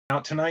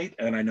out tonight,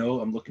 and I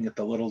know I'm looking at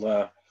the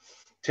little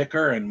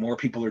ticker, and more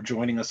people are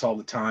joining us all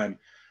the time.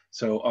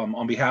 So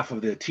on behalf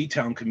of the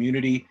Teatown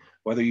community,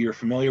 whether you're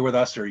familiar with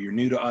us or you're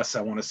new to us,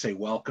 I want to say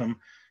welcome,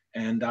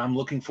 and I'm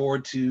looking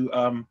forward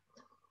to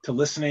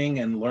listening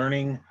and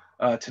learning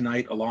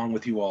tonight along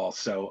with you all.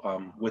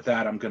 So with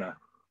that, I'm going to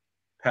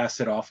pass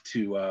it off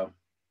to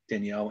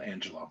Danielle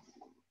Angelo.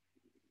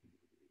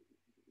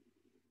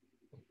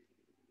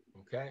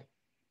 Okay.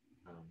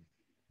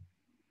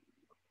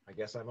 I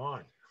guess I'm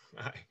on.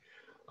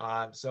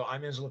 So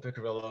I'm Angelo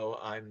Piccirillo.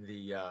 I'm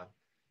the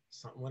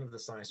one of the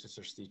science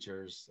research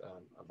teachers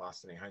of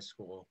Ossining High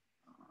School,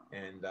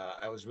 and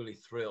I was really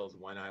thrilled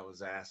when I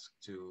was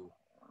asked to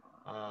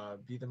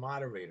be the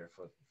moderator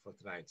for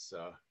tonight's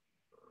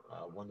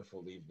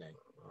wonderful evening.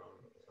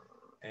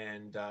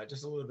 And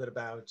just a little bit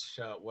about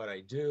what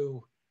I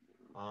do.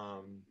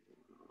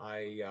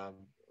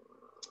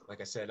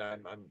 Like I said,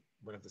 I'm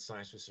one of the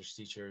science research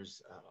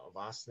teachers of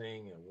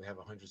Ossining. We have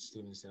 100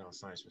 students in our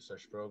science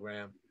research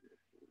program.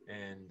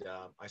 And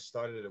I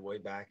started it way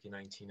back in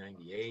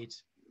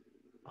 1998.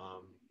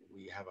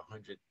 We have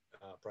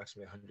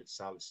approximately 100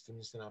 solid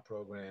students in our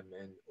program.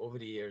 And over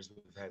the years,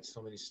 we've had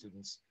so many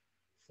students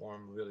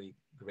form really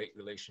great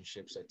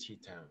relationships at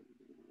Teatown.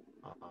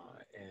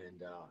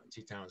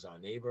 Teatown is our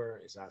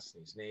neighbor, is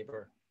Ossining's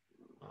neighbor.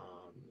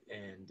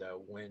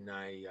 When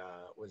I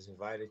was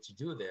invited to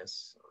do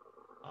this,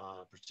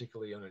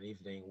 particularly on an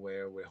evening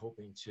where we're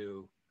hoping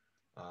to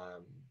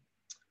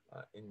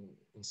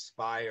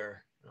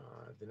inspire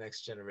the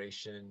next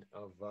generation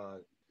of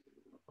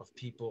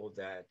people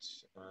that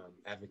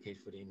advocate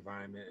for the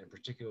environment, and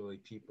particularly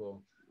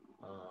people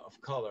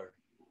of color,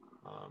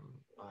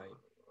 I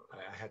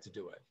had to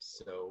do it.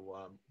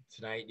 So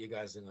tonight, you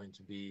guys are going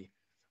to be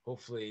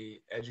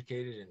hopefully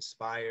educated,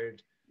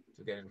 inspired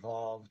to get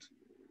involved.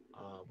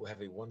 We'll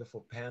have a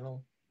wonderful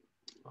panel.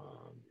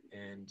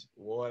 And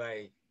what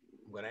I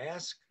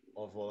ask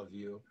of all of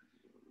you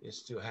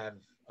is to have,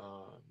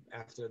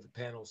 after the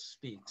panel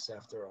speaks,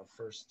 after our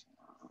first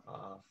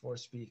 4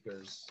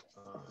 speakers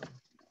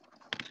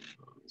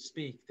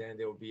speak, then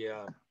there will be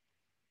a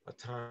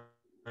time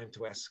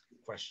to ask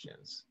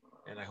questions.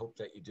 And I hope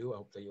that you do. I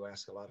hope that you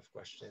ask a lot of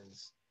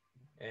questions.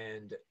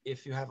 And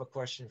if you have a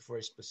question for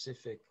a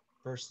specific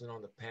person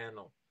on the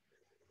panel,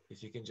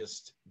 if you can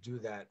just do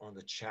that on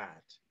the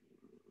chat,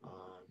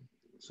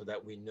 so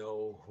that we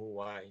know who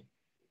I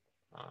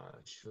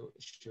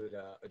should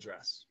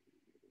address.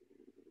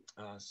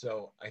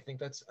 So I think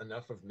that's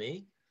enough of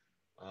me.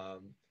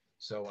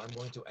 So I'm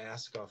going to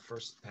ask our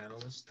first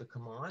panelist to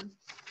come on.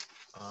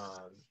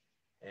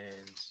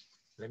 And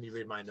let me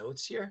read my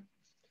notes here.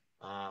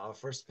 Our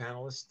first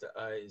panelist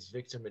is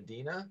Victor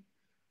Medina.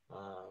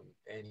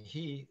 And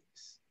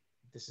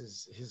this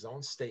is his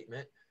own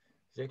statement.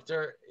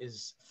 Victor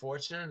is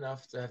fortunate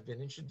enough to have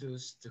been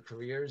introduced to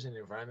careers in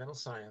environmental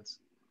science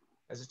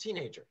as a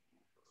teenager.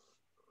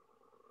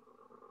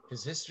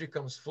 His history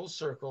comes full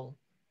circle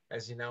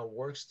as he now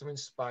works to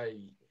inspire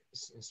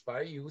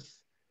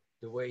youth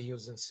the way he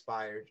was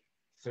inspired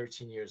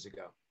 13 years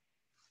ago.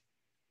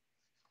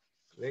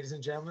 Ladies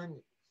and gentlemen,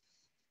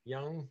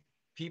 young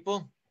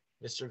people,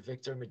 Mr.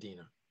 Victor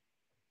Medina.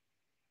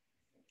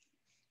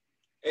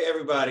 Hey,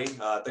 everybody.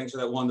 Thanks for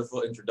that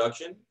wonderful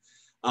introduction.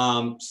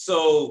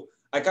 So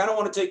I kind of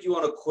want to take you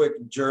on a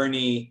quick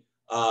journey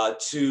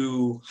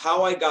to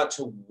how I got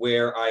to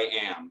where I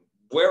am.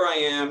 Where I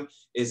am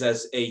is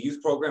as a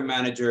youth program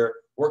manager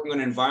working on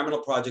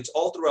environmental projects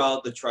all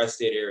throughout the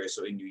tri-state area.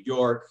 So in New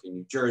York, in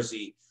New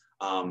Jersey,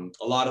 a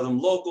lot of them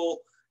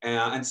local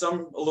and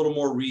some a little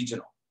more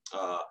regional.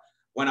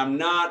 When I'm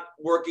not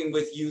working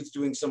with youth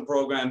doing some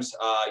programs,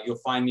 you'll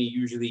find me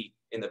usually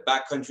in the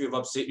backcountry of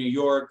upstate New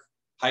York,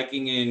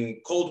 hiking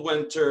in cold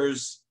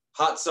winters,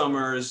 hot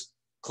summers,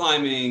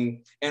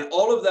 climbing, and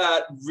all of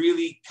that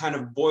really kind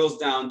of boils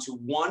down to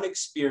one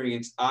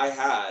experience I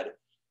had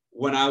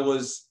when I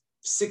was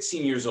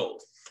 16 years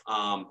old.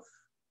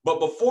 But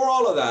before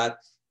all of that,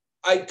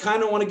 I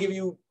kind of want to give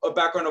you a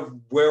background of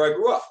where I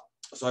grew up.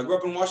 So I grew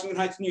up in Washington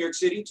Heights, New York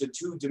City, to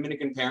 2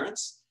 Dominican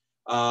parents.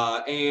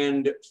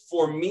 And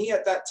for me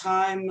at that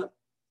time,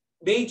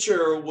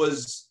 nature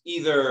was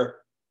either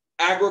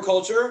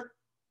agriculture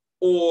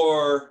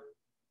or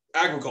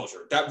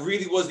agriculture. That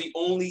really was the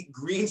only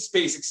green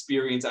space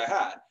experience I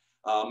had.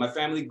 My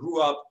family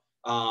grew up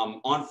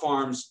on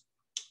farms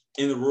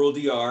in the rural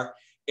DR,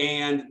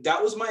 and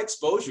that was my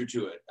exposure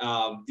to it.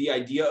 The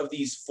idea of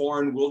these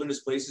foreign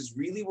wilderness places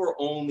really were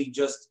only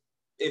just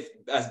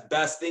as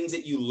best things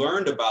that you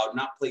learned about,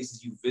 not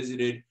places you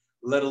visited,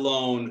 let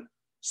alone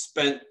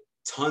spent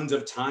tons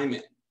of time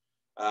in.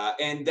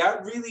 And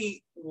that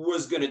really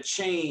was going to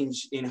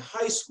change in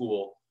high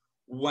school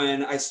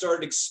when I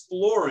started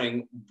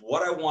exploring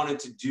what I wanted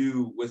to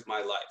do with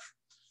my life.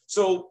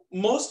 So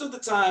most of the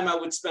time I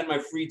would spend my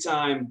free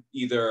time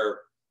either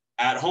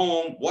at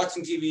home,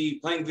 watching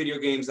TV, playing video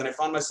games, and I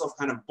found myself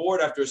kind of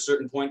bored after a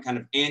certain point, kind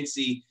of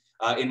antsy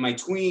in my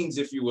tweens,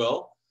 if you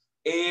will.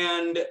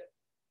 And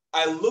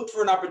I looked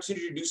for an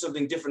opportunity to do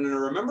something different. And I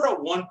remember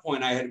at one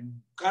point I had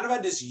kind of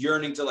had this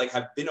yearning to like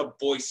have been a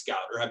Boy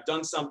Scout or have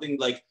done something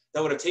like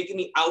that would have taken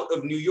me out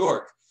of New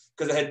York,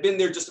 because I had been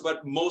there just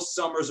about most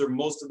summers or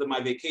most of my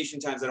vacation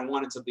times, and I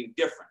wanted something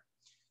different.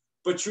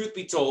 But truth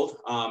be told,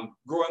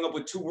 growing up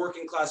with two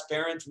working class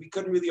parents, we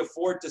couldn't really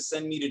afford to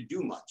send me to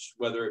do much,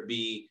 whether it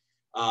be,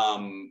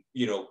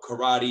 you know,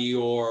 karate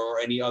or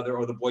any other,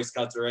 or the Boy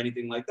Scouts or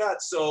anything like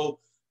that. So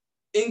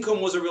income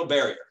was a real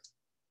barrier.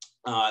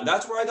 And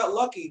that's where I got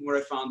lucky, where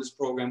I found this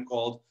program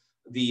called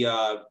the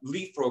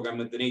LEAF program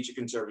at the Nature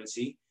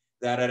Conservancy,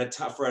 that at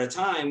a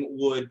time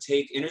would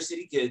take inner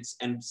city kids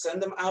and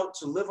send them out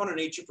to live on a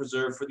nature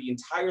preserve for the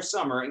entire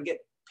summer and get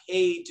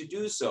paid to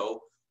do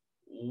so,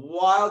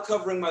 while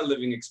covering my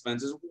living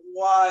expenses,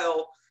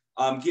 while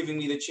giving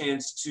me the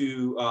chance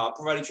to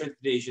providing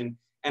transportation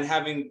and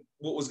having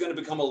what was going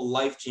to become a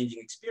life-changing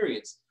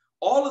experience.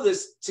 All of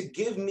this to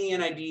give me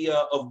an idea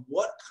of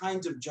what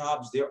kinds of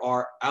jobs there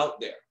are out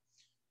there.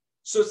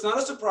 So it's not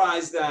a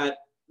surprise that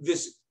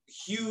this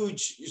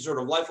huge sort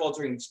of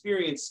life-altering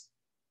experience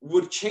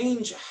would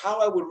change how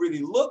I would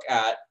really look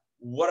at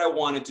what I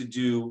wanted to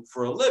do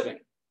for a living.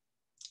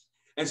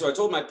 And so I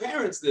told my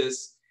parents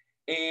this,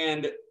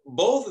 and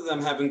both of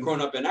them, having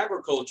grown up in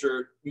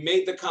agriculture,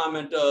 made the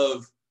comment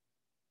of,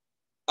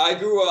 I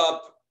grew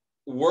up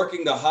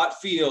working the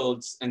hot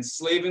fields and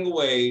slaving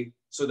away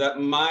so that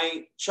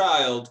my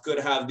child could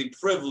have the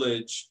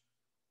privilege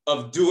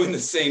of doing the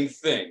same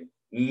thing.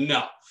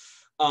 No.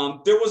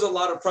 There was a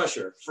lot of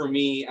pressure for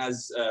me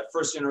as a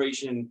first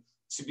generation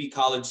to be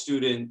college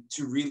student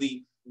to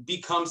really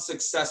become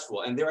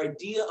successful. And their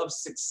idea of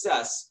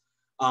success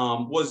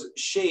was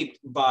shaped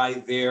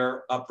by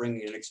their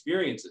upbringing and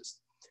experiences.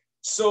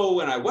 So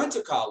when I went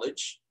to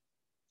college,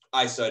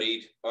 I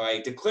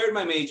declared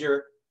my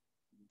major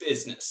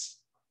business.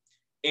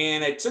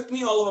 And it took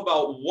me all of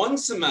about one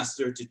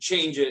semester to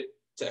change it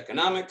to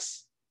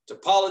economics, to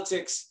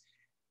politics.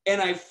 And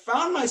I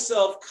found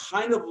myself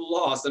kind of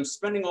lost. I'm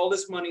spending all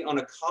this money on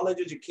a college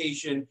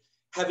education,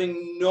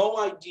 having no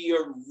idea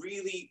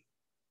really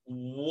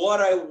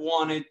what I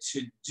wanted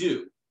to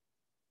do.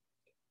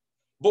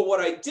 But what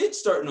I did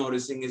start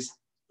noticing is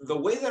the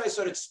way that I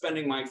started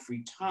spending my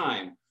free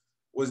time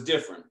was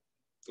different.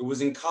 It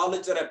was in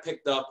college that I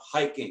picked up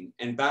hiking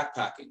and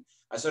backpacking.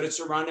 I started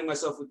surrounding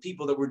myself with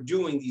people that were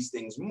doing these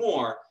things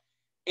more.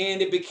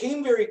 And it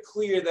became very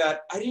clear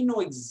that I didn't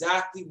know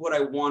exactly what I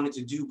wanted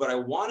to do, but I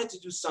wanted to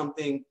do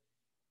something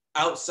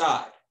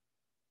outside.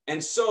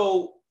 And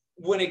so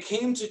when it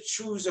came to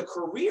choose a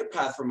career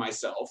path for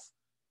myself,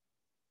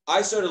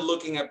 I started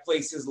looking at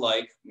places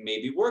like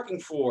maybe working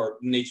for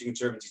Nature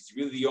Conservancy. It's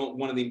really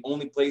one of the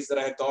only places that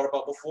I had thought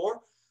about before.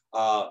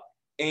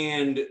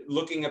 And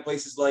looking at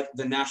places like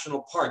the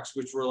national parks,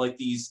 which were like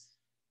these,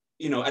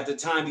 you know, at the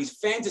time, these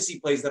fantasy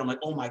places that I'm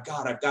like, oh my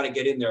God, I've got to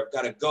get in there, I've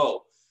got to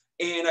go.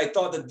 And I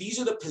thought that these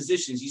are the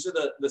positions, these are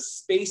the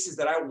spaces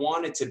that I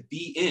wanted to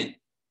be in.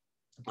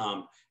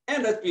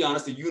 And let's be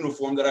honest, the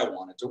uniform that I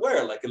wanted to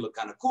wear, like it looked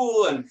kind of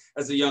cool. And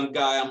as a young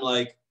guy, I'm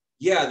like,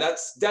 yeah,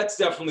 that's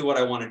definitely what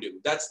I want to do.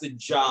 That's the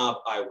job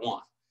I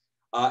want.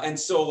 And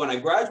so when I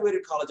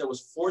graduated college, I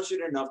was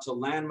fortunate enough to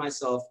land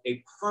myself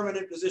a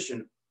permanent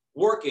position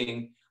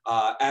working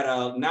at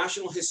a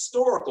national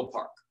historical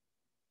park.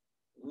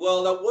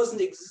 Well, that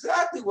wasn't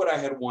exactly what I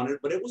had wanted,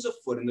 but it was a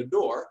foot in the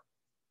door.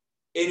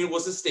 And it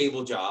was a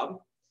stable job.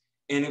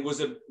 And it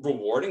was a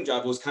rewarding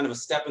job. It was kind of a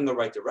step in the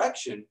right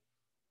direction.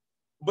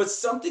 But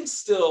something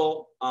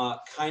still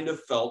kind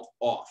of felt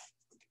off.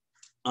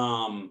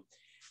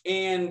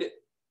 And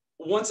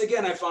once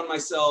again, I found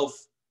myself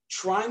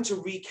trying to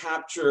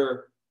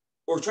recapture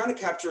or trying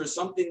to capture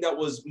something that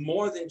was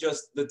more than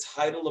just the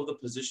title of the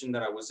position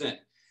that I was in.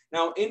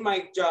 Now, in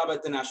my job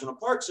at the National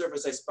Park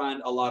Service, I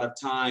spent a lot of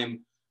time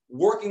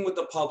working with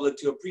the public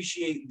to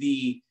appreciate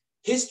the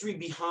history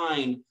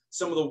behind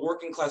some of the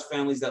working class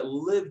families that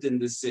lived in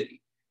this city.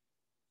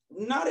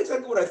 Not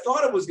exactly what I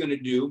thought I was going to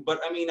do,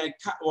 but I mean, I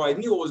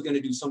knew I was going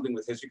to do something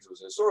with history because it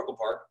was a historical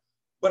park,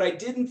 but I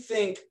didn't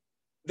think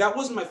that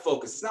wasn't my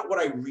focus. It's not what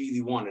I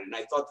really wanted. And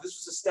I thought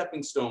this was a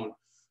stepping stone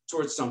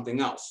towards something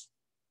else.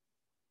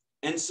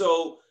 And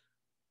so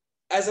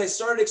as I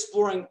started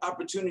exploring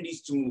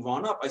opportunities to move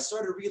on up, I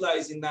started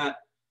realizing that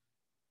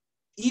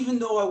even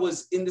though I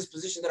was in this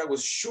position that I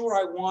was sure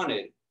I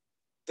wanted,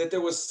 that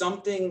there was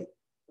something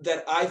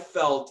that I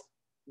felt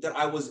that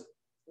I was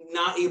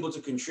not able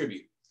to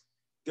contribute.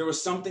 There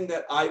was something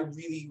that I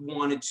really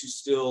wanted to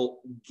still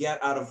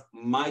get out of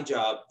my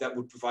job that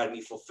would provide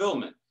me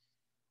fulfillment.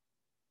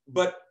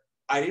 But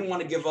I didn't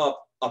want to give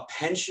up a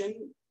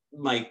pension,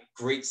 my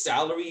great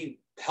salary,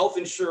 health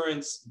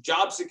insurance,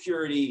 job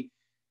security.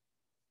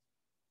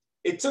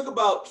 It took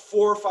about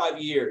 4 or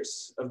 5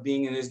 years of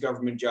being in this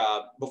government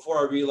job before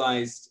I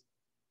realized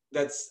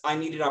that I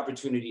needed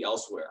opportunity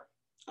elsewhere.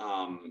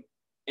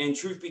 And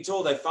truth be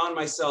told, I found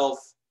myself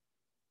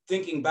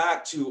thinking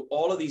back to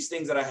all of these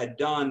things that I had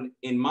done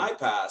in my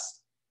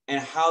past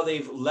and how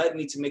they've led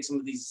me to make some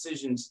of these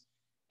decisions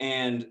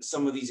and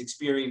some of these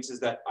experiences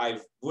that I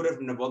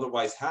wouldn't have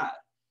otherwise had.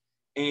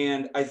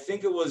 And I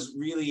think it was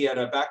really at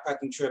a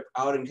backpacking trip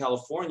out in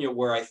California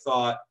where I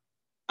thought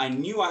I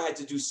knew I had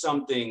to do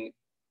something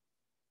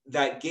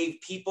that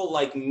gave people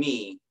like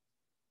me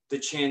the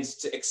chance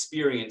to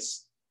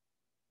experience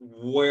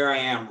where I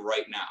am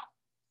right now.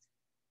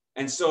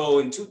 And so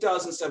in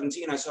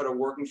 2017, I started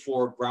working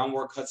for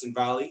Groundwork Hudson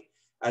Valley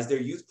as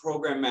their youth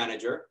program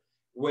manager,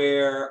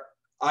 where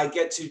I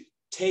get to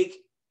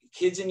take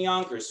kids in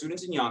Yonkers,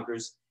 students in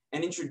Yonkers,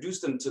 and introduce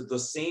them to the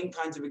same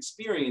kinds of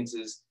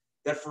experiences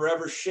that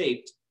forever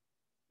shaped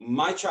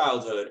my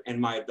childhood and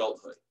my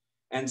adulthood.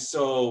 And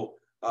so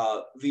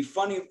the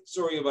funny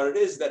story about it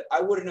is that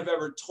I wouldn't have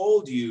ever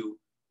told you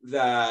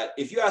that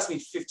if you asked me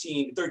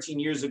 13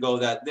 years ago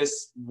that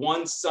this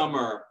one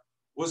summer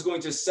was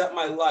going to set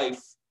my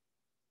life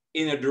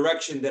in a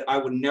direction that I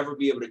would never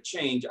be able to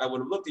change, I would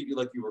have looked at you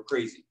like you were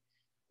crazy.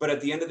 But at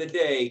the end of the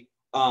day,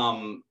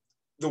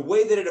 the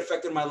way that it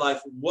affected my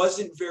life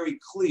wasn't very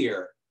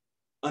clear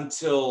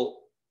until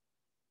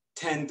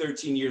 10,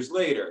 13 years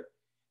later.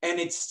 And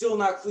it's still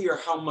not clear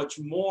how much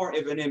more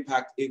of an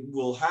impact it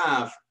will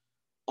have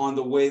on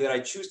the way that I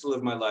choose to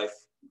live my life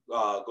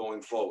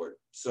going forward.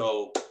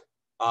 So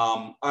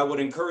I would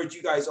encourage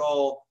you guys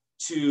all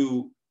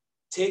to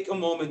take a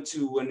moment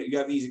to, when you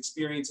have these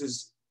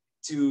experiences,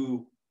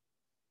 to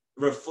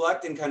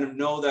reflect and kind of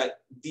know that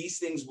these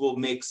things will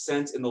make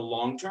sense in the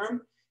long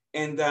term,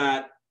 and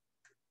that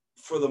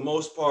for the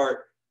most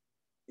part,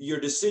 your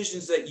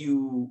decisions that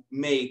you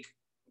make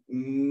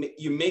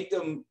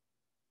them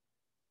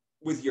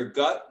with your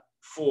gut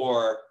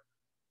for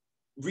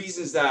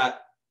reasons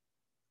that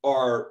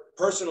are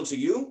personal to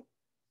you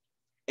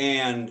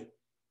and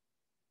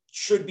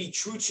should be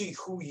true to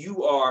who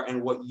you are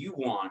and what you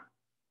want.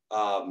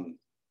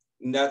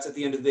 And that's, at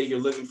the end of the day, you're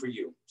living for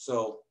you.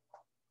 So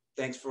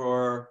thanks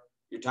for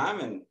your time,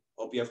 and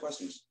hope you have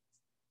questions.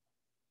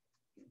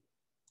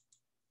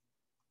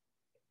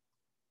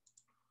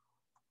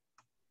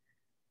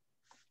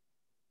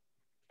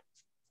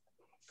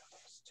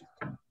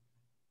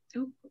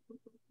 Oh.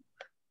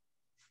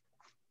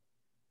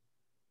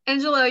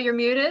 Angelo, you're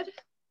muted.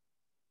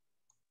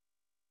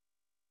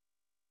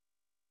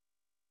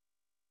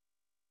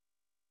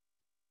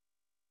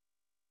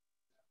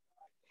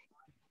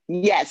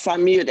 Yes,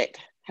 I'm muted.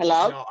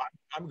 Hello? No,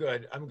 I'm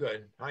good. I'm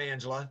good. Hi,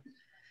 Angela.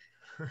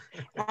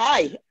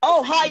 Hi.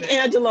 Oh, hi,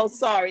 Angelo.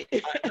 Sorry.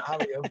 How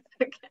are you?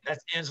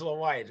 That's Angela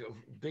White, a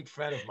big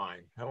friend of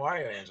mine. How are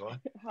you, Angela?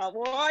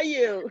 How are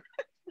you?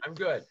 I'm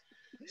good.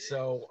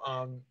 So,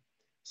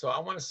 so I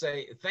want to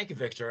say thank you,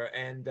 Victor.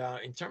 And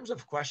in terms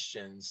of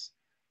questions,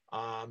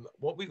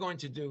 what we're going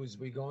to do is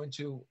we're going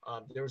to,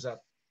 there's a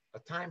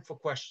time for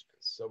questions.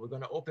 So we're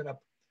going to open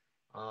up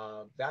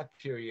that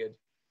period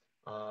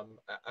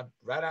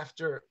right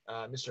after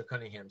Mr.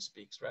 Cunningham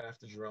speaks, right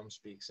after Jerome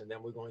speaks, and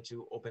then we're going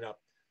to open up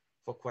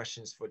for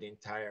questions for the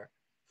entire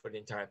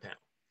panel.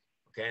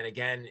 Okay, and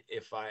again,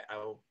 if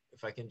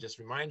I can just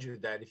remind you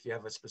that if you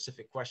have a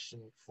specific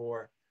question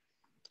for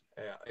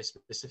a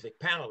specific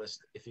panelist,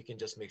 if you can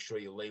just make sure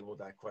you label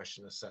that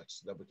question as such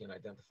so that we can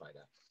identify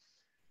that.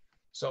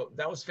 So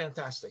that was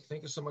fantastic.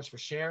 Thank you so much for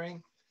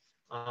sharing.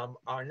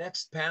 Our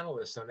next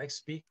panelist, our next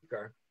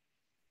speaker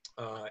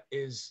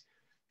is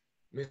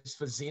Ms.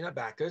 Fazena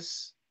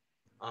Bacchus,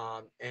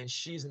 and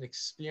she's an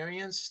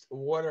experienced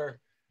water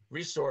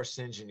resource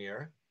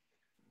engineer.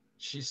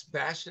 She's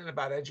passionate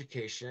about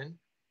education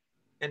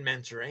and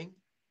mentoring.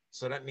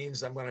 So that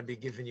means I'm going to be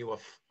giving you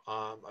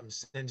I'm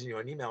sending you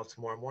an email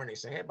tomorrow morning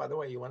saying, hey, by the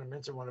way, you want to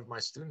mentor one of my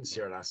students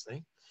here last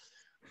night.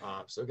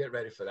 So get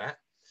ready for that.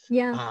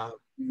 Yeah.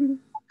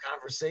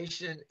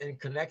 Conversation and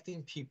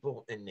connecting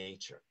people in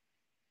nature.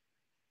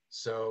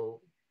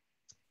 So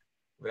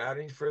without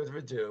any further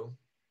ado,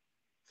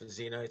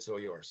 Fazena, it's all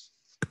yours.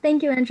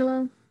 Thank you,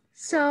 Angelo.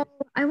 So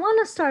I want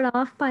to start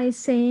off by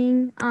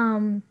saying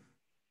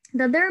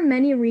that there are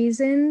many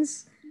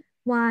reasons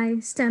why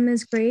STEM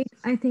is great.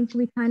 I think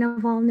we kind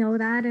of all know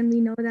that, and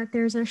we know that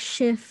there's a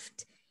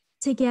shift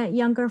to get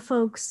younger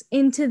folks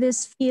into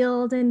this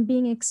field and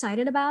being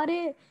excited about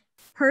it.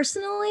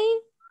 Personally,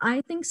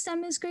 I think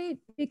STEM is great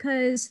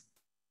because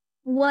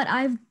what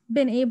I've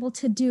been able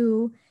to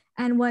do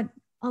and what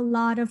a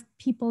lot of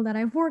people that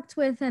I've worked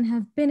with and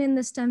have been in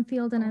the STEM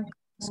field and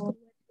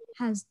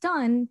has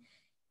done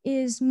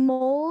is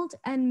mold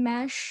and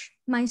mesh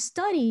my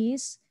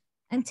studies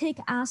and take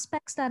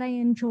aspects that I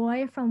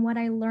enjoy from what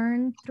I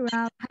learned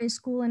throughout high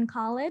school and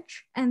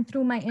college and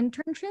through my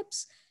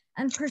internships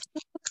and pursue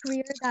a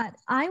career that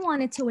I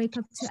wanted to wake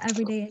up to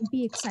every day and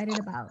be excited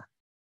about.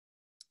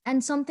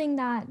 And something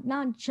that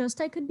not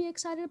just I could be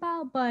excited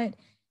about, but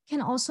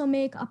can also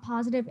make a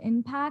positive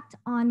impact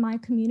on my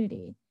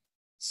community.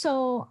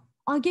 So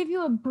I'll give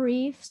you a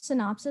brief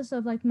synopsis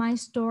of like my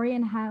story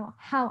and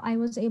how I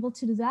was able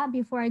to do that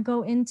before I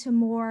go into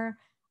more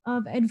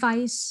of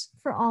advice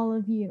for all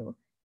of you.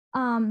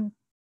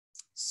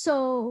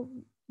 So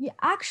yeah,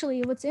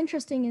 actually what's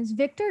interesting is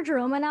Victor,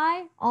 Jerome, and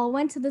I all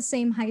went to the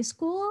same high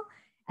school,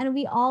 and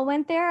we all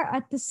went there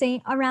at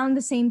around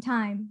the same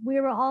time. We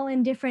were all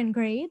in different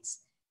grades,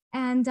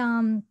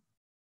 and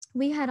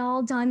we had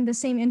all done the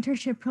same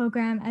internship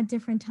program at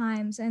different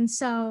times. And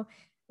so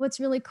what's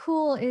really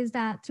cool is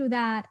that through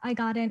that, I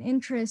got an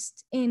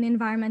interest in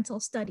environmental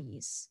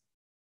studies.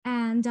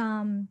 And,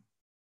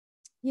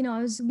 you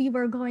know, as we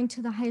were going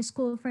to the High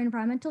School for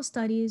Environmental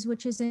Studies,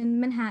 which is in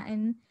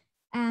Manhattan.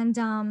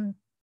 And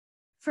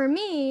for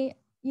me,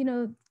 you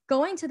know,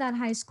 going to that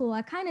high school,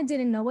 I kind of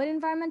didn't know what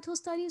environmental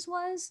studies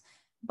was,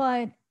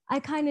 but I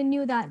kind of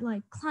knew that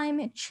like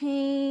climate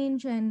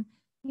change and,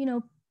 you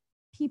know,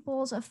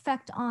 people's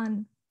effect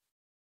on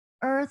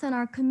Earth and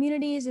our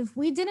communities, if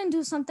we didn't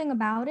do something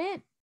about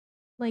it,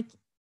 like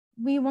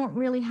we won't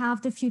really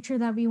have the future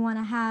that we want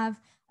to have,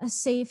 a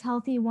safe,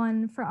 healthy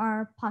one for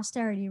our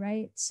posterity,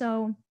 right?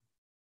 So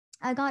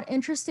I got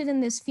interested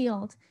in this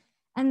field.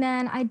 And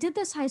then I did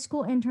this high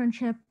school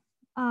internship.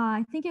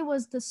 I think it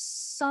was the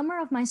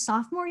summer of my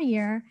sophomore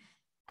year.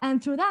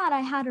 And through that,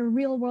 I had a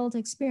real world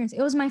experience.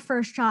 It was my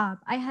first job.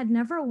 I had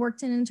never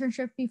worked an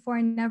internship before.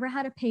 I never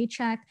had a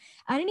paycheck.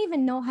 I didn't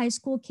even know high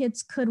school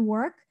kids could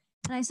work.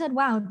 And I said,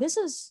 wow, this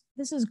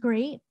is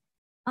great.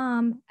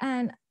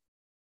 And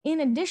in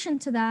addition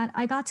to that,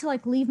 I got to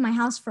like leave my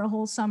house for a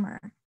whole summer.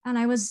 And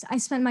I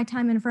spent my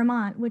time in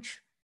Vermont, which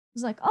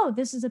was like, oh,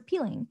 this is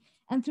appealing.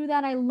 And through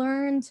that, I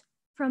learned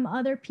from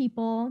other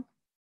people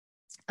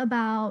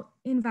about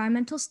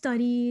environmental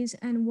studies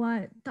and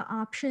what the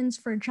options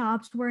for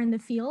jobs were in the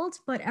field.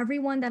 But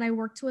everyone that I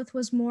worked with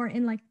was more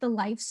in like the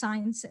life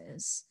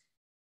sciences.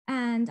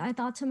 And I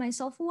thought to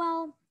myself,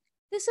 well,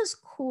 this is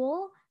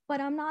cool, but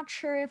I'm not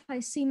sure if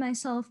I see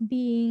myself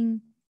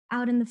being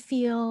out in the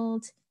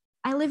field.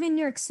 I live in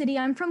New York City.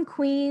 I'm from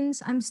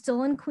Queens. I'm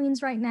still in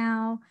Queens right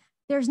now.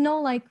 There's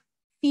no like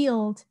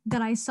field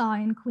that I saw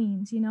in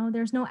Queens, you know,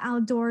 there's no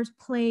outdoors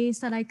place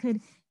that I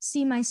could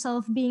see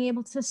myself being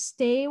able to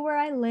stay where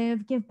I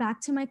live, give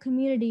back to my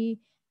community,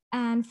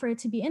 and for it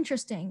to be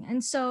interesting.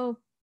 And so,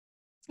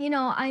 you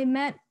know, I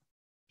met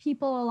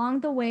people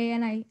along the way,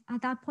 and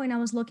at that point I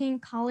was looking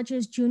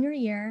college's junior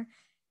year,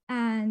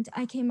 and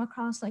I came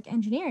across like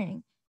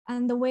engineering.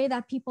 And the way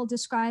that people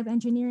describe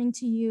engineering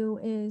to you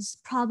is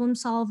problem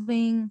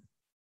solving.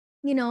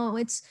 You know,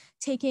 it's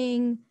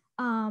taking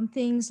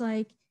things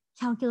like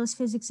calculus,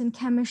 physics, and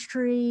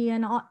chemistry,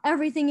 and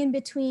everything in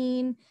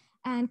between,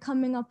 and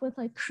coming up with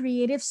like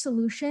creative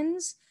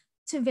solutions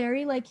to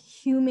very like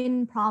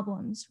human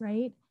problems,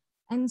 right?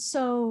 And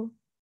so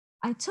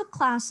I took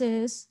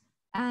classes,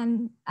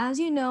 and as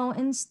you know,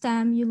 in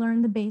STEM, you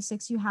learn the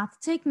basics. You have to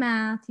take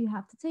math, you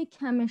have to take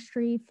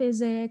chemistry,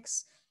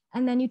 physics,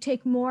 and then you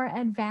take more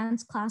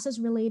advanced classes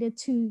related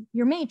to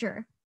your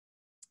major.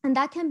 And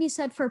that can be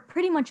said for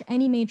pretty much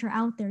any major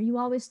out there. You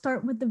always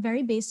start with the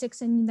very basics,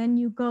 and then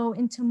you go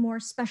into more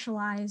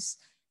specialized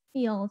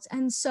fields.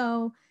 And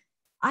so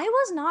I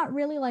was not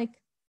really like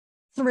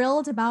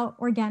thrilled about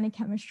organic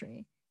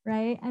chemistry,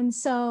 right? And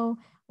so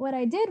what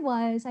I did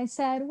was I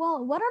said,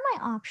 well, what are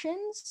my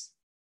options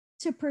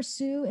to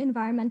pursue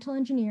environmental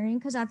engineering?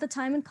 Because at the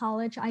time in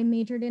college, I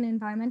majored in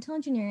environmental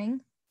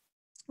engineering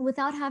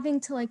without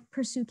having to like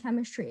pursue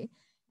chemistry.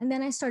 And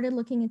then I started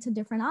looking into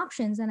different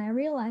options, and I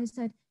realized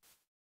that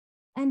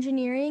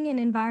engineering and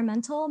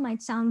environmental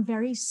might sound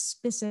very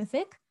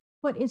specific,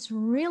 but it's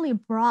really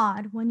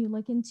broad when you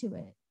look into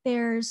it.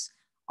 There's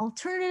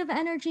alternative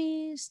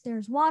energies,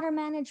 there's water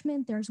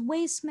management, there's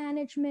waste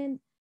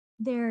management,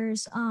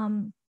 there's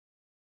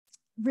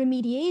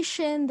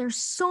remediation, there's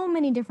so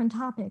many different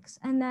topics.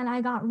 And then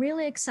I got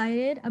really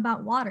excited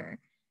about water.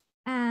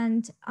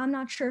 And I'm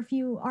not sure if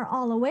you are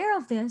all aware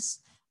of this,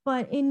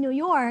 but in New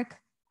York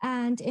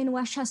and in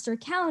Westchester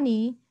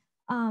County,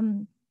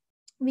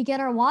 we get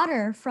our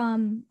water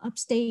from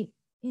upstate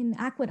in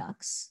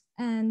aqueducts.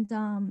 And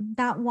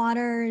that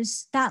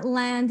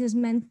land is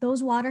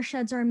those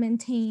watersheds are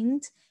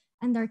maintained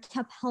and they're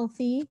kept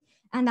healthy,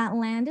 and that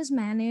land is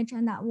managed,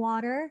 and that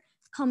water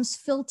comes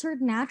filtered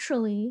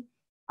naturally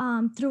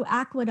through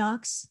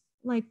aqueducts,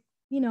 like,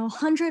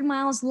 100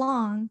 miles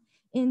long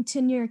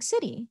into New York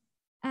City.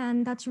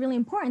 And that's really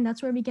important.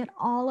 That's where we get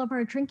all of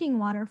our drinking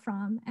water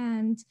from.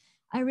 And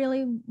I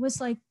really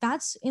was like,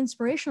 that's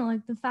inspirational.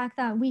 Like the fact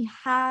that we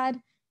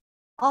had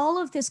all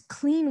of this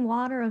clean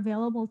water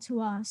available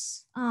to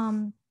us.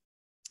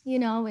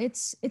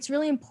 It's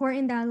really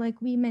important that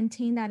like we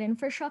maintain that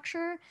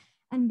infrastructure.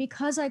 And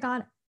because I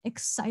got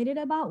excited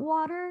about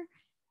water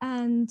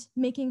and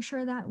making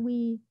sure that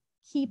we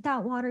keep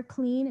that water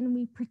clean and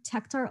we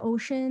protect our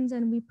oceans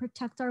and we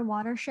protect our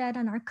watershed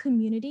and our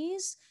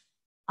communities,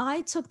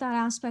 I took that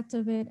aspect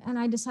of it and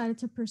I decided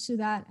to pursue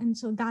that. And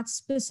so that's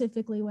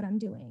specifically what I'm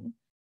doing.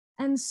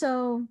 And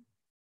so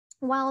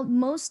while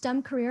most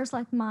STEM careers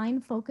like mine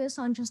focus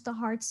on just the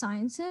hard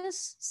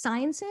sciences,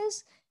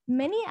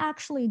 many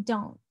actually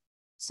don't.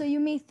 So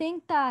you may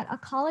think that a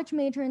college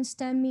major in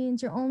STEM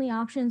means your only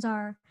options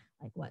are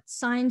like what,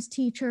 science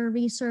teacher,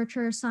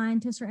 researcher,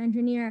 scientist, or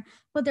engineer,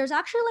 but there's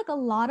actually like a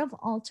lot of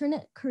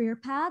alternate career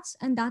paths,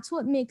 and that's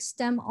what makes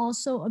STEM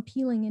also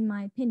appealing in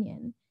my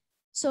opinion.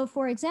 So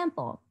for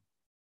example,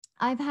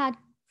 I've had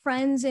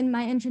friends in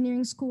my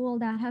engineering school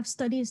that have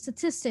studied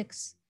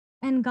statistics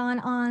and gone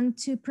on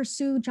to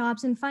pursue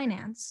jobs in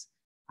finance.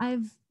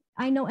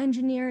 I know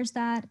engineers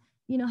that,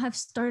 you know, have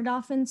started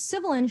off in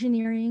civil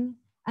engineering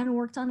and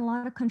worked on a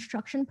lot of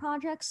construction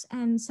projects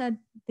and said,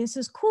 this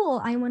is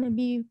cool, I want to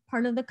be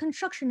part of the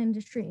construction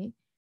industry.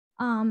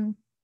 And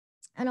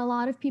a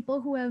lot of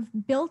people who have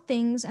built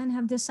things and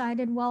have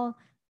decided, well,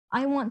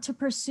 I want to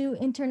pursue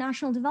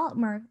international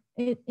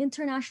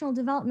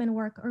development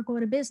work or go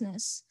to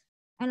business.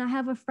 And I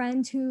have a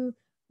friend who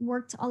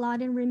worked a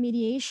lot in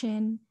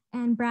remediation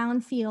and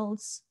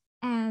brownfields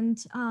and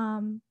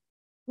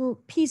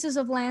pieces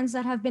of lands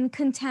that have been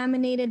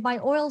contaminated by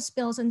oil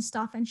spills and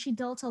stuff. And she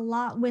dealt a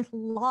lot with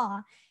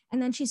law.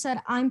 And then she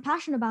said, I'm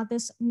passionate about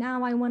this.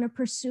 Now I want to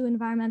pursue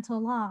environmental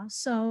law.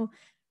 So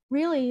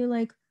really,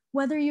 like,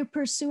 whether you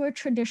pursue a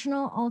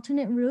traditional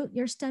alternate route,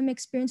 your STEM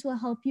experience will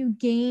help you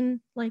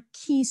gain like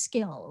key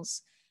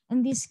skills.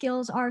 And these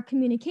skills are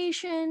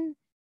communication,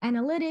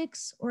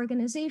 analytics,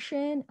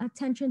 organization,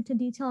 attention to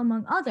detail,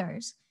 among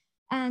others.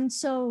 And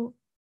so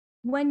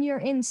when you're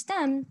in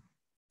STEM,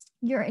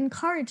 you're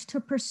encouraged to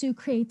pursue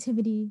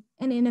creativity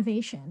and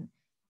innovation.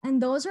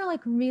 And those are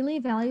like really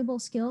valuable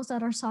skills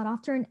that are sought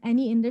after in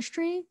any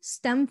industry,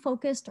 STEM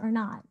focused or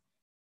not.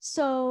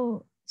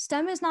 So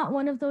STEM is not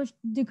one of those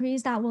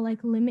degrees that will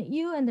like limit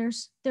you, and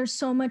there's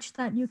so much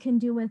that you can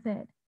do with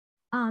it.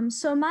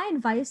 So my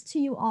advice to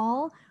you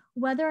all,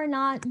 whether or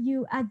not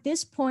you at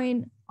this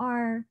point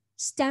are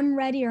STEM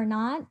ready or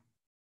not,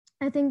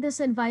 I think this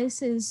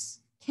advice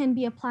can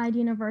be applied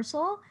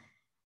universal.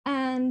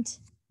 And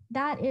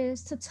that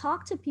is to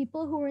talk to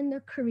people who are in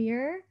the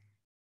career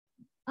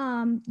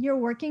you're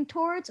working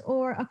towards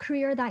or a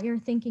career that you're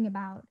thinking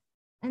about.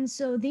 And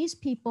so these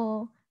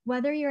people,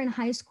 whether you're in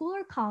high school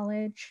or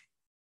college,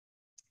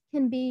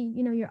 can be,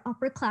 you know, your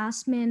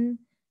upperclassmen,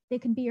 they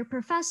could be your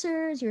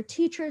professors, your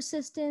teacher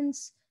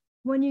assistants.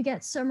 When you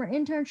get summer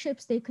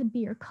internships, they could be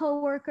your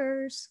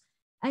coworkers.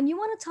 And you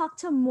want to talk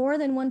to more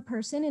than one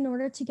person in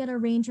order to get a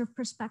range of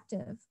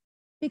perspective.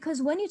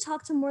 Because when you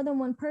talk to more than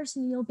one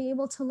person, you'll be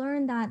able to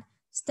learn that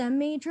STEM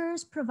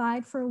majors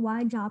provide for a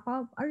wide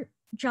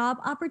job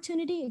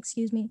opportunity,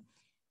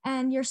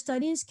 and your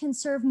studies can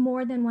serve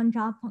more than one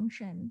job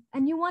function.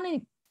 And you want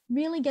to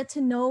really get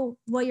to know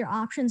what your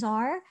options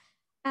are.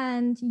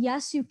 And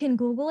yes, you can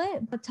Google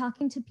it, but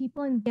talking to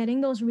people and getting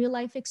those real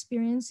life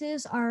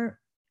experiences are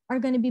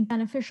going to be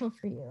beneficial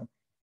for you.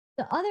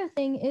 The other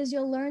thing is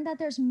you'll learn that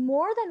there's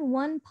more than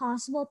one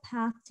possible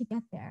path to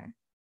get there.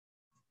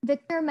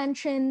 Victor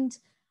mentioned,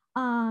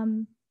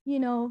 you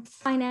know,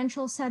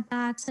 financial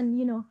setbacks and,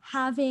 you know,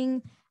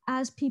 having,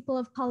 as people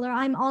of color,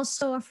 I'm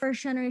also a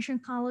first generation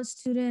college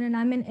student and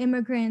I'm an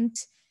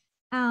immigrant.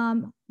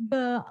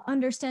 The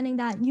understanding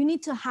that you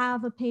need to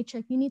have a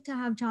paycheck, you need to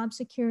have job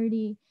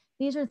security.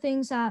 These are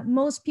things that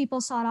most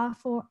people sought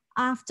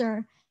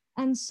after.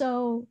 And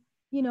so,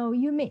 you know,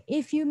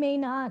 if you may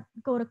not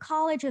go to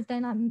college, if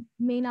that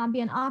may not be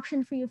an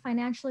option for you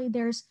financially,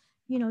 there's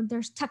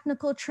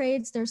technical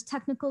trades, there's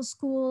technical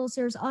schools,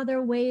 there's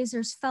other ways,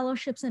 there's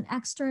fellowships and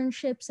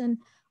externships and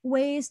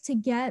ways to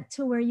get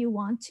to where you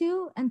want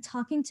to, and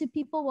talking to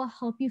people will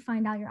help you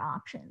find out your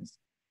options.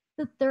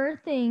 The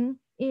third thing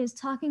is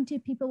talking to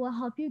people will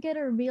help you get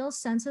a real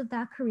sense of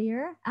that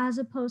career as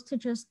opposed to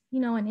just, you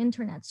know, an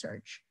internet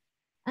search.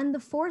 And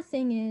the fourth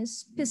thing is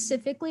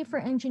specifically for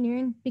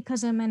engineering,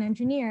 because I'm an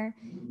engineer,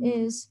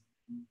 is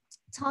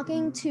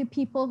talking to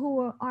people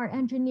who are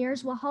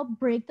engineers will help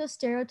break the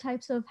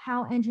stereotypes of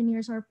how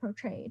engineers are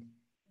portrayed.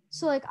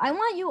 So like, I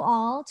want you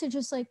all to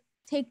just like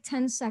take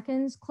 10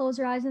 seconds, close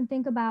your eyes and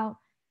think about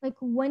like,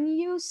 when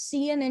you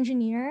see an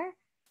engineer,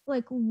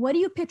 like, what do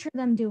you picture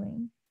them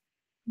doing?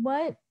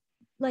 What,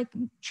 like,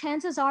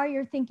 chances are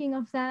you're thinking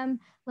of them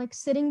like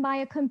sitting by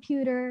a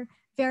computer,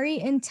 very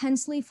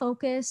intensely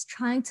focused,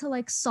 trying to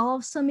like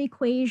solve some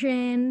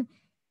equation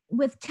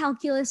with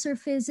calculus or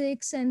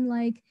physics, and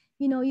like,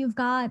 you know, you've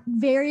got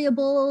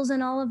variables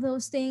and all of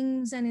those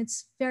things, and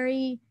it's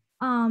very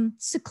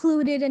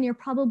secluded, and you're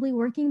probably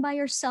working by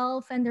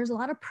yourself and there's a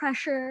lot of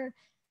pressure.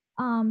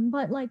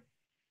 But like,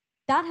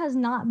 that has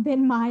not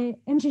been my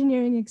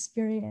engineering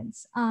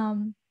experience.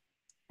 And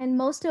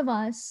most of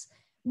us,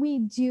 we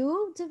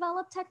do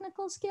develop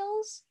technical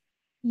skills.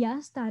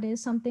 Yes, that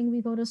is something.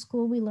 We go to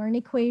school, we learn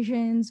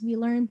equations, we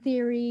learn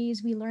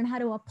theories, we learn how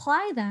to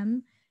apply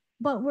them,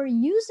 but we're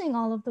using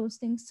all of those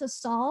things to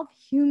solve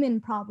human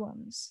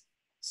problems.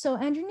 So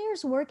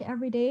engineers work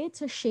every day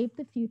to shape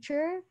the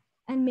future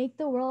and make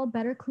the world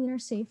better, cleaner,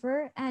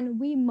 safer. And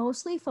we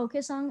mostly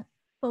focus on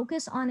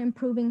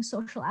improving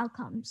social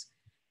outcomes.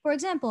 For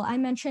example, I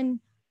mentioned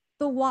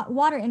the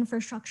water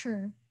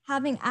infrastructure,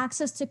 having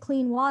access to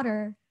clean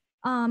water,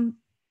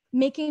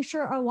 making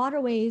sure our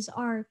waterways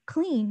are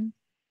clean.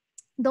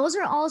 Those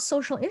are all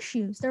social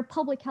issues. They're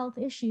public health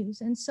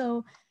issues. And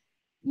so,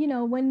 you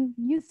know, when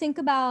you think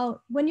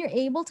about, when you're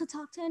able to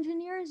talk to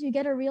engineers, you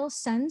get a real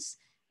sense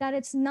that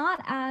it's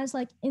not as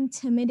like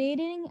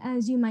intimidating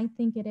as you might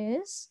think it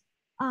is.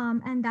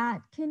 And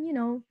that can, you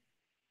know,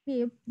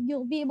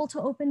 you'll be able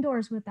to open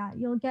doors with that.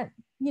 You'll get,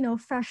 you know,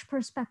 fresh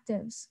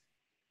perspectives.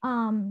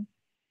 And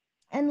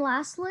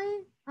lastly,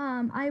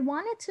 I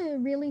wanted to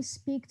really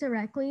speak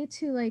directly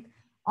to like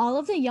all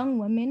of the young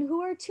women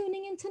who are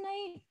tuning in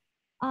tonight.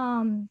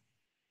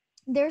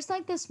 There's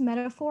like this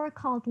metaphor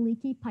called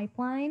leaky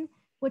pipeline,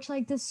 which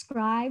like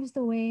describes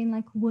the way in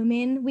like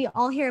women, we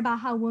all hear about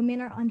how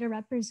women are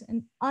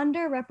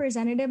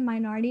underrepresented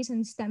minorities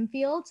in STEM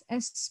fields,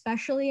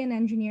 especially in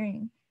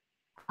engineering.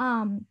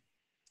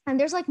 And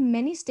there's like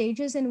many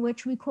stages in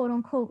which we quote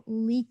unquote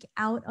leak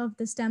out of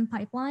the STEM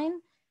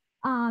pipeline.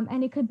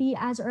 And it could be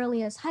as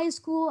early as high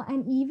school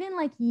and even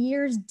like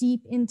years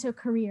deep into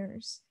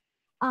careers.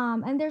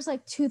 And there's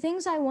like two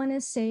things I want to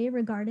say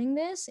regarding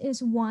this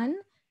is one,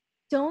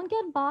 don't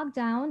get bogged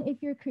down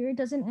if your career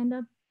doesn't end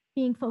up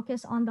being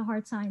focused on the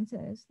hard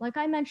sciences. Like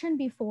I mentioned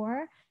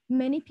before,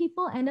 many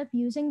people end up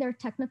using their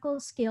technical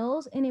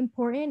skills in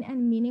important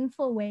and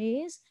meaningful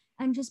ways,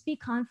 and just be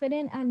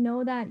confident and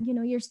know that, you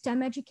know, your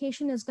STEM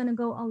education is going to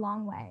go a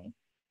long way.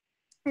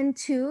 And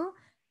two,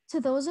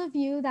 to those of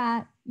you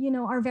that, you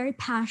know, are very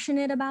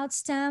passionate about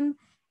STEM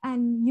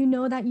and you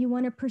know that you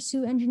want to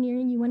pursue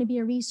engineering, you want to be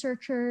a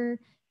researcher,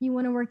 you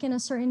want to work in a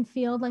certain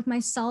field, like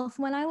myself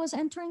when I was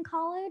entering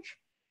college,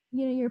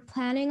 you know, you're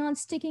planning on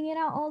sticking it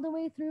out all the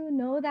way through,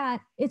 know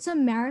that it's a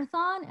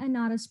marathon and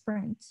not a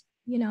sprint,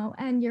 you know,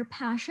 and your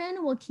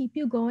passion will keep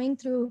you going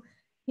through,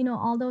 you know,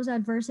 all those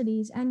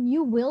adversities. And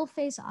you will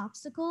face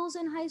obstacles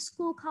in high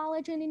school,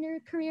 college, and in your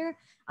career.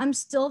 I'm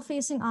still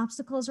facing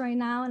obstacles right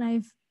now, and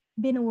I've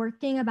been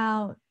working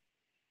about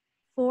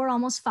 4,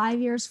 almost 5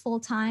 years full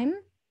time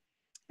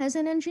as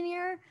an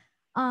engineer.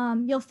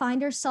 You'll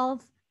find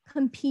yourself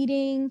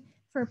competing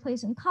for a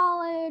place in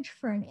college,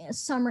 for a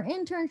summer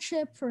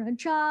internship, for a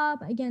job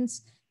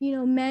against, you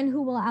know, men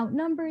who will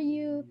outnumber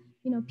you.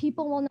 You know,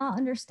 people will not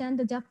understand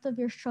the depth of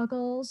your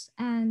struggles,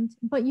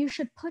 but you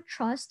should put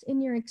trust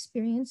in your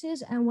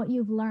experiences and what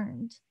you've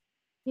learned.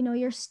 You know,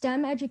 your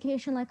STEM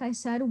education, like I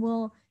said,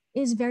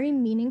 is very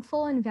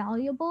meaningful and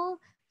valuable.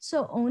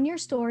 So own your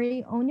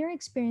story, own your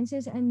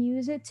experiences, and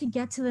use it to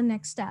get to the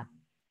next step.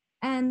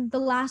 And the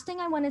last thing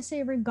I want to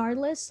say,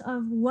 regardless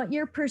of what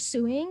you're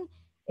pursuing,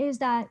 is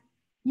that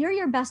you're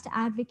your best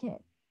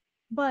advocate.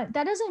 But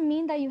that doesn't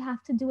mean that you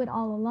have to do it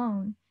all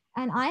alone.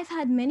 And I've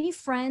had many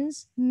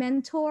friends,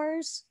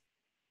 mentors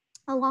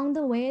along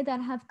the way that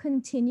have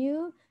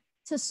continued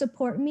to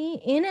support me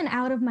in and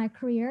out of my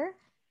career.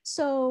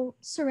 So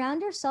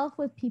surround yourself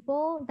with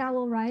people that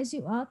will rise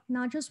you up,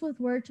 not just with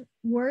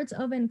words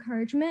of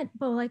encouragement,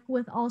 but like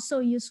with also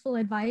useful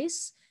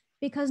advice.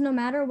 Because no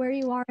matter where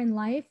you are in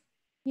life,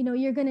 you know,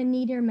 you're going to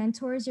need your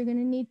mentors. You're going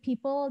to need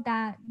people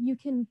that you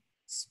can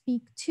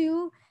speak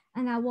to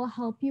and that will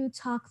help you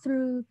talk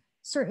through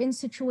certain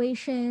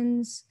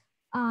situations,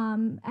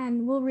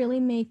 and will really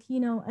make, you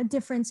know, a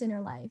difference in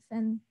your life.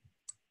 And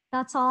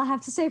that's all I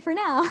have to say for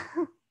now.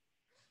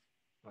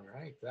 All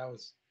right, that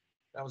was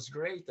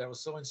great. That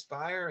was so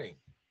inspiring.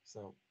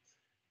 So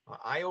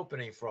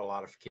eye-opening for a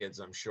lot of kids,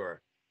 I'm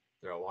sure,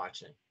 that are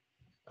watching.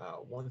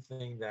 One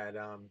thing that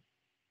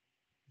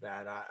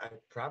I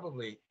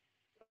probably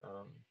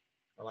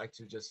I like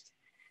to just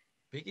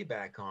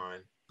piggyback on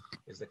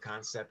is the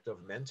concept of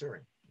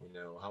mentoring. You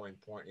know, how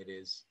important it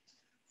is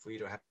for you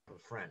to have a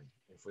friend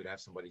and for you to have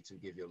somebody to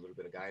give you a little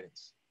bit of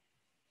guidance.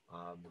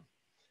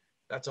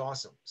 That's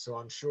awesome. So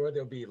I'm sure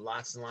there'll be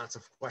lots and lots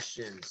of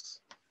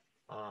questions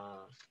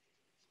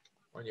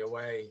on your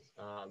way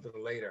a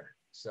little later.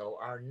 So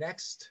our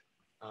next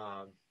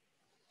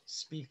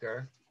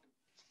speaker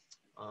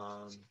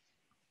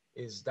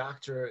is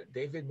Dr.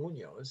 David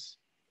Muñoz,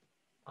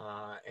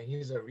 and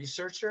he's a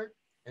researcher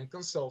and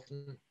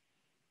consultant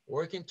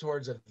working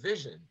towards a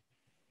vision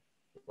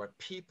where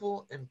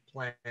people and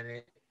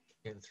planet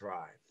can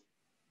thrive.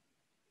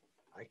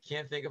 I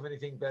can't think of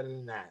anything better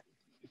than that.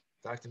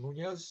 Dr.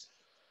 Muñoz?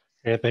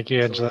 Yeah, thank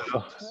you,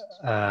 Angelo.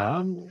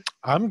 I'm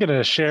going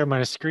to share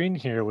my screen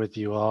here with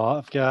you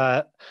all.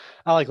 I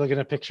like looking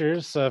at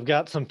pictures, so I've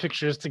got some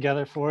pictures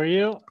together for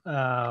you.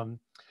 Building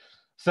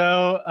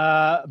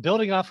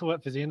off of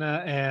what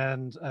Fazena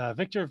and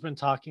Victor have been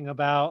talking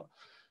about,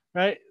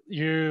 right?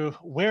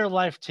 Where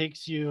life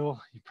takes you,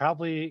 you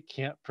probably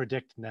can't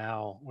predict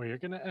now where you're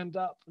going to end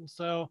up. And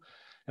so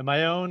in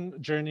my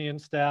own journey in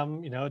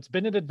STEM, you know, it's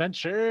been an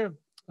adventure.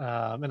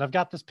 And I've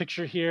got this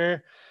picture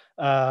here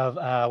of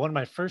one of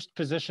my first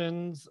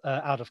positions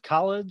out of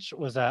college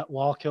was at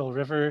Wallkill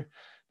River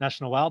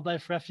National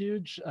Wildlife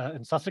Refuge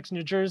in Sussex,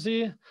 New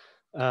Jersey.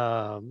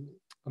 And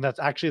that's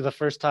actually the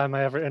first time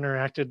I ever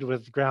interacted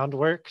with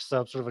Groundwork.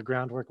 So I'm sort of a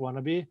Groundwork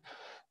wannabe.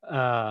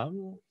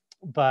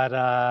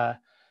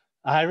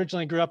 I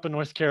originally grew up in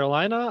North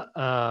Carolina.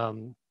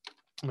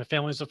 My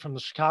family's from the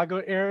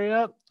Chicago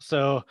area.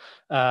 So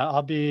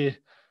I'm the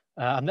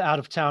out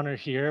of towner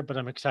here, but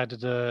I'm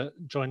excited to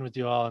join with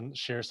you all and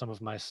share some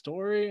of my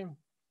story.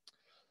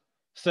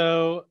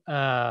 So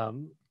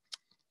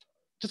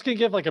just gonna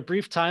give like a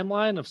brief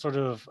timeline of sort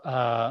of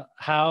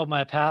how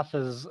my path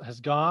has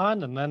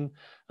gone, and then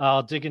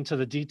I'll dig into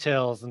the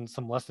details and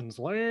some lessons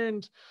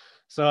learned.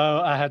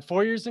 So I had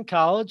 4 years in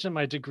college and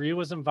my degree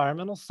was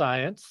environmental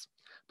science,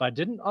 but I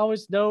didn't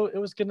always know it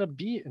was going to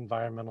be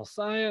environmental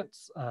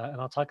science. And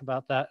I'll talk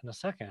about that in a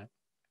second.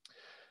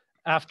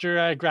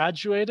 After I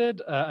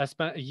graduated, I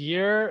spent a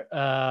year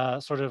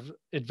sort of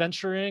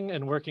adventuring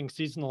and working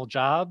seasonal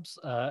jobs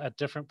at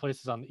different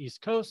places on the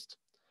East Coast,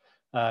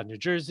 New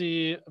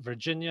Jersey,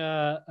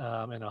 Virginia,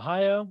 and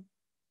Ohio.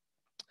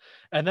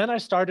 And then I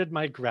started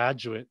my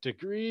graduate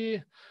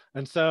degree.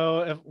 And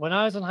so when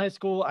I was in high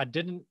school, I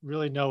didn't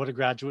really know what a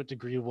graduate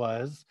degree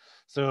was.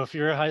 So if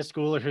you're a high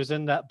schooler who's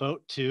in that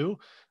boat too,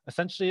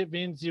 essentially it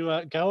means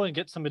you go and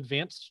get some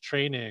advanced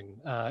training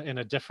in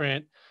a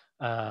different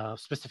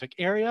specific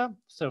area.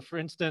 So for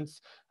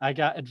instance, I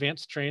got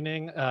advanced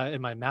training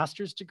in my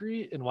master's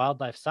degree in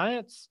wildlife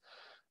science.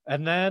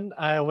 And then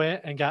I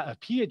went and got a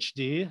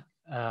PhD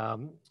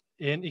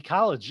in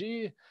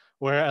ecology,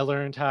 where I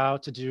learned how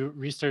to do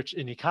research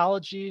in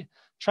ecology,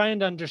 trying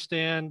to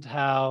understand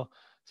how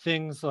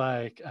things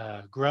like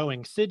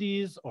growing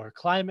cities or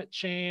climate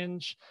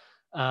change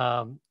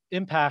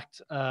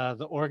impact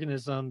the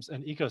organisms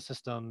and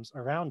ecosystems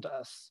around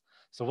us.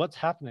 So what's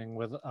happening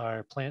with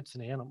our plants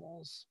and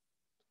animals?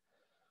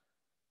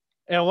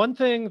 And one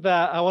thing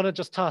that I want to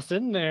just toss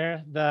in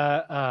there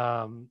that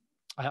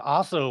I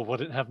also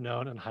wouldn't have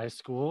known in high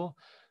school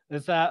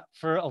is that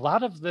for a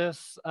lot of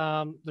this,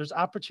 there's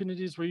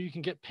opportunities where you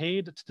can get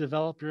paid to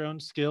develop your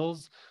own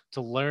skills, to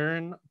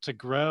learn, to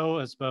grow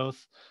as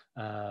both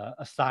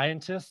a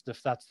scientist,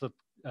 if that's the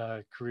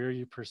career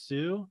you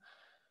pursue.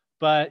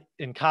 But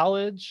in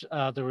college,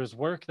 there was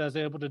work that I was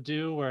able to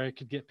do where I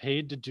could get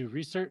paid to do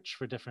research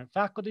for different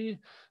faculty.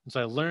 And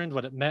so I learned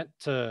what it meant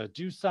to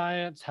do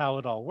science, how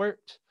it all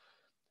worked.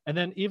 And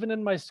then even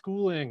in my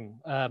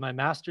schooling, my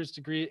master's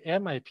degree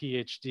and my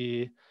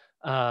PhD,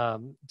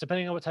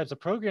 depending on what types of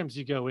programs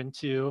you go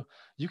into,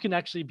 you can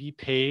actually be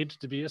paid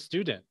to be a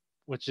student,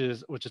 which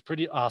is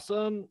pretty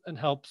awesome and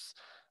helps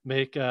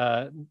make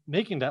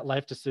making that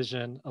life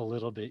decision a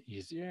little bit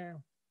easier.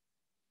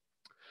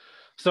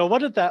 So what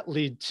did that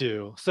lead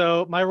to?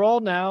 So my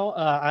role now,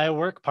 I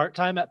work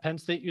part-time at Penn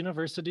State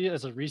University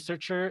as a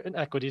researcher and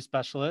equity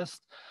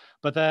specialist.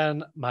 But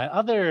then my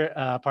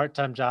other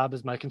part-time job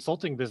is my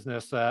consulting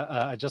business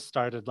I just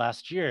started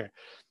last year.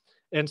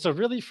 And so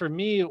really for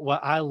me,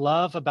 what I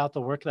love about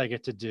the work that I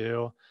get to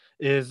do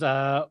is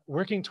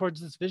working towards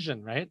this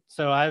vision, right?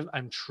 So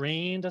I'm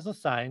trained as a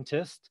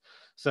scientist.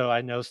 So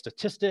I know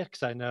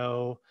statistics, I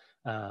know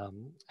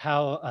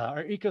how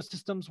our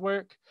ecosystems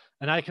work,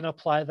 and I can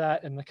apply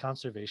that in the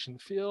conservation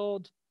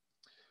field.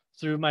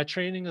 Through my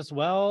training as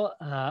well,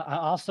 I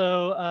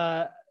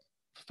also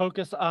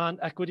focus on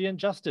equity and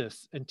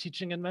justice and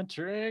teaching and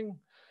mentoring.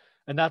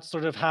 And that's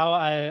sort of how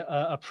I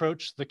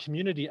approach the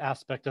community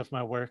aspect of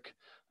my work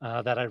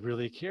that I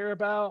really care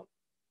about.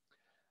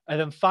 And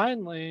then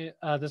finally,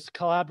 this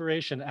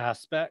collaboration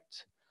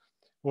aspect,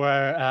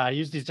 where I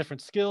use these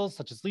different skills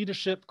such as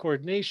leadership,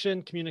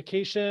 coordination,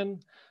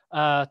 communication,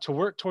 to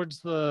work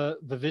towards the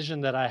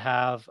vision that I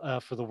have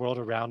for the world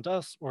around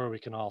us, where we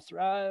can all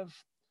thrive.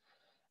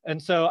 And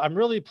so I'm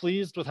really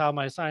pleased with how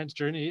my science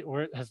journey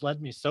has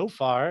led me so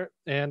far,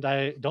 and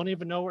I don't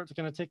even know where it's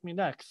going to take me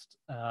next.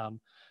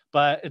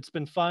 But it's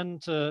been fun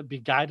to be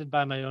guided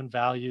by my own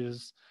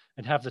values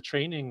and have the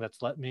training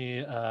that's let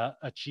me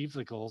achieve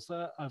the goals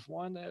that I've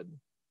wanted.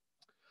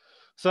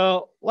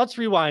 So let's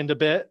rewind a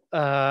bit.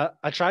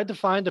 I tried to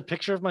find a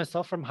picture of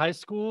myself from high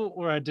school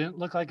where I didn't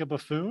look like a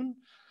buffoon.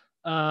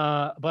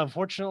 But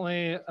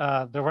unfortunately,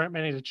 there weren't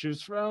many to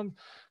choose from.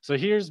 So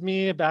here's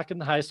me back in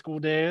the high school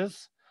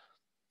days.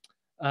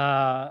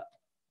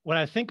 When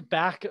I think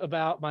back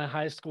about my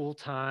high school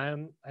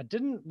time, I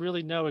didn't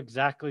really know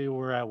exactly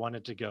where I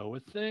wanted to go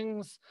with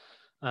things.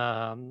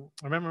 I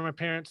remember my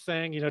parents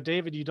saying, you know,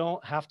 David, you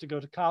don't have to go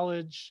to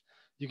college.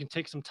 You can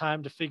take some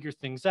time to figure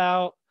things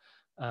out.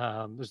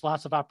 There's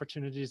lots of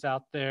opportunities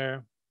out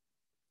there.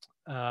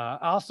 I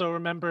also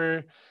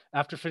remember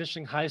after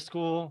finishing high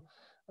school,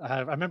 I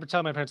remember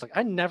telling my parents, like,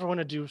 I never want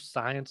to do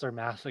science or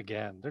math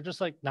again. They're just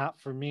like, not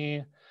for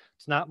me.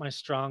 It's not my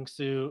strong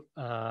suit.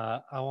 I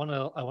want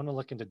to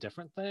look into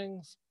different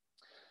things.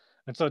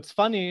 And so it's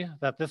funny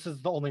that this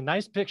is the only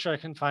nice picture I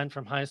can find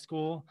from high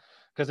school,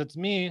 because it's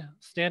me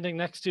standing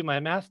next to my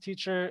math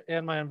teacher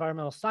and my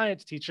environmental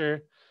science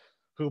teacher,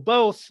 who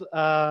both,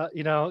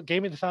 you know,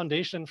 gave me the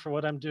foundation for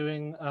what I'm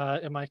doing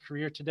in my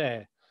career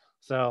today.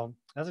 So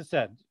as I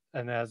said,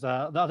 and as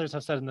the others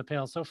have said in the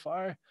panel so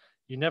far,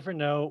 you never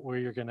know where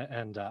you're going to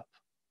end up.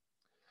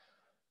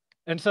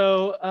 And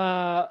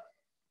so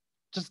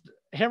just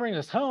hammering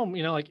this home,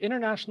 you know, like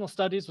international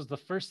studies was the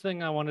first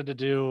thing I wanted to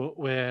do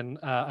when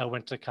I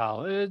went to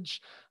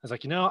college. I was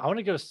like, you know, I want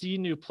to go see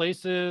new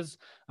places.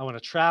 I want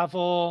to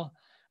travel.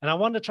 And I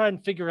wanted to try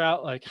and figure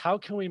out, like, how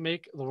can we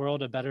make the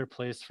world a better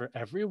place for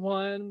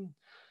everyone?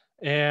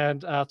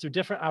 And through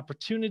different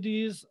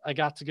opportunities, I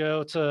got to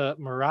go to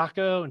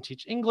Morocco and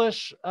teach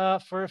English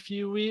for a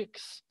few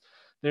weeks.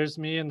 There's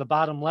me in the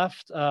bottom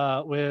left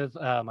with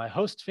my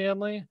host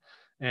family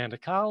and a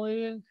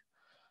colleague.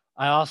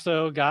 I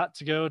also got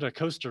to go to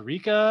Costa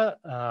Rica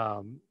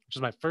which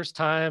is my first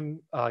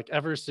time like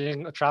ever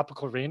seeing a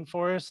tropical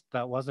rainforest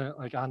that wasn't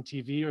like on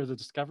TV or the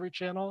Discovery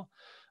Channel.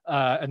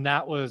 And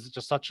that was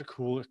just such a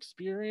cool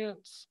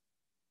experience.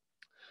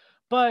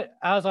 But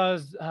as I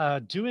was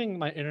doing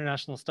my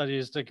international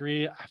studies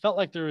degree, I felt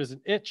like there was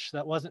an itch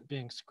that wasn't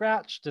being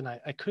scratched, and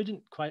I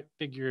couldn't quite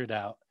figure it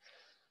out.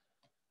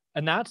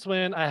 And that's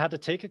when I had to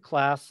take a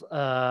class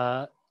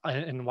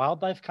in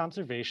wildlife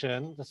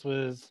conservation. This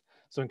was,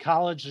 so in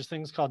college, there's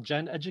things called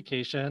gen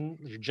education,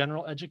 your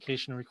general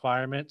education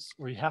requirements,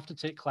 where you have to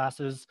take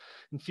classes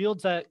in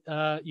fields that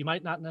you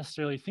might not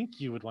necessarily think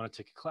you would want to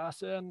take a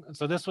class in. And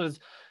so this was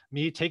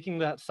me taking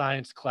that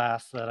science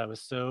class that I was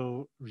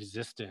so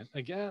resistant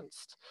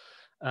against.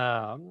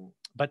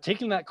 But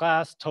taking that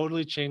class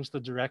totally changed the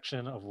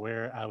direction of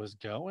where I was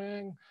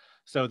going.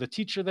 So the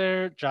teacher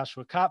there,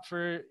 Joshua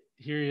Kopfer,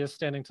 here he is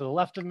standing to the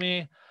left of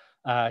me.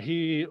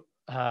 He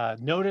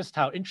noticed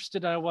how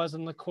interested I was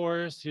in the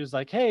course. He was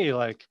like, hey,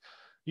 like,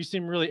 you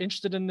seem really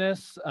interested in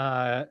this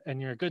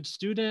and you're a good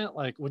student.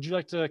 Like, would you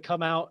like to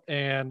come out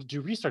and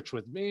do research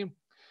with me?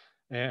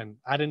 And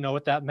I didn't know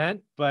what that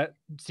meant, but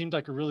it seemed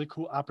like a really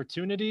cool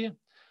opportunity.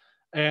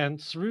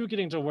 And through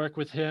getting to work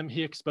with him,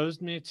 he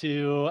exposed me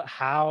to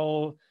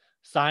how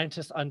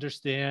scientists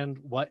understand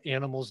what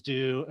animals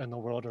do in the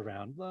world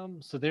around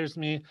them. So there's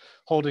me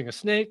holding a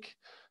snake.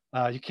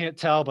 You can't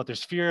tell, but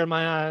there's fear in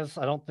my eyes.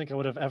 I don't think I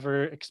would have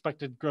ever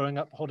expected growing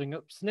up holding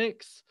up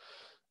snakes.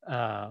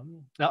 That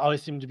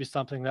always seemed to be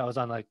something that was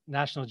on like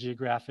National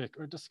Geographic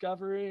or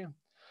Discovery.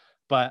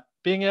 But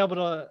being able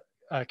to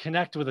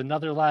connect with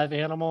another live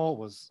animal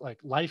was like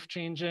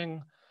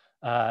life-changing.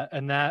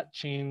 And that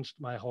changed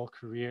my whole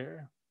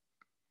career.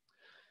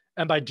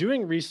 And by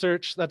doing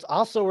research, that's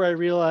also where I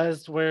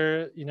realized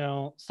where, you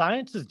know,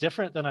 science is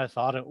different than I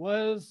thought it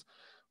was.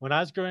 When I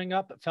was growing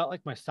up, it felt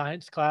like my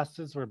science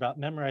classes were about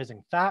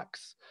memorizing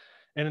facts.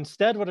 And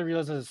instead, what I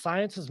realized is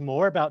science is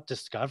more about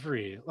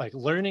discovery, like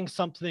learning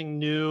something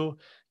new,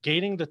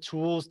 gaining the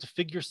tools to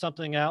figure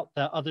something out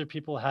that other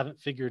people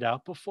haven't figured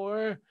out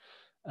before.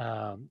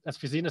 As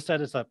Fazena said,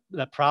 it's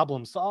that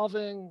problem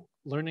solving,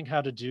 learning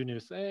how to do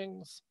new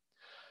things.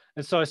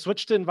 And so I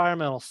switched to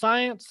environmental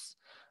science.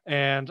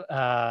 And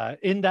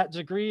in that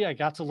degree, I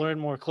got to learn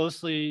more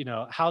closely, you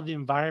know, how the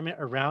environment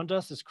around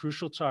us is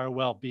crucial to our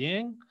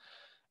well-being.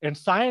 And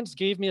science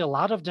gave me a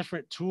lot of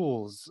different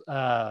tools,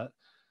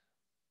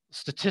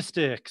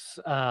 statistics,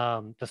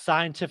 the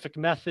scientific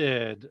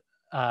method,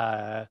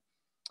 some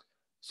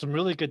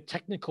really good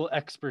technical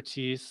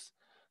expertise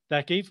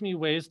that gave me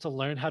ways to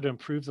learn how to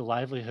improve the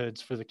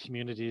livelihoods for the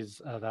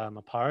communities that I'm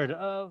a part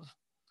of.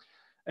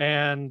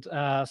 And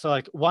so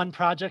like one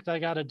project I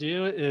got to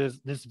do is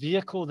this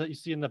vehicle that you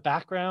see in the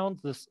background,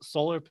 this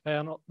solar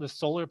panel, this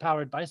solar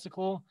powered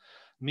bicycle.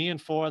 Me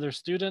and 4 other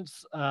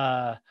students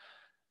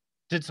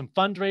did some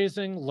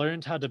fundraising,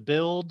 learned how to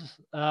build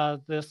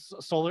this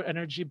solar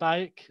energy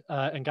bike,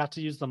 and got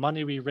to use the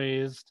money we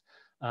raised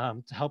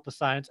to help with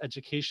science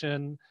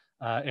education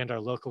and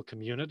our local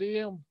community.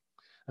 And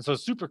so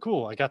it's super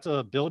cool. I got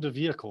to build a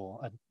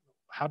vehicle.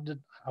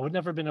 I would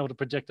never been able to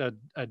predict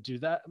I'd do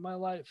that in my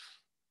life.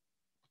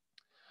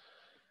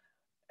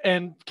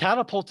 And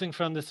catapulting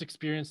from this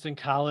experience in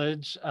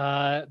college,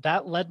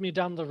 that led me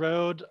down the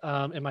road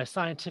in my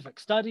scientific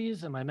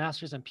studies and my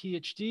master's and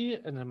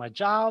PhD and in my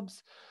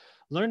jobs,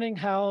 learning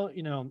how,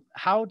 you know,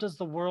 how does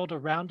the world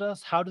around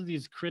us, how do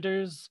these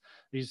critters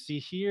you see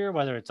here,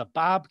 whether it's a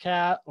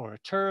bobcat or a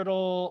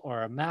turtle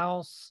or a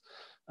mouse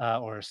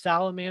or a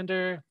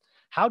salamander,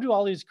 how do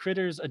all these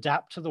critters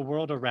adapt to the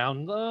world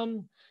around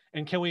them?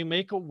 And can we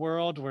make a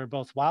world where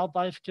both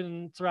wildlife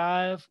can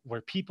thrive,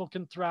 where people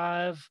can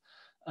thrive?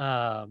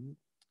 And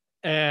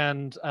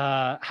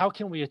how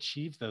can we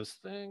achieve those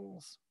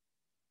things?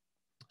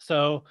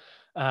 So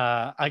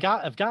I've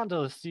gotten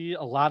to see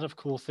a lot of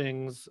cool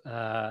things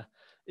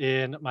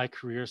in my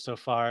career so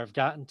far. I've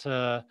gotten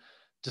to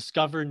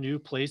discover new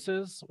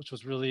places, which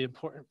was really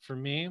important for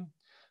me.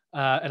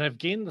 And I've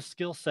gained the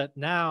skill set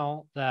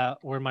now that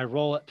where my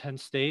role at Penn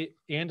State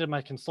and in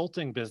my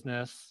consulting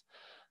business,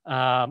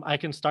 I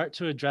can start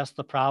to address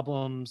the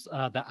problems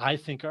that I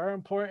think are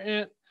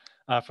important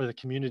for the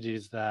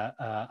communities that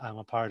I'm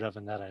a part of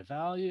and that I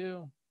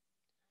value.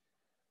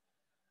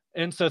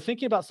 And so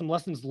thinking about some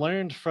lessons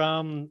learned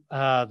from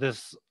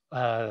this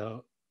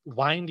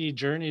windy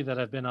journey that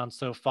I've been on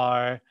so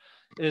far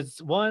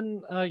is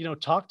one, you know,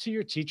 talk to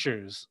your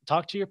teachers,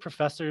 talk to your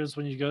professors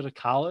when you go to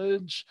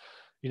college.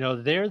 You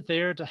know, they're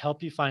there to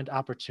help you find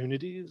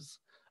opportunities.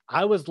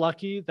 I was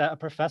lucky that a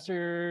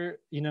professor,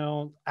 you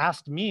know,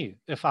 asked me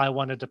if I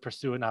wanted to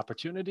pursue an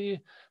opportunity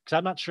because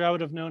I'm not sure I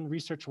would have known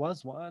research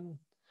was one.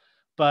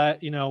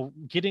 But, you know,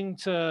 getting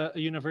to a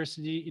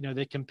university, you know,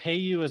 they can pay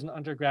you as an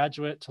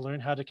undergraduate to learn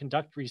how to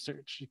conduct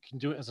research. You can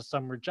do it as a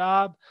summer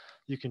job.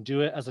 You can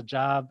do it as a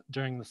job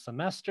during the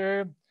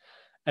semester.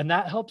 And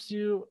that helps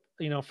you,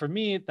 you know, for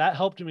me, that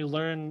helped me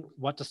learn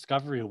what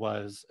discovery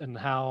was and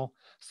how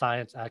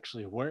science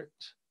actually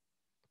worked.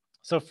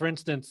 So for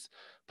instance,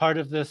 part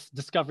of this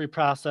discovery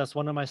process,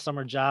 one of my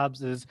summer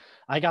jobs is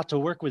I got to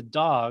work with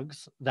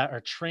dogs that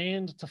are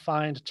trained to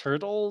find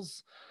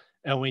turtles.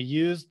 And we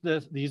used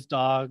these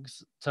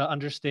dogs to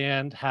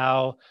understand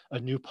how a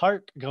new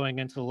park going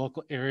into the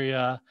local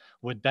area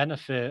would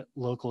benefit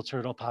local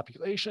turtle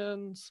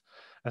populations.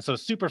 And so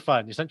it's super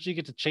fun. You essentially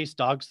get to chase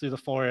dogs through the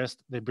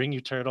forest. They bring you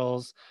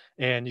turtles,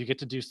 and you get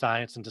to do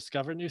science and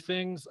discover new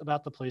things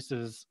about the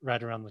places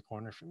right around the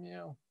corner from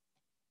you.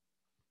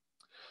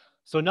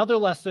 So another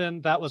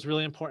lesson that was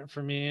really important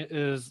for me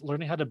is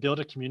learning how to build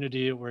a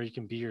community where you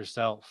can be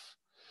yourself.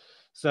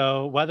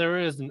 So whether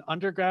it is an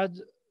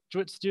undergraduate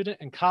student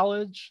in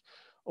college,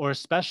 or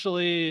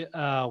especially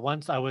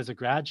once I was a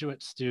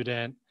graduate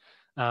student,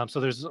 so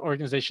there's an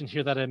organization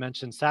here that I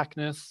mentioned,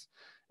 SACNAS,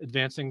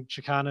 Advancing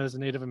Chicanos and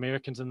Native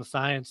Americans in the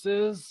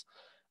Sciences.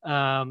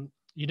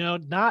 You know,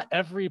 not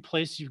every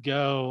place you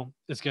go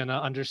is going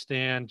to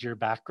understand your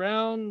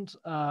background,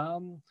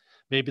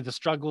 maybe the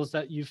struggles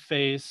that you've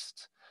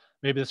faced,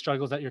 maybe the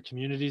struggles that your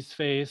communities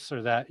face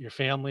or that your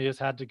family has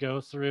had to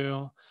go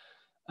through.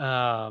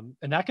 And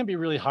that can be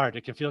really hard.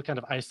 It can feel kind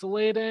of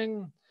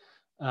isolating.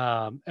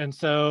 And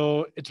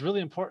so it's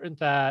really important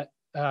that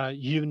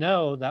you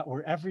know that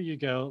wherever you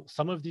go,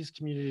 some of these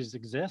communities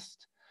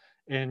exist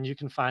and you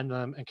can find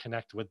them and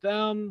connect with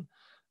them,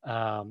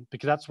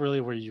 because that's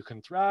really where you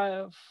can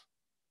thrive.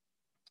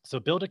 So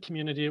build a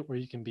community where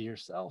you can be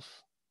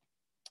yourself.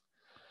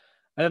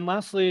 And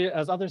lastly,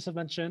 as others have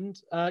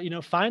mentioned, you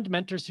know, find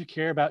mentors who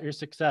care about your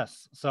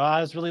success. So I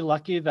was really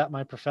lucky that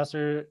my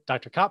professor,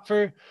 Dr.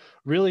 Kopfer,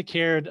 really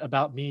cared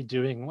about me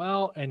doing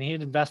well, and he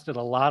had invested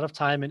a lot of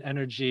time and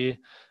energy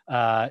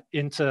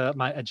into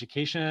my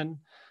education,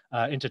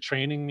 into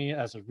training me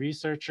as a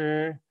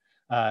researcher,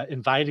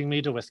 inviting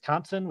me to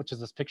Wisconsin, which is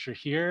this picture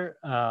here,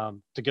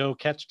 to go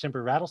catch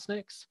timber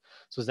rattlesnakes.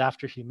 This was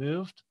after he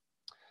moved.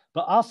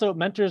 But also,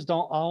 mentors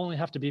don't only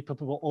have to be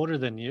people older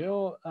than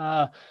you.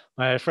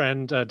 My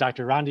friend,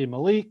 Dr. Rondi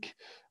Malik,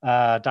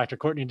 Dr.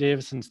 Courtney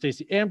Davis and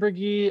Stacey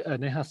Ambergy,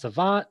 Neha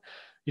Savant,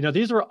 you know,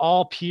 these were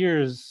all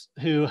peers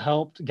who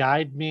helped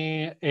guide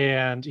me.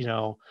 And, you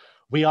know,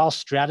 we all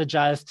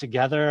strategized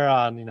together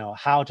on, you know,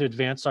 how to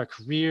advance our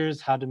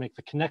careers, how to make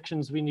the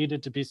connections we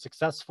needed to be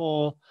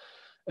successful.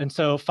 And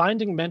so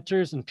finding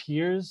mentors and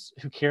peers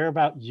who care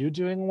about you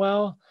doing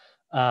well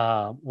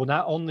will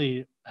not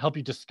only help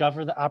you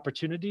discover the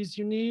opportunities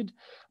you need,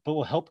 but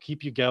will help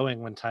keep you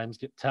going when times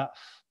get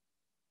tough.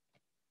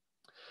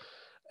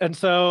 And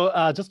so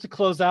just to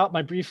close out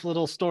my brief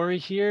little story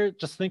here,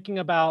 just thinking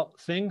about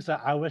things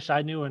that I wish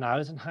I knew when I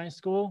was in high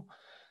school.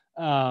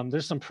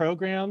 There's some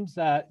programs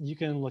that you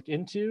can look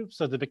into.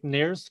 So the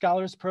McNair's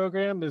Scholars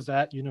Program is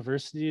at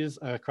universities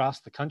across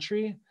the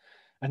country.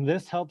 And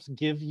this helps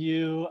give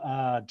you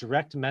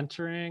direct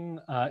mentoring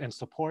and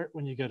support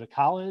when you go to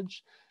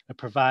college. It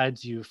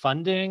provides you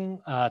funding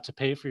to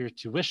pay for your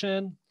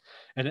tuition,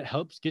 and it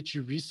helps get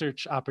you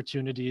research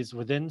opportunities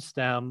within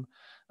STEM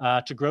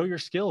to grow your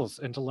skills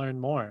and to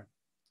learn more.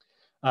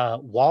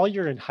 While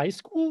you're in high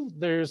school,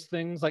 there's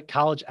things like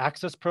college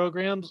access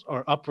programs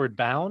or Upward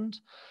Bound,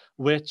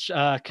 which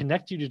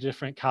connect you to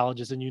different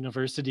colleges and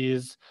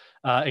universities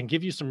and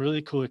give you some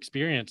really cool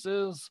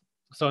experiences.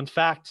 So in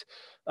fact,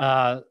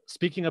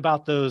 speaking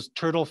about those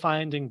turtle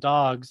finding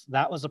dogs,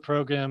 that was a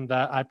program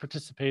that I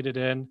participated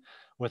in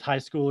with high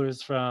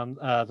schoolers from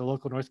the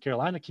local North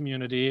Carolina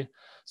community.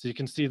 So you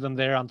can see them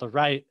there on the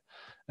right.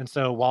 And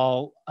so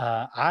while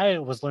I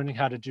was learning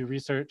how to do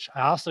research,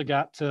 I also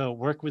got to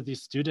work with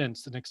these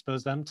students and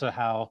expose them to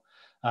how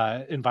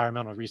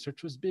environmental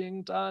research was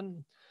being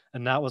done.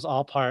 And that was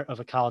all part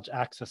of a college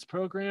access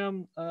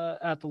program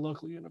at the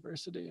local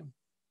university.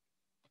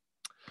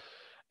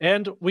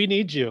 And we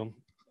need you.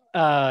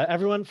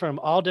 Everyone from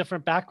all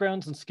different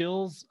backgrounds and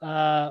skills,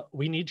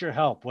 we need your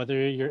help,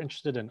 whether you're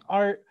interested in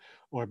art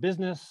or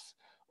business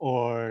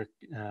or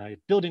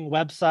building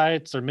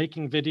websites or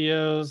making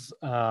videos.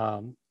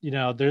 You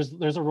know,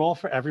 there's a role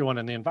for everyone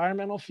in the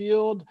environmental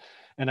field.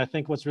 And I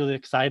think what's really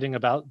exciting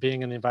about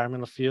being in the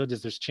environmental field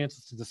is there's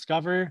chances to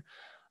discover,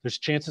 there's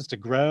chances to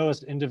grow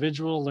as an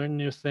individual, learn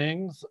new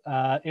things,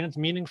 and it's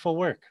meaningful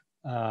work.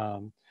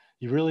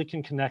 You really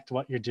can connect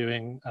what you're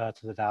doing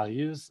to the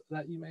values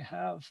that you may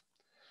have.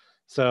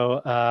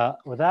 So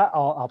with that,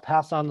 I'll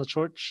pass on the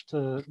torch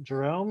to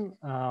Jerome,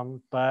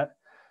 but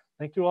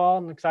thank you all.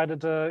 I'm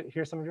excited to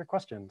hear some of your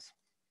questions.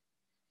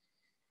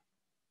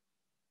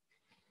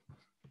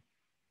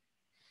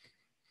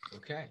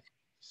 Okay,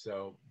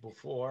 so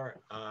before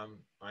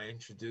I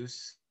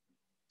introduce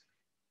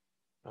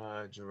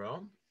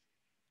Jerome,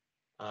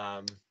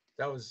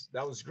 that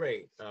was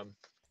great.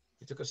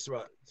 He took us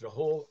through the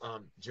whole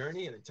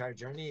journey, an entire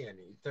journey, and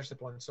he touched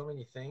upon so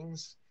many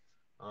things.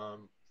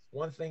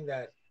 One thing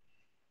that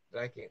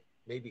I can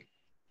maybe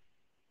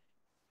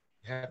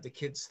have the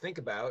kids think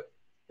about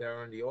that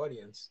are in the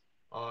audience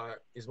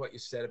is what you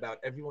said about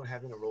everyone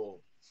having a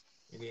role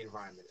in the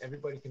environment.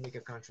 Everybody can make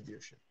a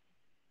contribution.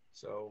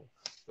 So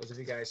those of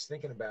you guys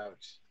thinking about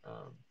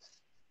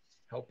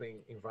helping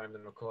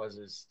environmental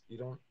causes, you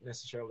don't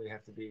necessarily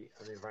have to be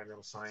an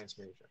environmental science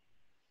major.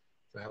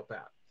 to help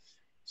out.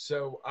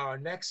 So our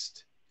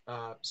next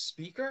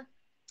speaker,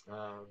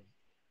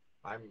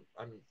 I'm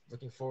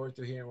looking forward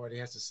to hearing what he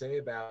has to say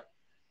about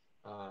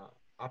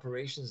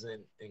operations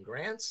and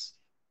grants.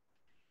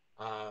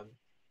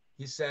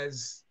 He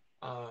says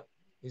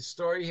his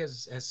story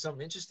has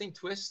some interesting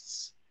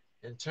twists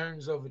and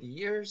turns over the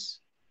years,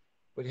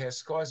 but it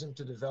has caused him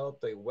to develop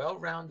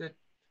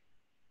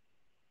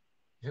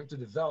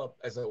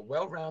as a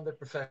well-rounded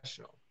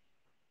professional.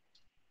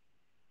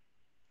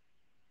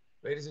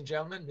 Ladies and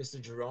gentlemen, Mr.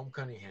 Jerome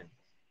Cunningham.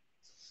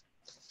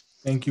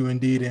 Thank you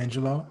indeed,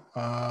 Angelo.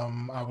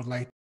 I would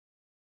like.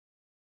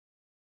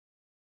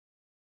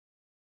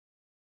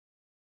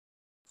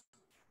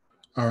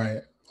 All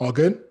right, all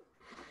good?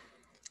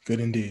 Good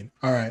indeed.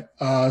 All right,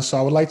 so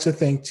I would like to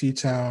thank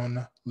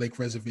Teatown Lake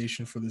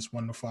Reservation for this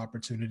wonderful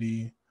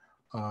opportunity.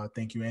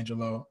 Thank you,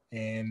 Angelo.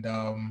 And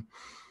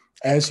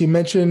as he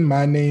mentioned,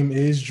 my name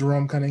is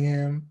Jerome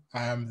Cunningham.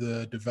 I am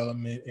the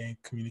Development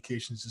and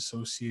Communications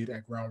Associate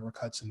at Groundwork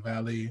Hudson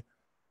Valley.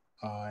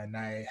 And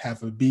I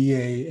have a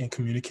BA in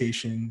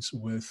Communications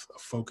with a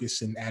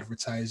focus in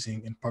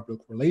Advertising and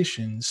Public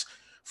Relations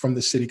from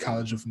the City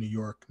College of New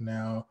York.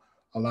 Now,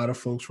 a lot of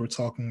folks were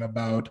talking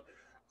about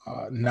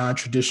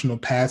non-traditional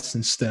paths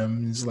in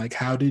STEM. It's like,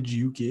 how did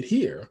you get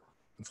here?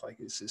 It's like,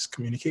 it's this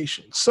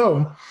communication.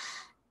 So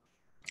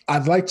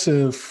I'd like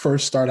to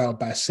first start out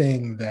by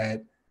saying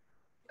that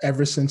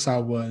ever since I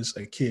was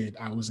a kid,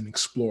 I was an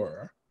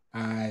explorer.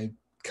 I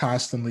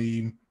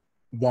constantly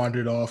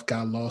wandered off,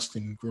 got lost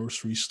in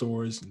grocery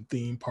stores and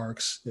theme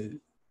parks,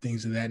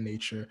 things of that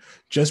nature,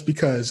 just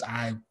because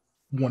I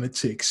wanted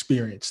to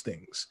experience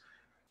things.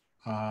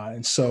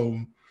 And so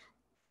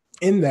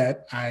in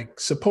that, I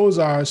suppose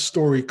our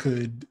story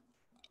could,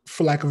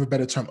 for lack of a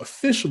better term,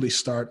 officially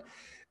start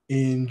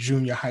in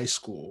junior high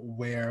school,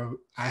 where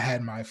I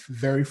had my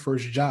very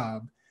first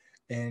job,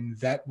 and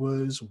that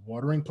was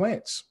watering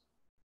plants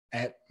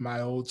at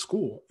my old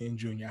school in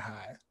junior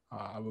high.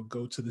 I would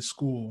go to the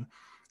school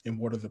and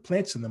water the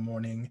plants in the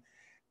morning.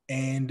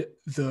 And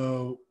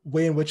the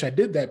way in which I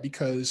did that,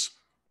 because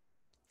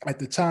at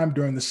the time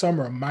during the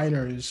summer,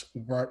 minors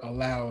weren't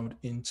allowed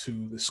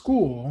into the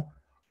school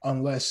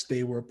unless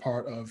they were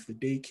part of the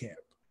day camp.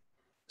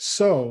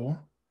 So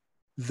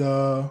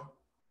the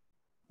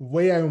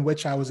way in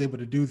which I was able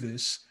to do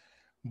this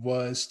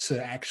was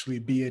to actually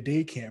be a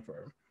day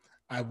camper.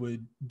 I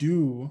would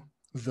do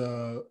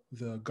the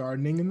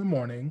gardening in the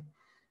morning,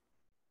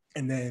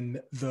 and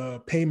then the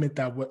payment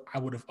that I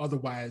would have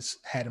otherwise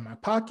had in my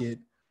pocket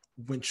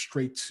went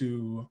straight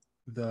to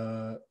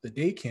the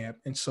day camp.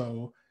 And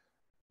so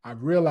I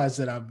realized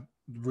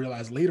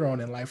later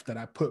on in life that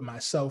I put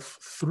myself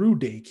through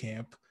day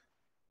camp,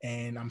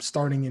 and I'm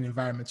starting an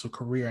environmental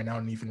career and I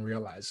don't even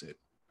realize it.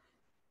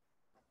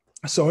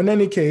 So in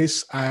any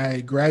case,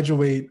 I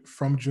graduate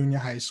from junior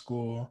high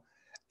school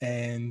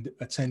and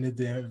attended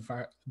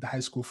the high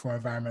school for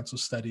environmental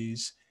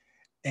studies.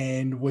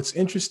 And what's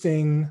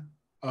interesting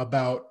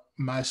about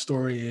my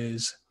story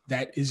is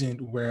that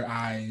isn't where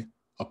I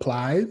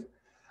applied.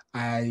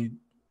 I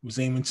was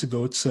aiming to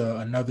go to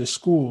another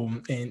school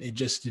and it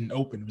just didn't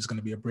open. It was going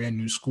to be a brand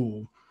new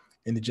school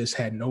and it just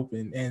hadn't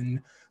opened.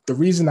 And the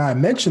reason I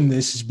mention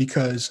this is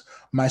because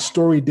my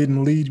story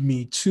didn't lead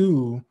me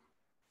to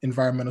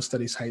environmental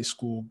studies high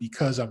school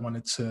because I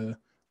wanted to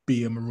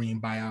be a marine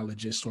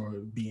biologist or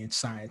be in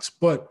science,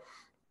 but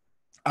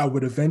I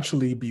would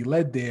eventually be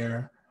led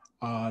there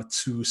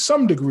to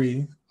some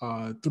degree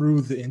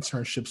through the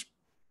internship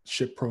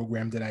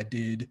program that I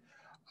did,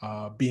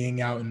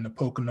 being out in the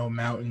Pocono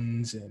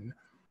Mountains and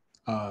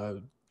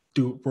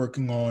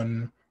working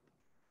on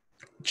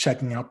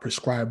checking out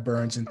prescribed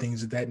burns and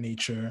things of that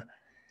nature.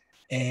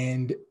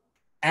 And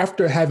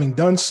after having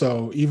done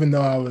so, even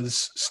though I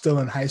was still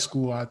in high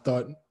school, I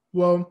thought,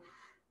 well,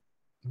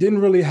 didn't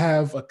really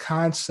have a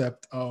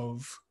concept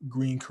of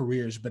green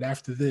careers, but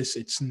after this,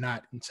 it's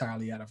not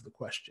entirely out of the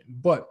question.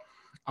 But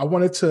I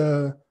wanted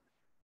to,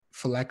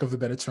 for lack of a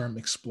better term,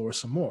 explore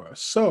some more.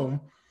 So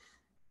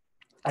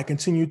I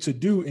continued to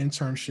do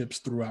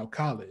internships throughout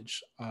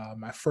college.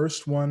 My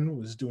first one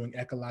was doing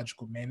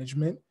ecological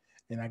management,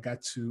 and I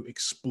got to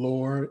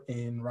explore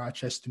in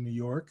Rochester, New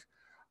York.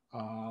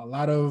 A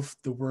lot of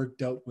the work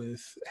dealt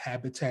with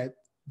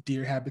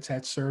deer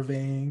habitat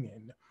surveying,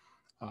 and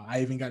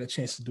I even got a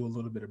chance to do a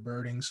little bit of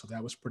birding, so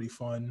that was pretty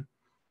fun.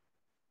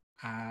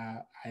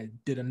 I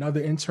did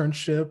another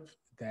internship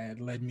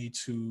that led me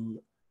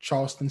to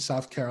Charleston,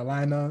 South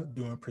Carolina,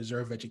 doing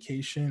preserve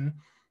education.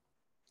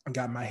 I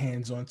got my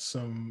hands on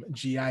some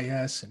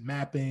GIS and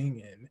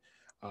mapping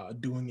and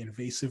doing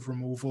invasive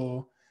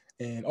removal.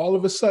 And all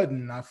of a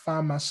sudden, I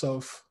found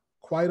myself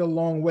quite a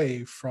long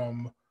way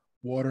from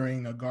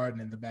watering a garden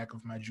in the back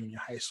of my junior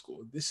high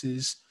school. This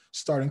is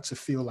starting to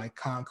feel like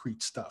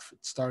concrete stuff.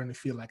 It's starting to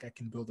feel like I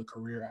can build a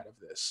career out of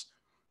this.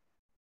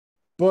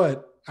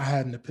 But I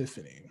had an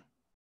epiphany,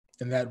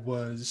 and that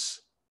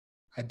was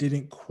I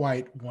didn't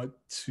quite want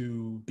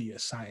to be a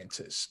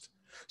scientist.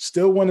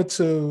 Still wanted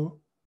to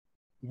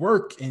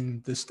work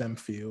in the STEM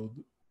field,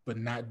 but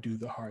not do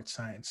the hard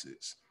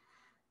sciences.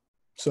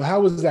 So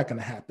how was that going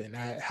to happen?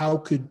 How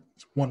could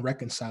one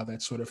reconcile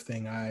that sort of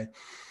thing? I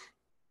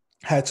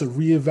had to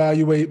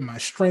reevaluate my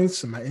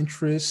strengths and my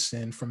interests.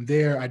 And from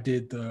there, I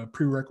did the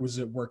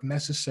prerequisite work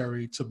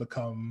necessary to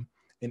become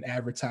an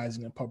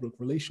advertising and public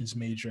relations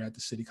major at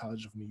the City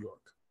College of New York.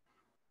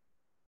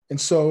 And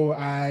so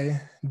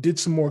I did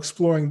some more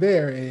exploring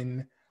there,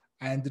 and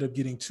I ended up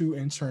getting 2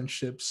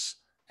 internships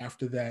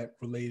after that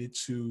related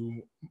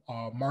to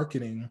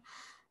marketing.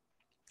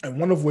 And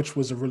one of which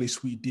was a really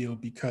sweet deal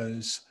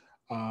because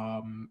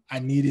I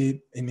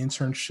needed an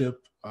internship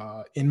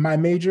in my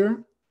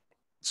major.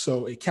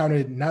 So it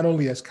counted not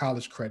only as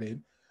college credit,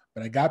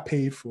 but I got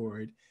paid for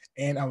it,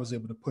 and I was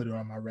able to put it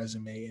on my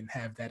resume and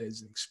have that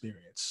as an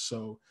experience.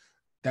 So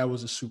that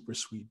was a super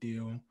sweet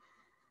deal.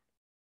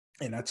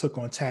 And I took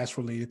on tasks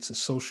related to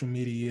social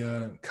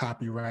media,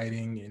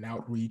 copywriting, and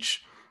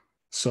outreach.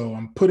 So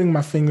I'm putting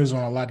my fingers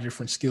on a lot of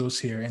different skills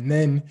here. And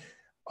then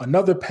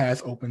another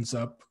path opens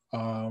up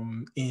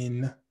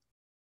in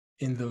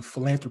the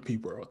philanthropy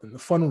world, in the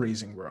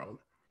fundraising world,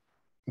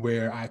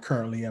 where I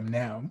currently am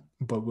now,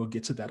 but we'll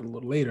get to that a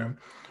little later.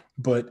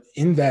 But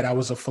in that, I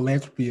was a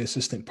philanthropy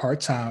assistant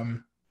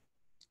part-time.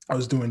 I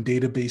was doing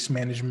database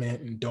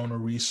management and donor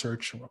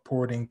research and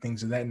reporting,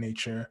 things of that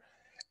nature.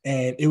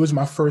 And it was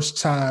my first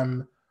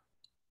time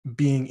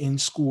being in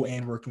school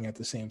and working at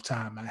the same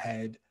time. I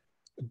had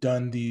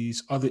done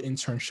these other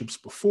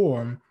internships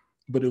before,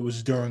 but it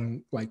was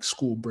during like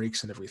school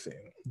breaks and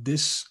everything.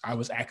 This, I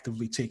was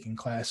actively taking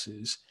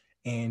classes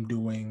and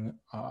doing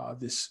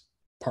this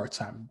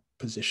part-time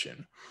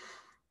position.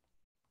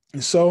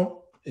 And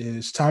so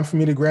it's time for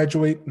me to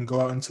graduate and go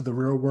out into the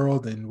real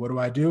world. And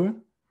what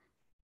do?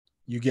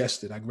 You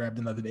guessed it, I grabbed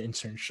another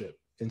internship.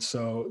 And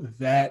so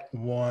that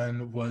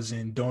one was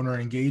in donor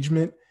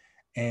engagement.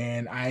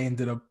 And I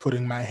ended up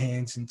putting my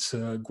hands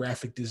into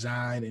graphic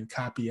design and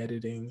copy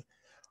editing,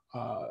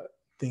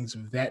 things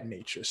of that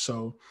nature.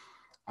 So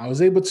I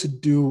was able to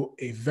do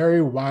a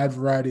very wide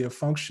variety of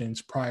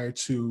functions prior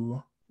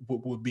to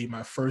what would be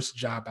my first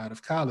job out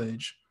of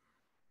college.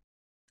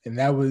 And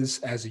that was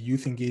as a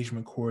youth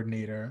engagement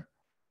coordinator,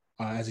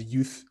 as a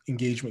youth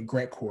engagement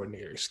grant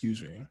coordinator,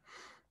 excuse me.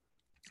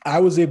 I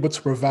was able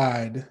to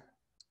provide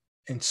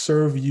and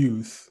serve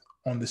youth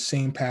on the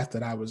same path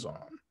that I was on.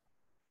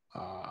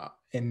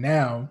 And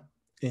now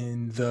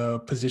in the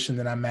position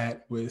that I'm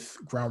at with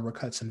Groundwork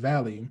Hudson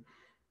Valley,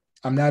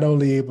 I'm not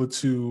only able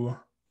to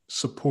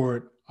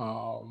support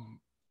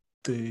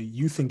the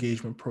youth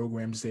engagement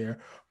programs there,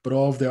 but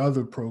all of the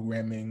other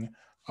programming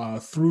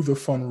through the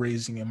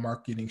fundraising and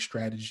marketing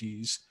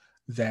strategies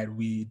that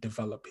we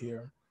develop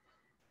here.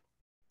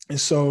 And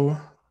so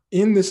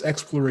in this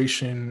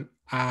exploration,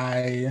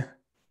 I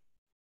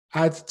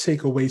had to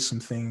take away some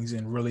things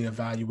and really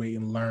evaluate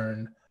and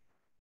learn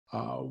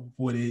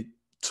what it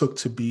took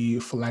to be,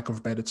 for lack of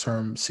a better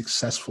term,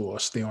 successful or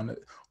stay on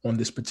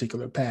this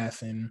particular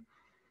path. And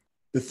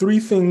the 3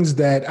 things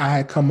that I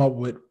had come up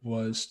with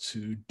was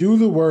to do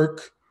the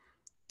work,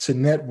 to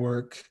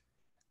network,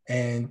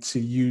 and to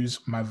use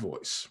my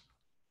voice.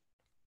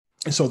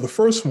 And so the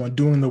first one,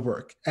 doing the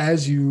work,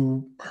 as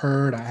you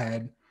heard, I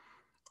had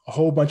a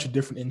whole bunch of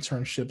different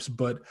internships,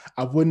 but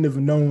I wouldn't have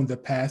known the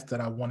path that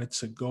I wanted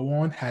to go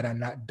on had I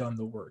not done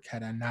the work,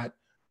 had I not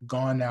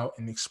gone out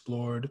and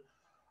explored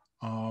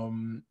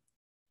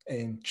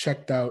and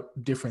checked out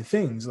different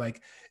things.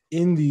 Like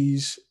in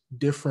these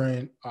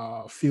different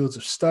fields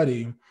of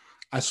study,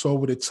 I saw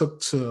what it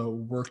took to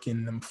work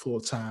in them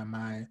full time.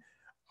 I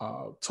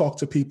talked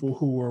to people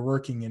who were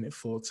working in it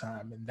full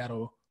time, and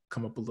that'll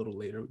come up a little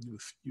later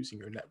with using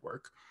your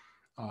network.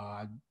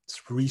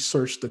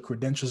 Researched the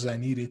credentials I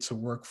needed to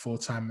work full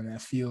time in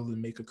that field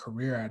and make a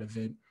career out of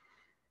it.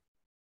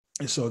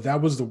 And so that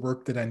was the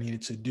work that I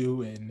needed to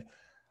do. And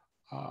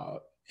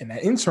I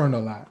interned a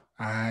lot.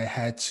 I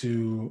had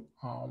to,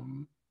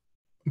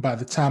 by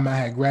the time I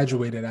had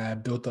graduated, I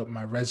had built up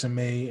my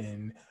resume,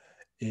 and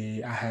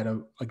I had,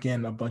 a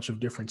bunch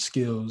of different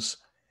skills.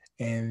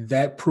 And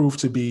that proved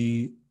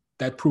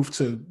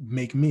to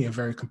make me a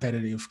very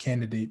competitive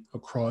candidate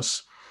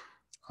across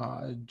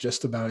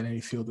just about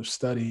any field of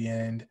study.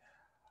 And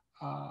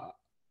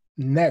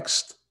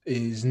next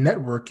is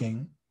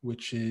networking,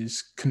 which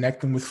is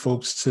connecting with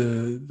folks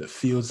to the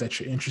fields that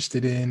you're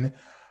interested in.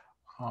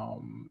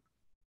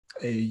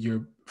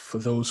 For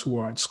those who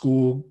are in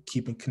school,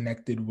 keeping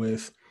connected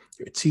with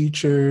your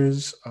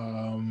teachers,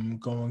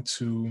 going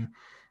to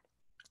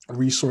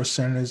resource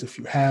centers if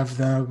you have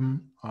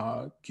them,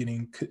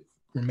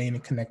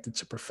 remaining connected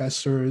to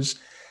professors.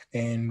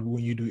 And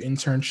when you do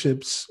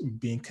internships,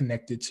 being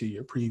connected to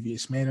your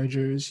previous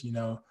managers,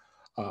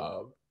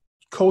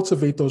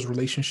 cultivate those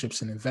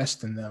relationships and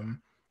invest in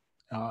them,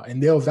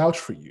 and they'll vouch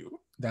for you.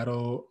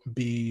 That'll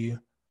be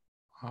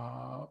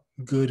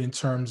good in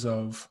terms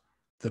of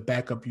the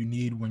backup you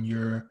need when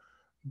you're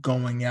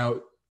going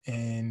out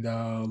and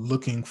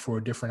looking for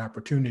different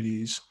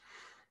opportunities.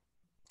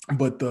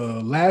 But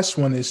the last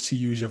one is to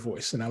use your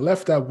voice. And I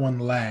left that one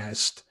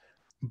last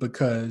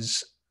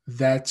because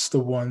that's the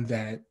one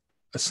that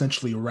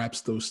essentially wraps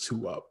those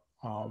 2 up.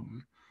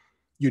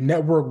 your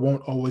network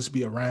won't always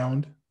be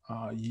around.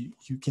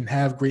 You can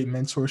have great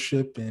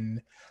mentorship,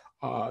 and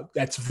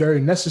that's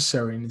very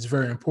necessary and it's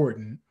very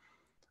important.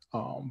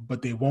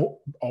 But they won't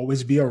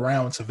always be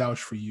around to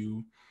vouch for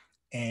you.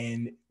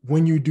 And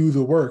when you do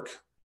the work,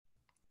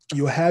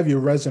 you'll have your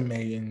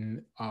resume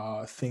and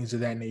things of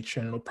that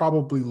nature, and it'll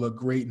probably look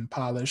great and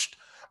polished,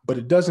 but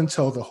it doesn't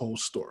tell the whole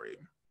story.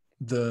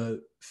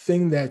 The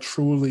thing that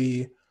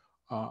truly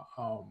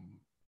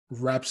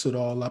wraps it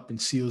all up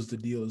and seals the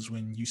deal is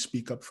when you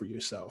speak up for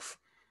yourself.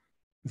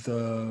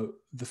 The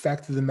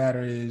fact of the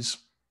matter is,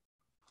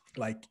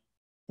 like,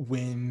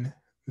 when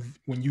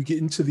you get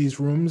into these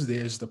rooms,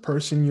 there's the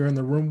person you're in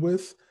the room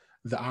with,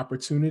 the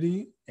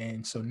opportunity,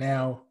 and so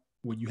now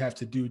what you have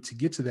to do to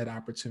get to that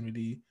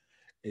opportunity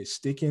is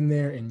stick in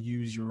there and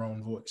use your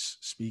own voice,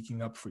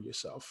 speaking up for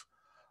yourself.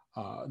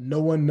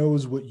 No one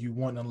knows what you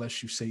want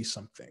unless you say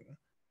something.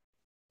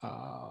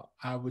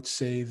 I would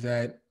say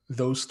that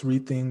those three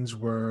things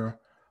were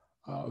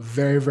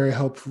very, very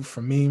helpful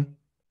for me.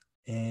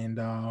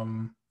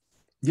 And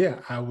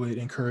yeah, I would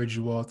encourage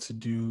you all to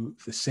do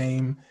the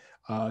same.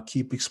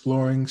 Keep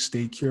exploring,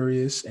 stay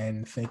curious,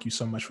 and thank you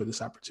so much for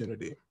this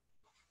opportunity.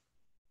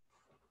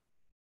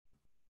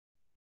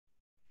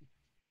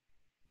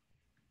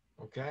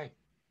 Okay,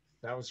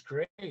 that was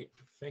great.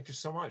 Thank you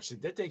so much.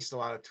 That takes a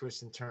lot of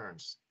twists and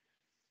turns.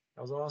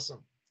 That was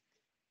awesome.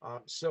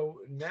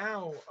 So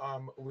now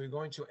we're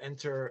going to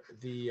enter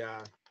the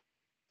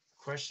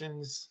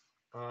questions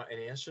and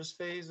answers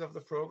phase of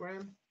the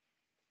program.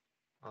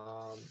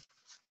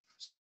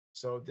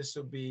 So this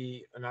will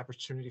be an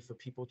opportunity for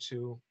people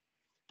to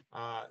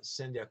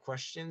send their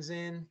questions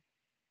in.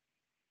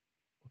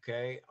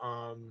 Okay,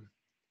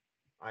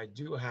 I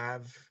do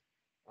have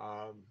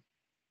a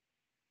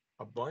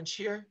bunch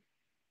here.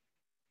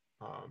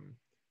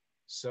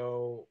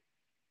 So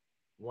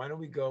why don't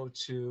we go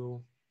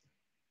to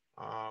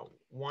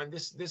one?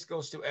 This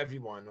goes to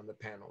everyone on the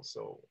panel.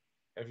 So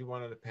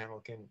everyone on the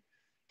panel can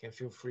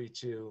feel free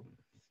to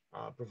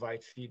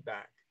provide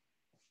feedback.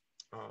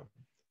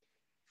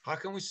 How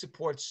can we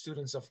support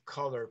students of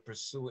color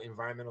pursue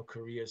environmental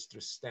careers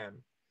through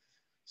STEM?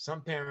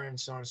 Some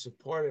parents aren't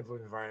supportive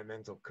of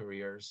environmental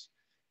careers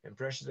and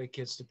pressure their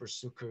kids to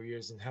pursue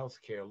careers in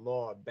healthcare,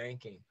 law,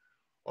 banking,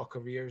 or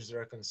careers that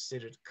are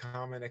considered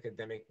common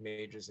academic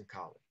majors in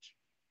college.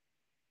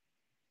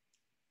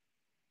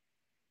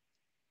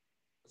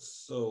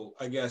 So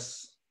I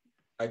guess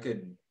I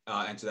could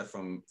answer that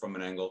from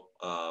an angle.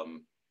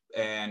 I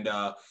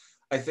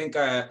think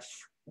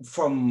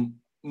from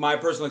my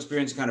personal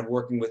experience kind of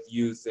working with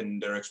youth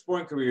and they're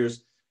exploring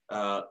careers,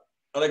 I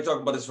like to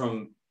talk about this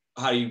from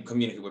how you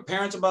communicate with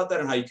parents about that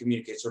and how you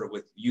communicate sort of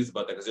with youth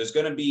about that, because there's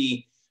going to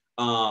be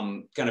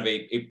kind of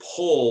a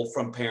pull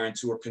from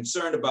parents who are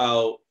concerned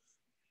about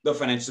the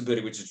financial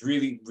stability, which is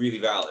really, really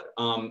valid.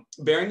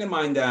 Bearing in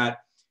mind that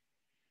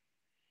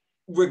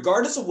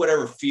regardless of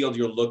whatever field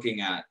you're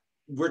looking at,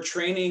 we're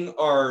training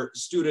our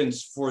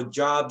students for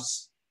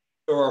jobs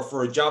or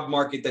for a job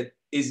market that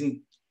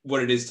isn't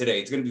what it is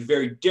today. It's going to be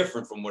very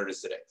different from what it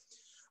is today.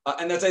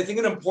 And that's, I think,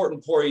 an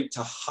important point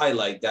to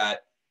highlight,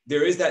 that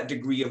there is that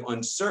degree of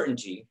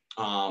uncertainty,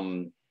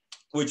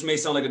 which may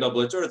sound like a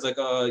double-edged sword. It's like,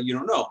 you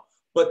don't know.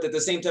 But at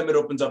the same time, it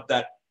opens up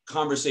that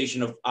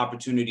conversation of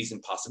opportunities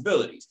and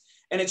possibilities.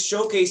 And it's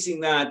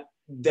showcasing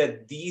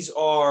that these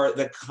are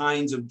the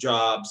kinds of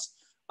jobs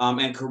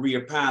and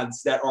career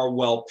paths that are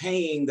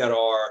well-paying, that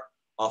are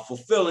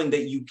fulfilling,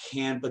 that you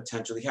can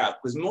potentially have.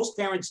 Because most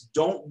parents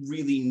don't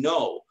really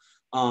know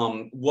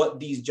what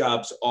these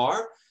jobs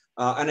are.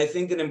 And I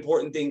think an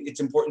important thing, it's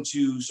important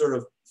to sort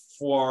of,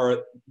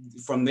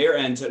 from their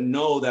end, to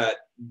know that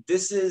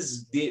these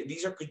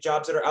are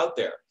jobs that are out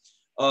there.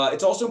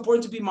 It's also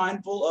important to be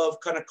mindful of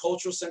kind of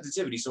cultural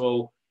sensitivity.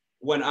 So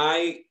when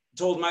I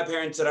told my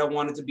parents that I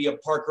wanted to be a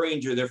park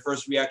ranger, their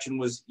first reaction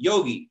was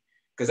yogi,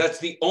 because that's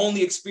the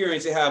only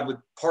experience they have with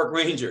park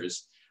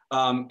rangers.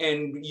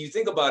 And you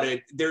think about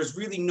it, there's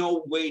really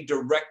no way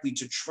directly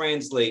to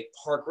translate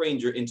park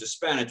ranger into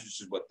Spanish,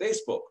 which is what they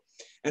spoke.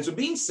 And so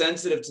being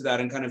sensitive to that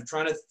and kind of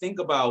trying to think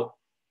about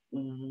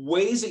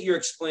ways that you're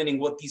explaining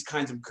what these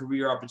kinds of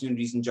career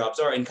opportunities and jobs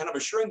are and kind of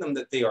assuring them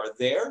that they are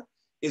there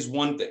is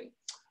one thing.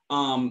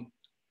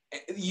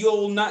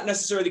 You'll not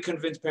necessarily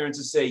convince parents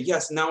to say,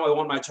 yes, now I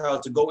want my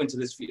child to go into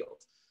this field.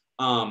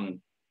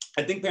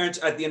 I think parents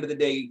at the end of the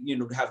day,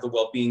 have the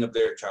well-being of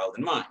their child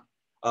in mind.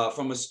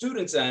 From a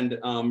student's end,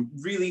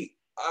 really,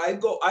 I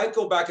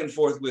go back and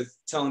forth with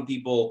telling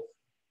people,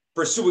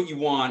 pursue what you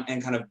want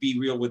and kind of be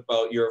real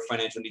about your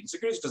financial needs and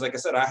securities. Because like I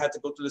said, I had to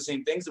go through the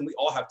same things and we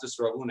all have to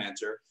struggle and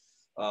answer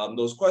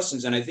those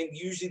questions. And I think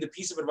usually the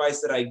piece of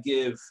advice that I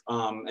give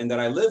and that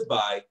I live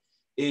by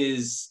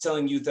is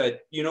telling youth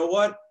that, you know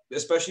what,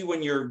 especially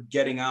when you're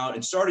getting out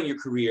and starting your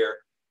career,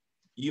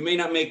 you may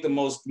not make the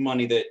most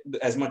money,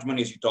 as much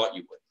money as you thought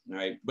you would,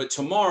 right? But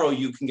tomorrow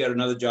you can get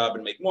another job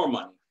and make more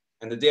money.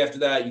 And the day after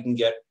that, you can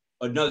get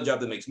another job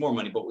that makes more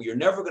money. But what you're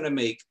never going to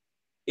make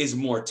is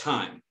more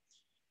time.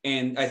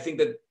 And I think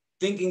that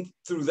thinking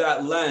through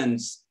that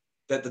lens,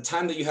 that the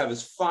time that you have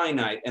is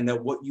finite, and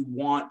that what you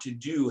want to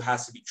do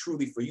has to be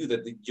truly for you,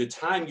 that your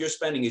time you're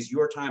spending is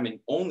your time and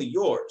only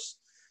yours.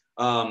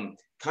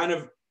 Kind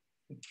of,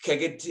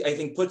 I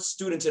think, puts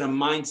students in a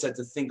mindset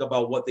to think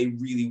about what they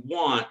really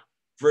want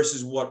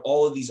versus what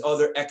all of these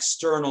other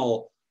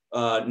external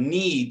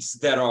needs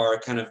that are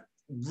kind of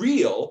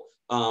real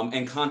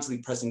and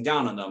constantly pressing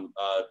down on them,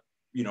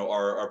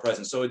 are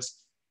present. So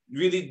it's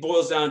really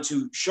boils down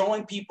to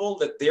showing people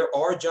that there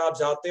are jobs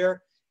out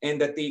there, and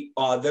that the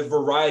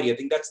variety. I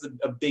think that's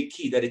a big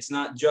key, that it's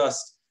not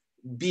just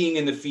being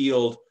in the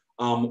field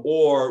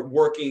or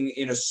working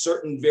in a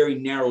certain very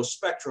narrow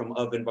spectrum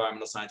of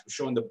environmental science, but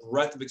showing the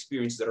breadth of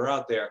experiences that are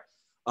out there,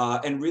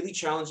 and really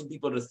challenging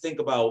people to think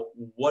about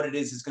what it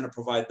is that's going to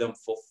provide them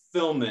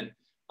fulfillment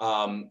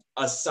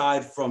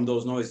aside from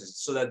those noises,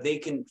 so that they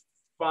can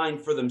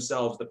find for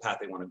themselves the path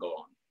they want to go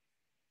on.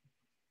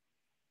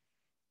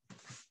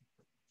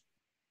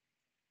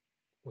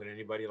 Would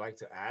anybody like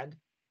to add?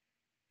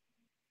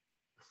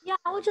 Yeah,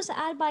 I would just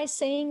add by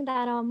saying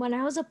that when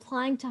I was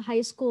applying to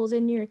high schools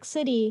in New York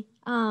City,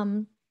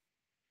 back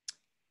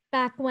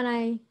when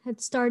I had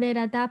started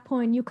at that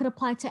point, you could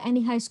apply to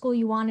any high school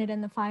you wanted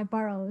in the 5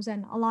 boroughs.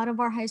 And a lot of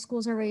our high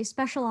schools are very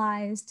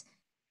specialized.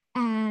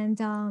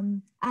 And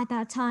at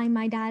that time,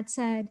 my dad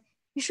said,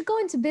 you should go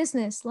into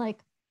business. Like,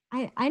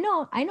 I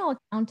know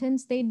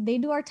accountants, they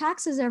do our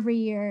taxes every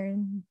year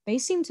and they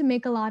seem to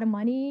make a lot of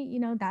money. You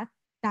know,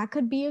 that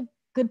could be a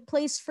good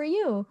place for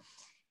you.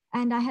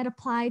 And I had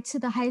applied to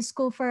the high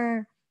school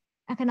for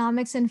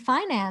economics and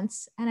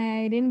finance, and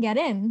I didn't get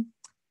in.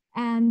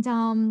 And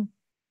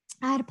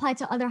I had applied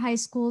to other high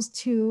schools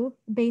too,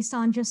 based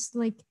on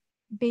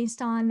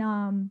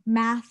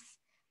math,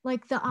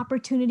 like the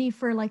opportunity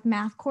for like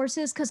math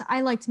courses, because I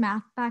liked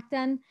math back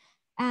then.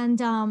 And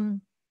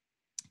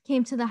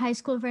came to the high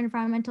school for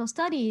environmental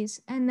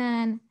studies, and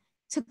then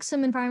took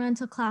some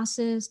environmental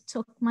classes,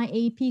 took my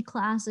AP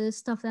classes,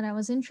 stuff that I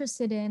was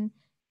interested in.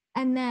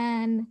 And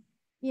then,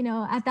 you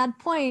know, at that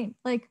point,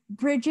 like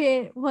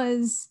Bridget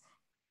was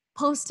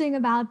posting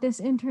about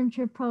this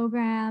internship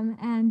program,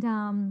 and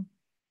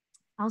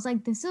I was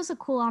like, this is a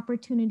cool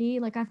opportunity.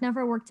 Like, I've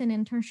never worked an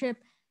internship.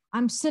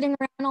 I'm sitting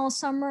around all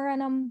summer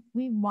and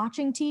we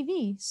watching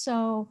TV.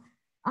 So,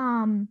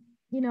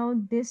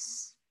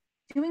 this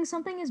doing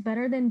something is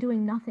better than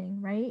doing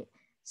nothing, right?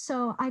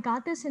 So I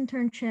got this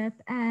internship,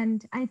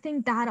 and I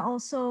think that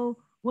also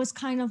was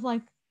kind of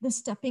like the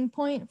stepping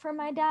point for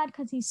my dad,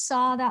 because he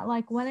saw that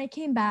like when I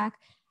came back,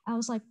 I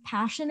was like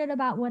passionate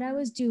about what I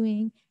was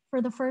doing.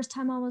 For the first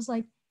time, I was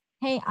like,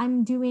 hey,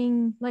 I'm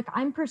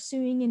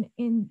pursuing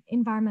an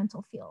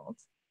environmental field.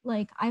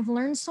 Like, I've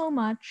learned so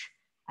much.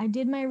 I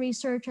did my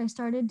research. I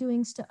started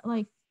doing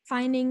like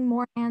finding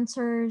more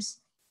answers.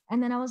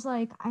 And then I was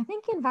like, I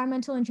think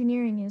environmental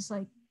engineering is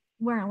like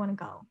where I want to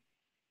go.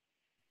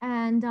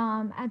 And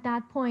at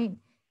that point,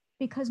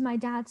 because my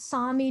dad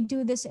saw me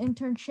do this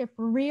internship,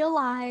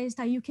 realized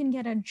that you can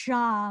get a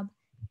job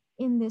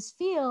in this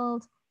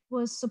field,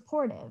 was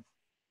supportive.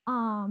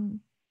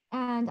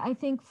 And I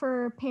think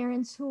for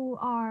parents who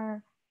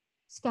are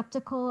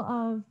skeptical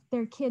of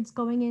their kids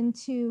going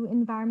into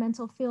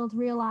environmental field,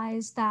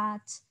 realize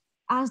that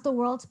as the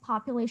world's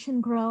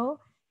population grow,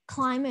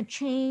 climate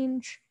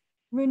change,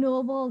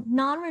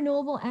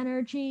 non-renewable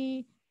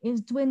energy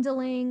is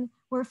dwindling.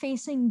 We're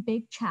facing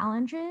big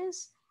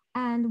challenges,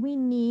 and we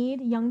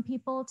need young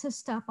people to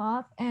step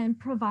up and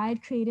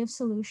provide creative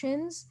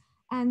solutions.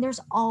 And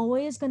there's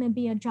always going to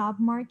be a job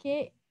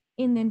market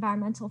in the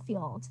environmental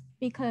field,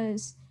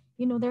 because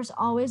there's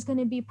always going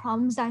to be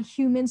problems that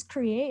humans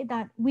create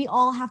that we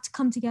all have to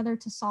come together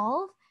to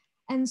solve.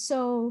 And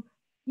so,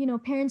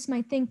 parents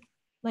might think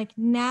like,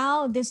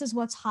 now this is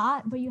what's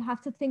hot, but you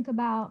have to think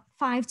about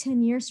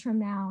 5-10 years from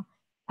now.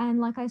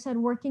 And like I said,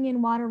 working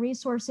in water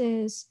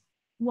resources,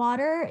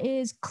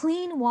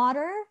 clean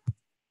water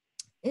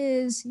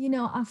is,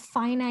 a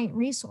finite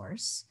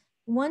resource.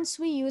 Once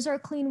we use our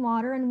clean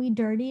water and we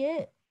dirty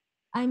it,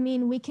 I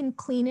mean, we can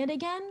clean it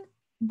again,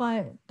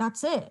 but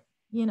that's it,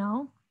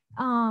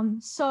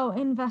 So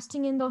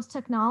investing in those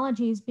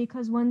technologies,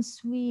 because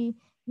once we,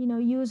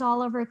 use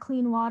all of our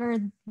clean water,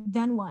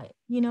 then what?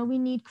 We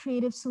need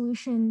creative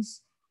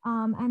solutions.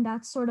 And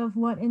that's sort of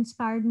what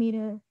inspired me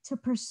to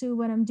pursue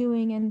what I'm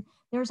doing. And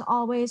there's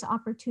always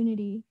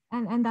opportunity.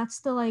 And that's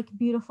the like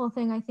beautiful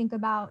thing I think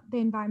about the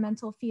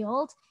environmental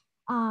field.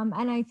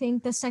 And I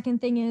think the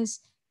second thing is,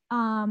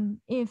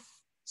 if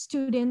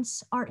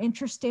students are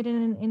interested in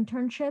an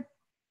internship,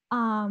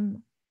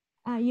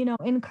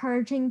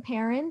 encouraging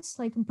parents,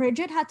 like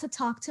Bridget had to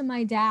talk to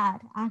my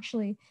dad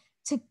actually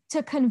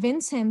to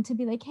convince him to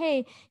be like,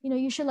 hey,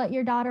 you should let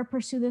your daughter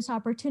pursue this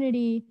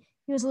opportunity.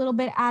 He was a little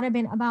bit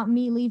adamant about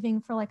me leaving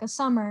for like a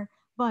summer,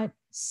 but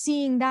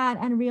seeing that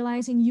and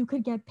realizing you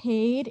could get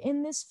paid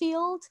in this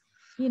field,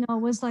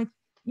 was like,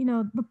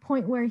 the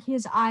point where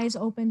his eyes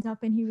opened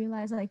up and he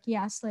realized like,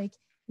 yes, like,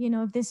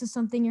 if this is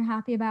something you're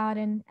happy about,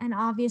 and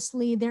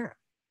obviously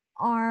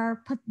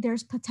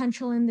there's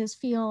potential in this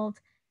field,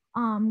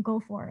 go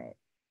for it.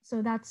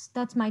 So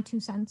that's my 2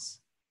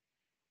 cents.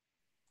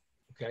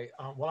 Okay.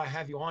 While I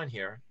have you on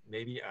here,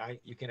 maybe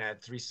you can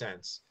add 3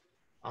 cents.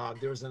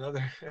 There was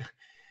another,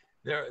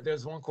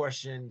 there's one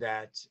question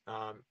that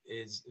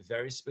is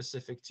very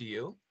specific to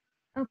you.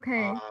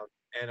 Okay.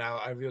 And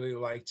I really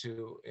like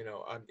to,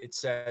 it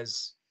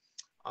says,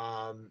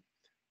 how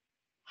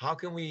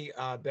can we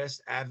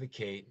best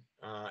advocate?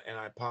 And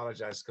I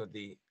apologize because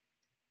the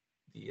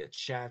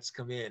chats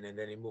come in and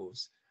then it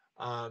moves.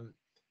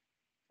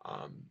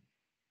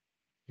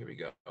 Here we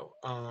go.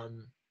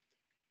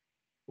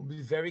 We'll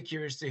be very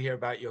curious to hear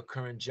about your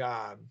current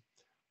job.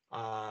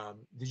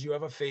 Did you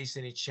ever face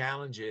any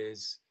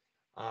challenges,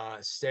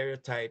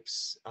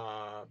 stereotypes,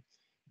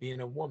 being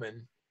a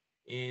woman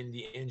in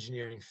the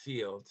engineering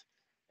field,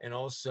 and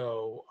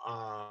also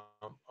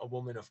a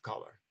woman of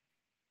color?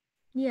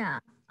 Yeah.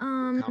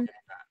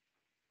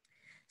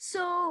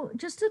 So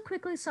just to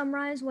quickly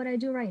summarize what I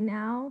do right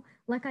now,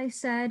 like I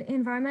said,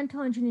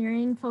 environmental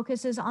engineering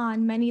focuses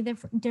on many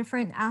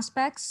different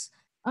aspects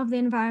of the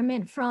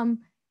environment, from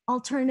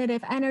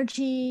alternative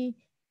energy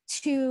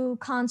to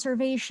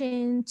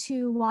conservation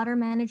to water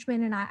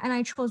management, and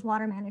I chose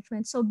water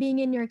management. So being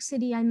in New York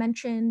City, I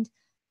mentioned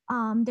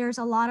there's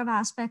a lot of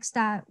aspects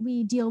that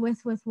we deal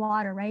with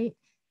water, right?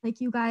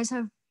 Like you guys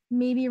have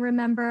maybe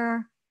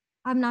remember,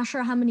 I'm not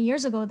sure how many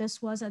years ago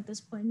this was at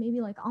this point, maybe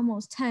like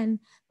almost 10,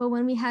 but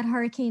when we had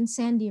Hurricane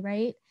Sandy,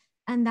 right?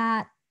 And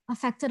that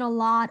affected a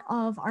lot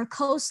of our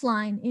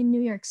coastline in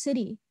New York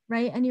City,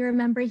 right? And you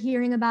remember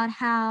hearing about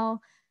how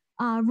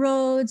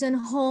roads and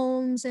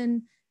homes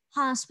and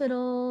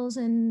hospitals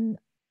and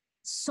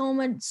so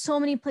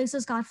many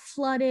places got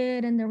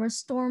flooded, and there was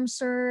storm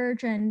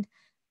surge and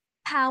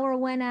power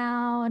went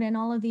out and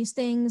all of these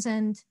things.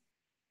 And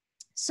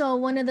so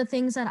one of the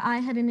things that I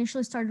had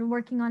initially started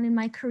working on in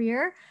my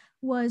career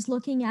was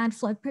looking at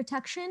flood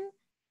protection,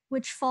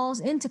 which falls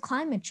into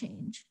climate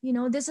change. You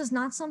know, this is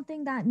not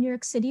something that New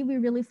York City we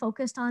really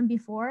focused on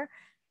before,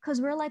 because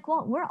we're like,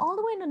 well, we're all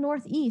the way in the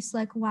Northeast.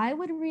 Like, why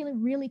would we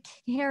really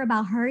care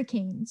about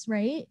hurricanes,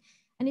 right?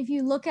 And if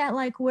you look at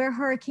like where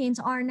hurricanes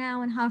are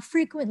now and how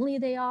frequently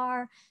they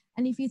are,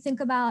 and if you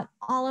think about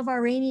all of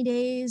our rainy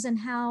days and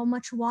how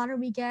much water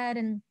we get,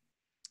 and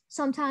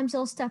sometimes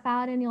you'll step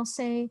out and you'll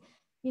say,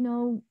 you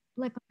know,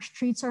 like our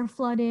streets are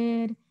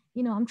flooded.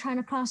 You know, I'm trying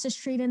to cross the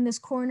street in this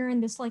corner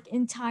and this like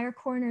entire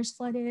corner is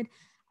flooded.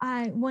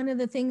 One of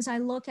the things I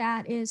look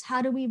at is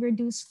how do we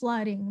reduce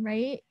flooding,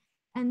 right?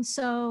 And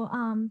so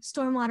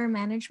stormwater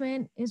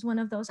management is one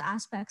of those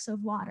aspects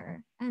of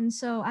water. And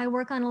so I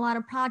work on a lot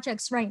of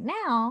projects right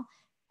now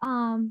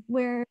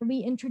where we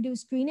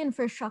introduce green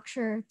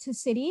infrastructure to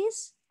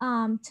cities,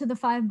 to the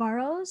 5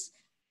 boroughs.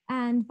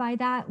 And by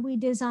that, we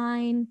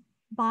design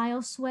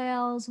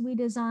bioswales, we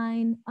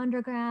design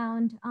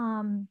underground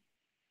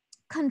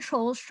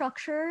control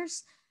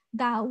structures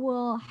that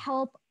will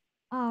help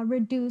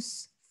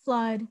reduce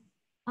flood,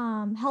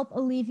 help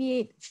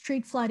alleviate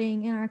street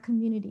flooding in our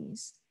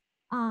communities.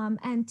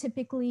 And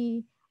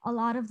typically a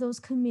lot of those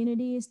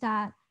communities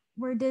that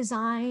were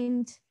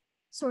designed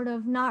sort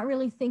of not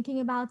really thinking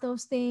about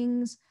those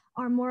things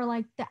are more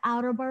like the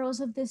outer boroughs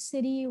of this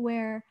city,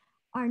 where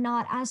are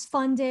not as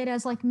funded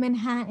as like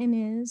Manhattan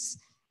is.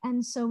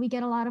 And so we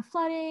get a lot of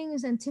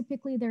floodings, and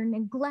typically they're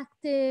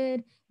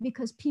neglected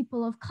because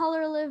people of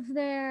color live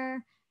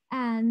there.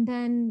 And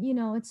then, you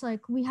know, it's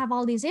like we have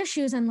all these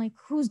issues, and like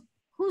who's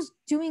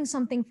doing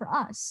something for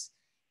us,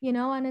 you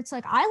know? And it's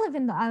like, I live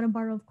in the outer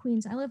borough of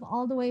Queens. I live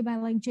all the way by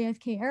like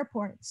JFK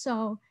Airport.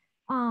 So,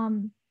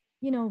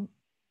 you know,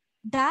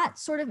 that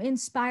sort of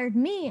inspired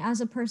me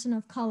as a person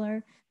of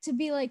color to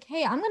be like,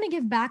 hey, I'm going to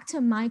give back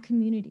to my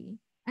community.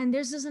 And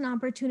this is an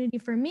opportunity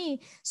for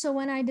me. So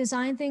when I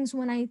design things,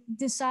 when I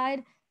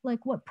decide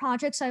like what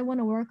projects I want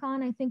to work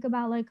on, I think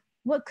about like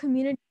what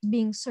community is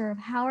being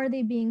served, how are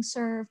they being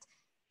served,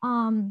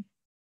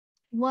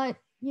 what,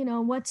 you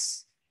know, what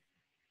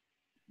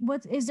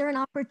is there an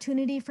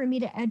opportunity for me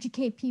to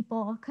educate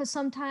people? Because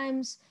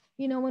sometimes,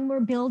 you know, when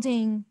we're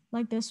building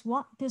like this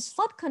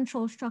flood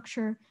control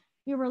structure,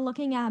 we were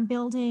looking at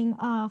building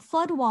a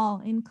flood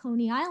wall in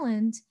Coney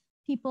Island.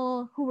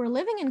 People who were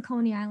living in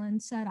Coney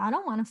Island said, I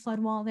don't want a flood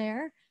wall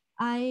there.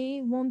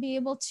 I won't be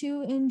able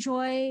to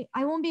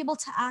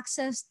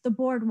access the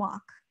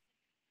boardwalk.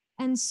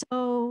 And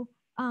so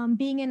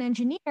being an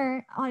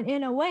engineer,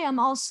 in a way, I'm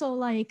also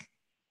like,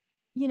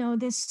 you know,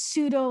 this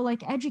pseudo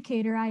like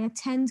educator. I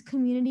attend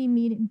community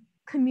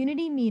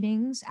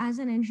meetings as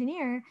an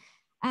engineer,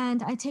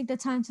 and I take the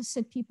time to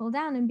sit people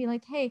down and be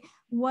like, hey,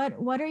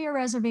 what are your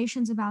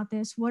reservations about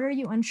this? What are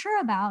you unsure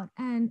about?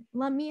 And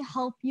let me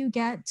help you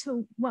get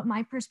to what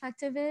my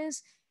perspective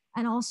is,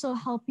 and also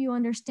help you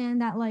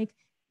understand that like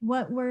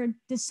what we're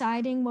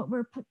deciding, what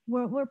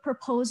we're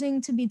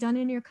proposing to be done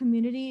in your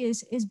community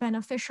is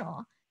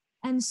beneficial.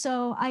 And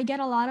so I get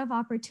a lot of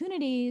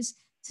opportunities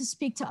to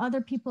speak to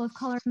other people of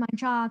color in my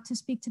job, to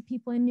speak to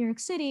people in New York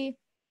City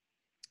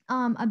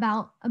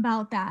about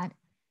that.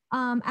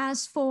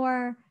 As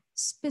for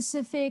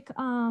specific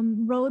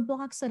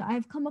roadblocks that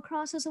I've come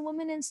across as a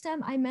woman in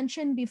STEM, I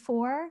mentioned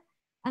before,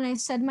 and I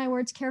said my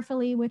words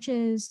carefully, which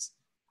is,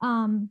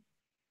 you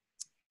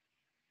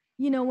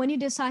you know, when you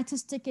decide to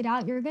stick it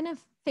out, you're going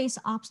to face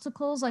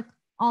obstacles like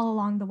all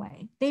along the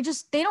way. They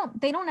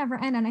don't ever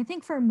end. And I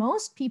think for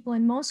most people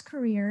in most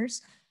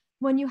careers,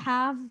 when you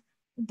have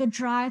the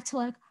drive to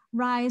like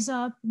rise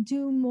up,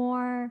 do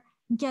more,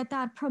 get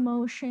that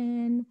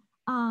promotion,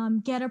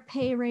 get a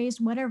pay raise,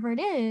 whatever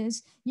it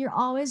is, you're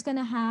always going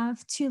to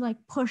have to like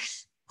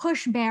push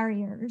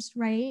barriers,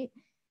 right?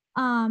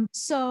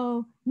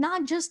 So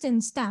not just in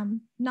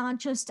STEM, not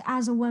just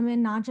as a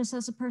woman, not just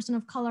as a person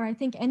of color, I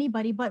think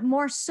anybody, but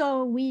more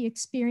so we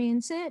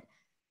experience it.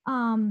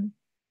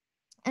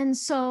 And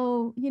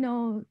so, you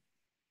know,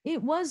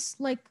 it was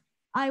like,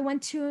 I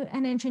went to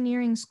an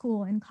engineering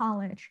school in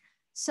college.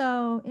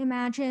 So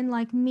imagine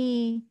like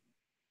me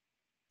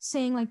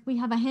saying like, we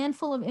have a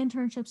handful of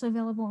internships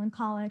available in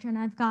college, and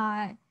I've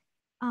got,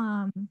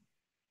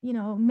 you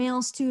know,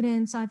 male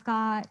students, I've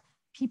got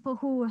people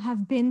who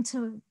have been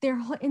to, their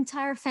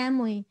entire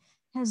family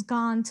has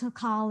gone to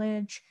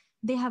college.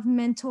 They have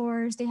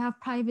mentors, they have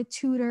private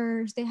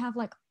tutors, they have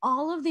like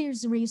all of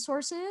these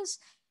resources,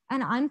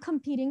 and I'm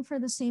competing for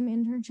the same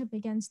internship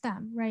against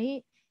them,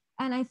 right?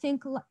 And I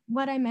think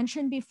what I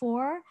mentioned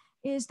before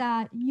is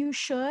that you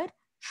should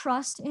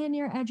trust in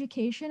your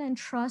education and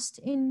trust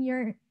in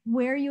your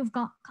where you've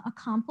got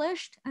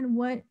accomplished and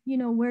what, you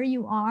know, where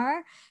you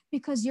are,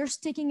 because you're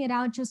sticking it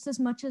out just as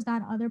much as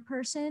that other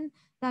person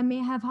that may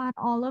have had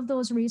all of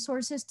those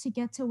resources to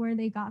get to where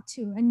they got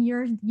to. And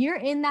you're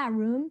in that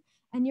room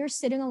and you're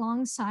sitting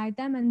alongside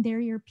them and they're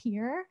your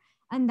peer,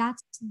 and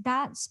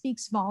that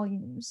speaks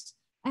volumes.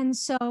 And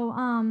so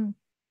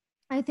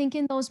I think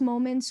in those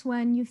moments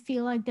when you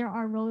feel like there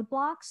are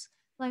roadblocks,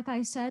 like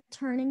I said,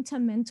 turning to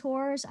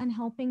mentors and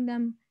helping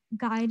them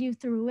guide you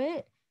through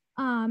it.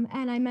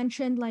 And I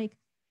mentioned like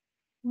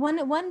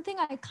one thing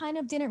I kind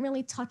of didn't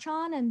really touch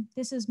on, and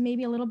this is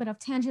maybe a little bit of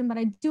tangent, but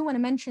I do want to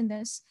mention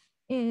this,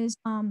 is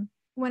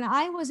when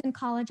I was in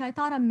college, I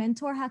thought a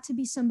mentor had to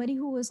be somebody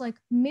who was like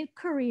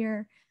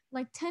mid-career,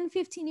 like 10,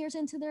 15 years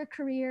into their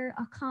career,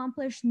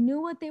 accomplished, knew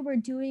what they were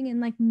doing,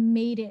 and like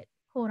made it,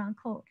 quote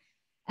unquote.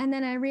 And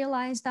then I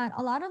realized that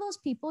a lot of those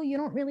people you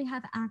don't really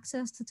have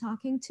access to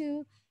talking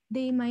to.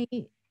 They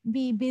might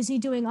be busy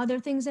doing other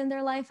things in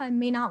their life and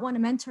may not want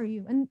to mentor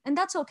you. And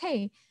that's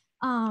okay.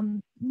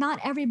 Not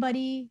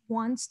everybody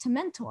wants to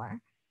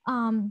mentor.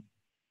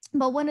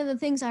 But one of the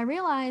things I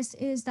realized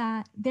is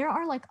that there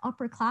are like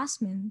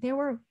upperclassmen.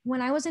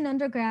 When I was in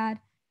undergrad,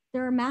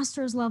 there are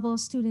master's level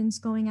students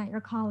going at your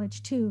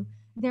college too.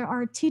 There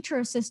are teacher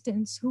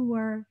assistants who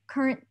are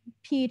current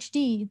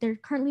PhD. They're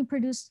currently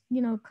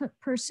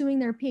pursuing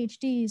their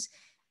PhDs.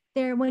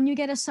 When you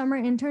get a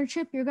summer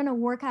internship, you're going to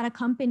work at a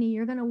company,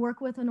 you're going to work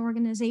with an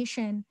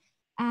organization,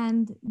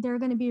 and there are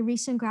going to be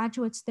recent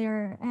graduates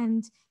there.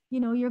 And, you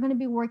know, you're going to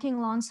be working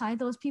alongside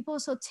those people.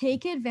 So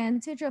take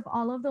advantage of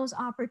all of those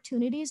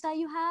opportunities that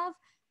you have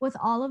with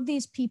all of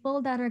these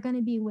people that are going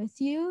to be with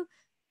you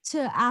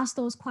to ask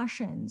those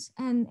questions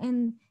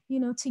and, you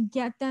know, to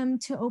get them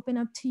to open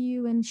up to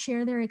you and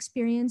share their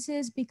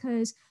experiences,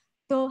 because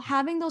though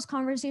having those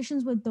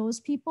conversations with those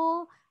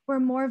people were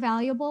more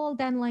valuable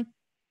than like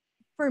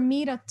for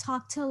me to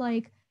talk to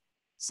like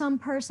some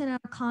person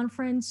at a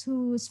conference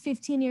who's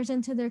 15 years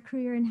into their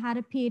career and had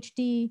a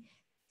PhD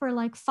for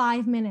like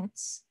 5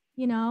 minutes,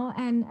 you know,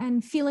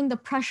 and feeling the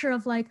pressure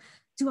of like,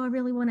 do I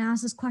really want to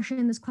ask this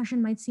question? This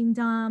question might seem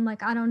dumb,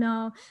 like, I don't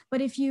know.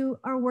 But if you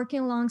are working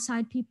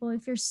alongside people,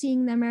 if you're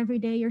seeing them every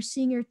day, you're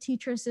seeing your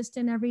teacher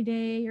assistant every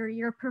day, or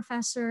your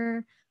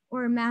professor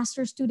or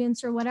master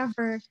students or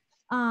whatever,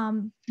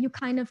 you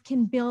kind of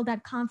can build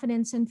that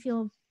confidence and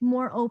feel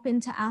more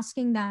open to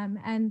asking them.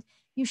 And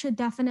you should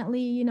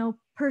definitely, you know,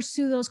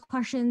 pursue those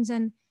questions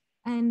and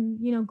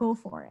you know, go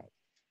for it.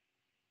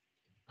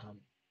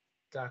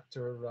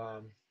 Dr.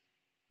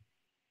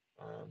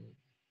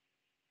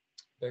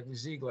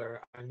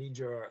 Ziegler, I need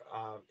your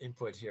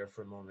input here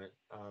for a moment.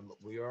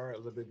 We are a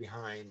little bit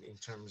behind in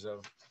terms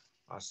of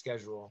our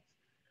schedule.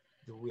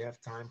 Do we have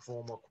time for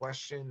one more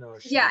question? Or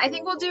yeah, I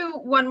think we'll do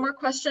one more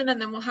question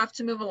and then we'll have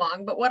to move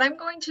along. But what I'm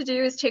going to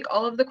do is take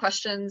all of the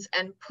questions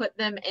and put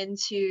them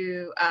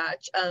into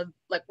a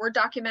like Word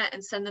document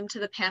and send them to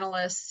the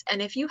panelists.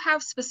 And if you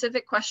have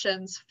specific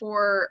questions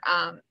for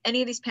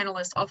any of these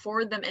panelists, I'll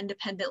forward them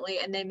independently,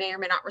 and they may or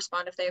may not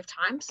respond if they have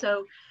time.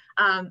 So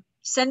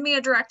send me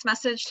a direct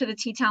message to the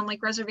Teatown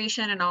Lake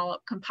Reservation and I'll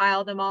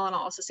compile them all, and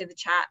I'll also save the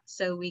chat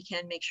so we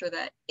can make sure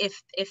that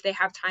if they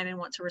have time and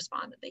want to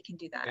respond, that they can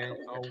do that. And,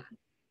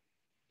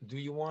 do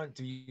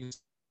you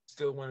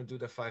still want to do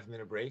the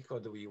 5-minute break, or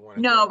do we want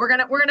to? No, we're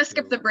gonna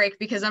skip the break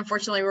because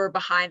unfortunately we're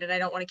behind and I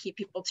don't want to keep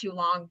people too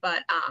long.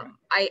 But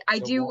I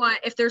so do want,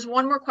 if there's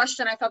one more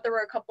question, I thought there were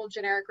a couple of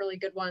generic really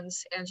good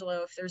ones,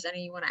 Angelo, if there's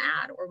any you want to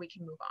add, or we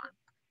can move on.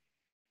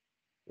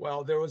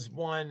 Well, there was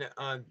one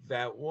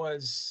that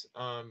was,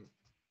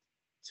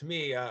 to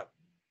me, a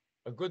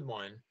good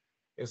one.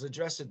 It was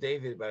addressed to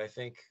David, but I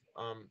think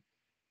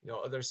you know,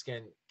 others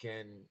can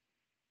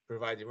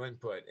provide their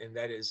input, and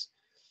that is,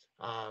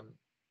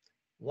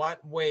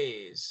 what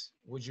ways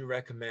would you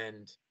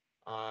recommend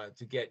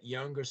to get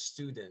younger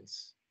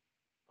students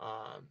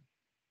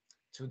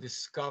to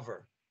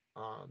discover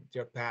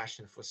their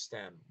passion for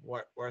STEM?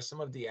 What are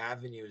some of the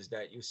avenues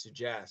that you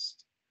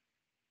suggest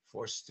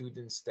for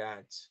students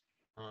that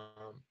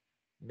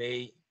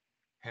may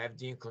have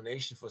the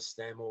inclination for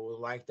STEM or would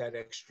like that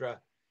extra,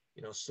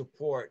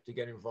 support to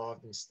get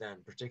involved in STEM,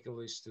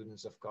 particularly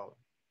students of color?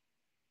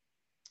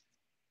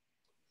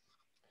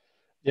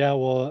 Yeah,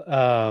 well,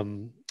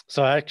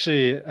 so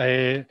actually,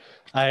 I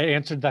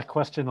answered that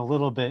question a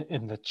little bit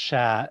in the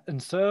chat,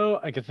 and so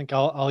I think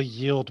I'll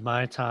yield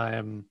my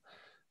time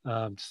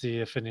to see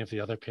if any of the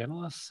other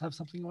panelists have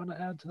something you want to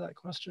add to that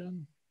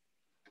question.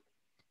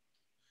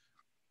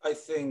 I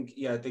think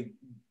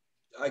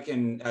I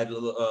can add a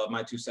little,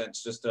 my 2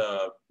 cents just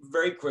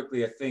very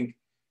quickly. I think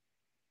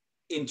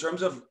in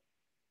terms of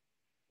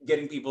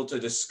getting people to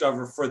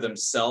discover for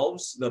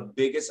themselves, the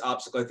biggest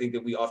obstacle I think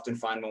that we often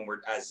find when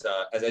we're as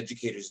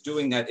educators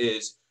doing that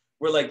is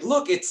we're like,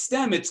 look, it's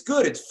STEM, it's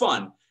good, it's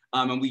fun,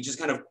 and we just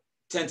kind of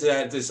tend to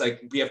have this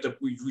like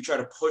we try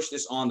to push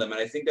this on them. And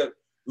I think that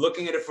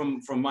looking at it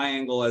from my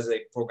angle as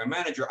a program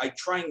manager, I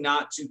try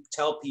not to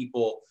tell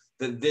people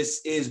that this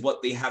is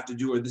what they have to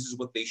do or this is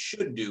what they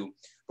should do,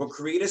 but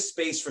create a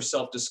space for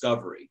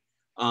self-discovery.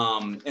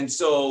 And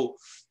so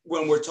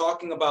when we're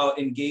talking about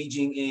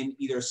engaging in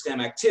either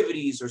STEM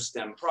activities or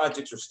STEM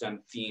projects or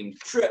STEM themed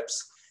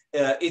trips,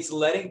 it's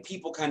letting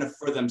people kind of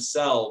for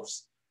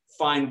themselves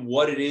find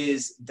what it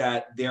is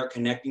that they're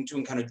connecting to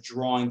and kind of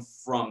drawing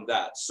from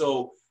that.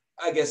 So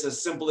I guess a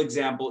simple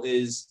example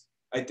is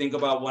I think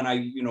about when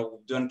I,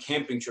 done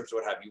camping trips,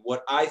 what have you.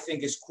 What I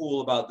think is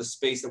cool about the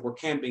space that we're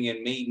camping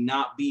in may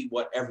not be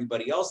what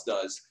everybody else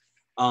does,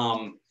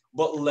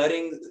 but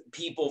letting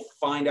people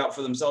find out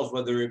for themselves,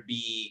 whether it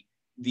be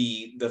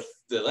the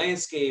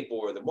landscape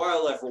or the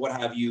wildlife or what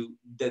have you,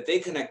 that they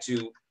connect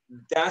to.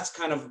 That's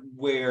kind of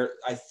where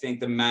I think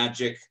the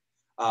magic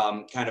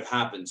kind of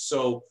happens.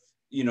 So,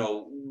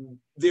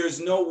 there's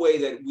no way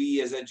that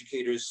we as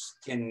educators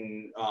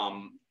can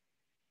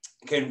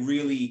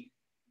really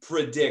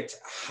predict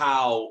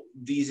how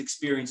these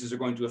experiences are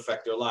going to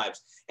affect their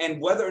lives and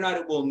whether or not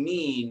it will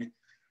mean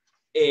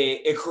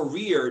a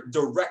career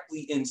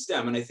directly in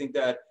STEM. And I think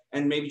that,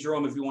 and maybe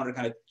Jerome, if you want to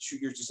kind of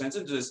shoot your 2 cents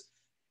into this,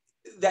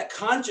 that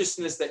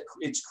consciousness that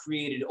it's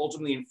created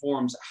ultimately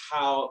informs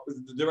how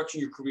the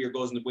direction your career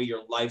goes and the way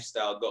your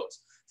lifestyle goes.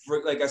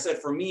 Like I said,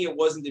 for me, it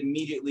wasn't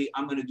immediately,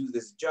 I'm going to do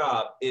this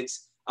job.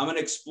 It's, I'm going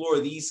to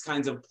explore these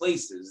kinds of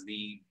places,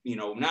 the,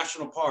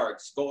 national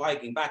parks, go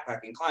hiking,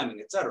 backpacking,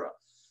 climbing, etc.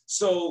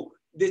 So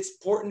it's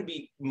important to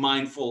be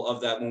mindful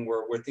of that when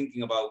we're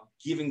thinking about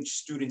giving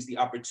students the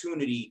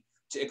opportunity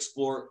to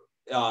explore.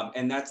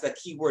 And that's that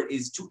key word,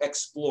 is to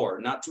explore,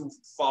 not to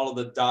follow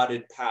the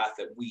dotted path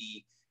that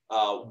we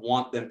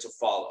want them to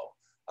follow,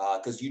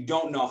 because you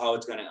don't know how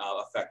it's going to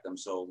affect them.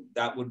 So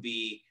that would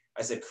be,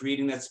 I said,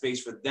 creating that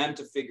space for them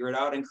to figure it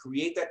out and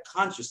create that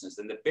consciousness.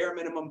 And the bare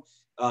minimum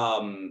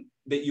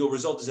that you'll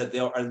result is that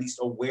they're at least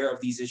aware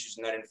of these issues,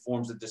 and that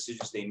informs the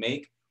decisions they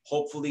make,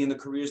 hopefully in the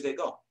careers they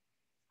go.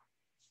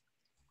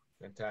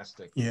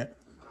 Fantastic. Yeah.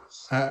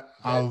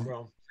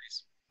 I'll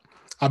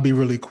be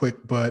really quick,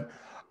 but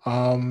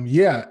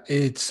yeah,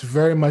 it's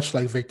very much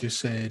like Victor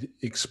said,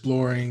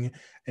 exploring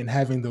and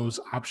having those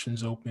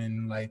options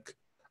open. Like,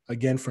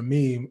 again, for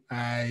me,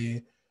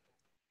 I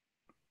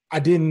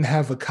didn't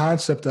have a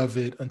concept of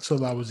it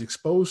until I was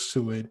exposed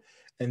to it.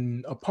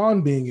 And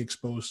upon being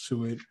exposed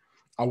to it,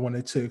 I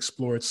wanted to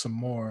explore it some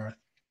more.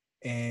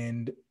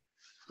 And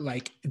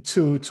like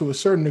to a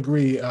certain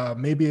degree,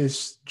 maybe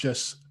it's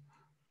just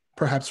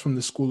perhaps from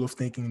the school of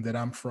thinking that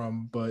I'm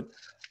from, but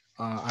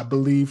I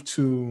believe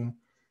to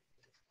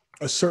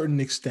a certain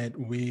extent,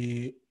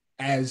 we,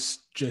 as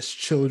just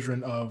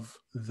children of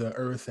the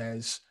earth,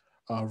 as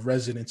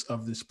residents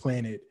of this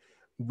planet,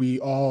 we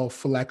all,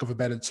 for lack of a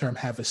better term,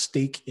 have a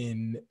stake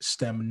in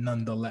STEM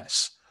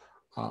nonetheless,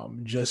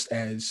 just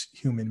as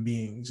human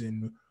beings.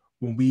 And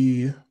when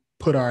we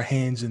put our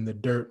hands in the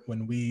dirt,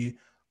 when we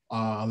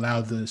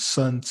allow the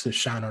sun to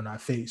shine on our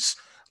face,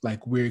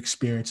 like, we're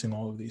experiencing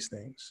all of these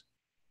things.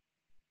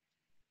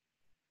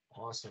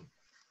 Awesome.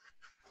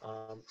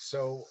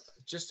 So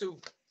just to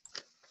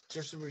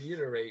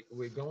reiterate,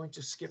 we're going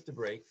to skip the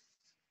break,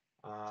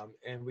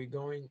 and we're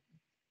going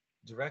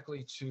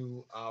directly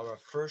to our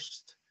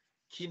first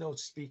keynote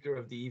speaker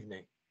of the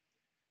evening.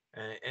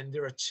 And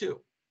there are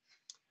two.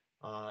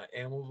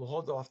 And we'll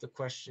hold off the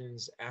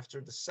questions after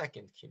the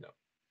second keynote.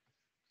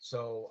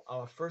 So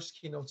our first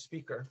keynote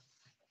speaker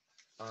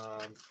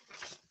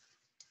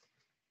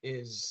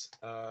is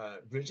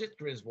Bridget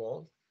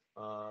Griswold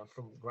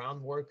from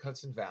Groundwork,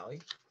 Hudson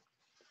Valley.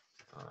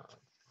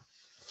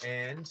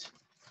 And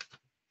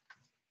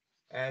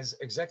as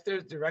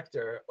Executive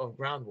Director of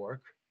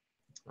Groundwork,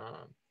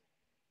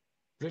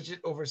 Bridget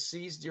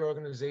oversees the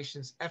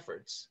organization's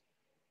efforts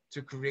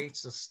to create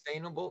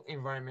sustainable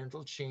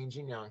environmental change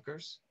in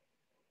Yonkers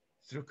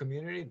through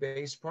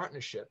community-based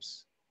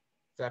partnerships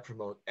that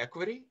promote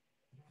equity,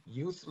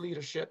 youth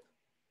leadership,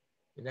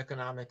 and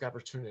economic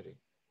opportunity.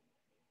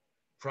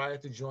 Prior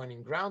to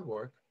joining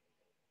Groundwork,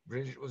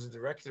 Bridget was the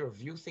Director of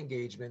Youth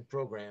Engagement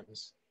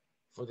Programs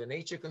for the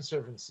Nature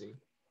Conservancy,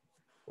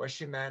 where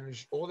she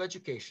managed all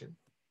education,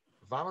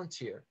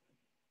 volunteer,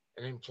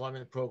 and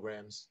employment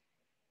programs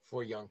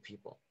for young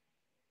people.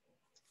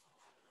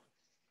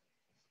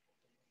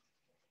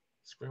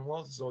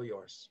 Screenwald is all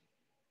yours.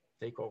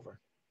 Take over.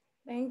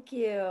 Thank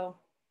you.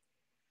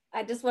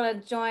 I just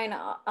want to join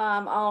all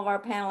of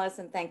our panelists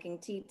in thanking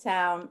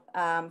Teatown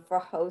for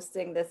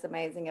hosting this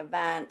amazing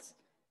event.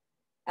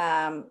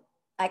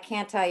 I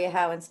can't tell you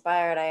how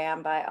inspired I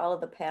am by all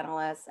of the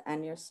panelists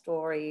and your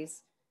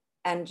stories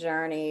and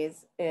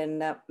journeys in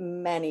the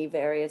many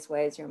various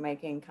ways you're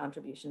making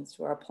contributions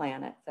to our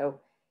planet.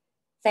 So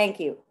thank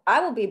you.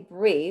 I will be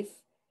brief.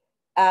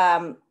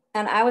 And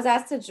I was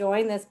asked to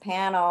join this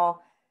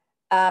panel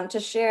to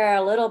share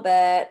a little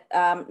bit,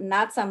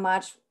 not so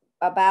much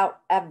about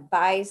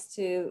advice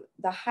to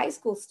the high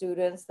school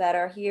students that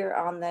are here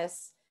on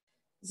this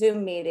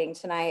Zoom meeting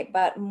tonight,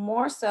 but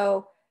more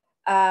so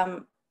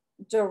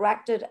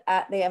directed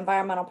at the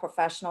environmental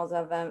professionals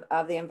of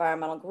the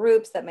environmental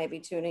groups that may be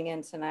tuning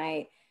in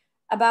tonight,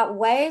 about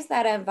ways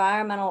that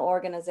environmental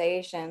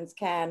organizations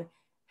can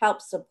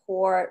help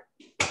support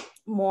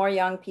more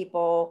young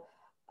people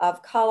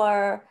of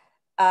color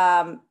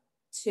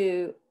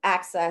to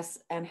access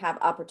and have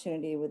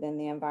opportunity within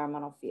the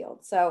environmental field.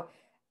 So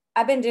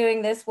I've been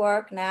doing this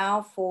work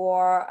now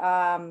for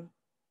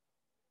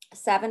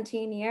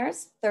 17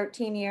 years,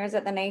 13 years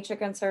at the Nature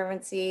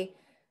Conservancy,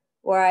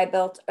 where I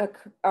built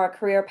our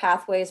Career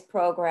Pathways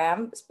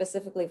program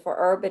specifically for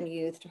urban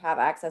youth to have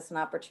access and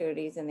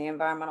opportunities in the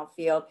environmental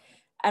field.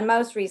 And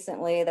most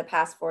recently, the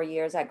past 4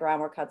 years at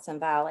Groundwork Hudson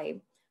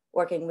Valley,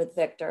 working with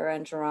Victor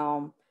and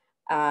Jerome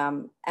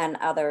and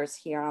others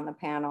here on the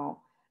panel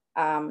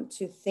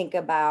to think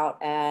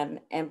about and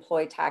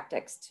employ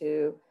tactics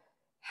to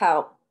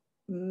help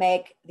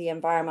make the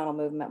environmental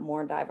movement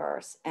more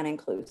diverse and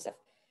inclusive.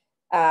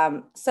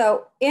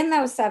 So in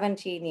those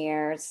 17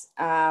 years,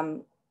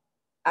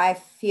 I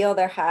feel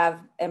there have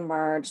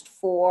emerged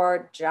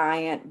 4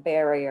 giant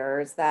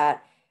barriers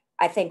that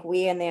I think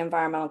we in the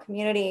environmental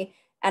community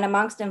and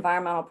amongst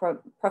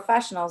environmental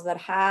professionals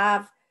that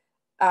have,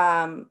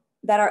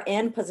 that are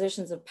in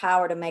positions of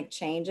power to make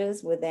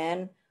changes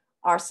within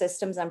our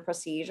systems and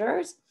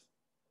procedures.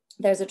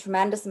 There's a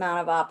tremendous amount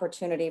of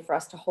opportunity for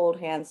us to hold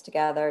hands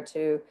together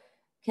to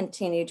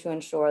continue to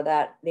ensure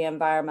that the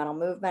environmental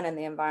movement and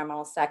the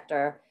environmental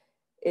sector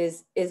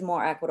is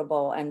more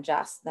equitable and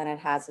just than it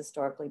has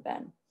historically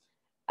been.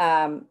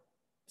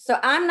 So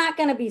I'm not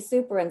going to be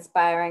super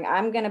inspiring.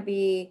 I'm going to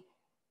be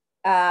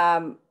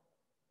the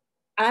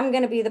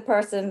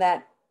person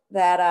that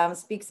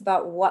speaks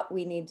about what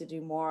we need to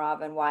do more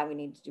of and why we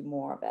need to do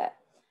more of it.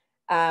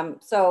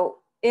 So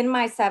in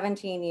my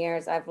 17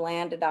 years, I've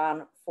landed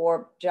on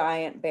 4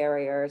 giant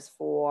barriers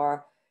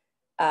for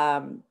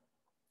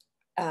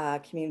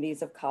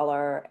communities of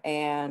color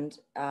and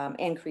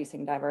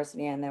increasing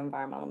diversity in the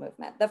environmental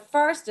movement. The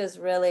first is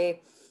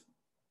really,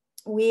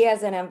 we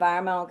as an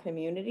environmental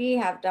community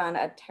have done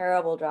a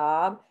terrible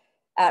job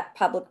at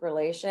public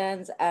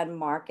relations and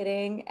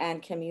marketing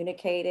and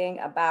communicating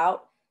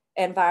about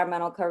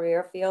environmental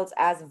career fields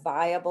as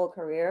viable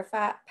career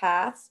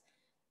paths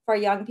for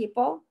young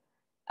people.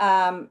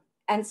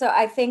 And so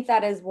I think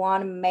that is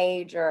one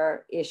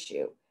major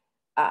issue.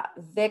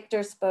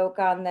 Victor spoke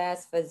on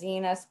this,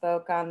 Fazena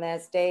spoke on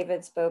this,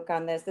 David spoke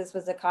on this. This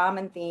was a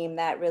common theme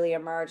that really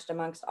emerged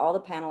amongst all the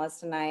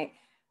panelists tonight,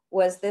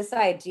 was this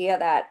idea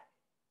that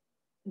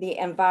the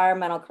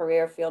environmental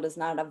career field is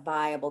not a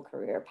viable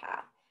career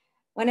path.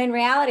 When in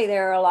reality,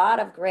 there are a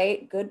lot of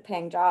great, good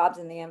paying jobs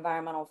in the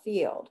environmental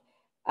field.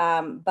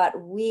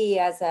 But we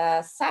as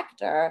a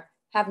sector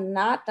have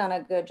not done a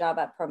good job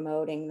at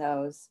promoting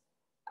those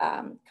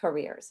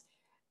careers.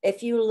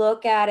 If you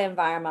look at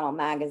environmental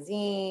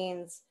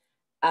magazines,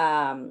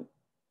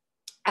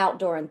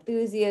 outdoor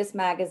enthusiast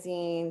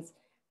magazines,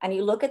 and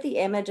you look at the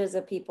images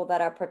of people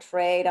that are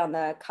portrayed on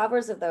the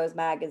covers of those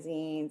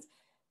magazines,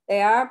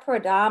 they are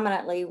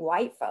predominantly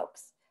white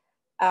folks.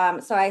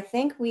 So I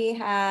think we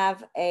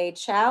have a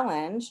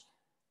challenge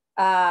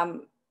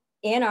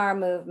in our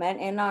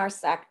movement, in our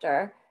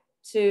sector,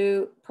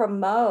 to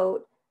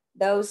promote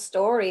those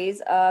stories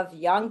of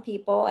young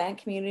people and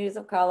communities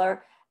of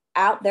color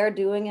out there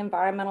doing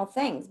environmental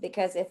things.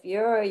 Because if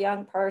you're a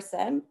young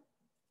person,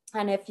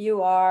 and if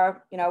you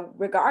are,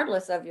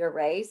 regardless of your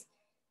race,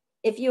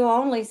 if you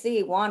only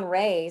see one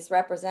race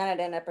represented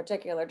in a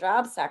particular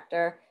job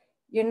sector,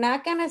 you're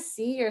not going to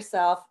see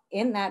yourself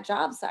in that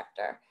job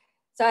sector.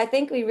 So I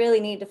think we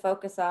really need to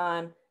focus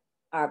on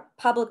our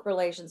public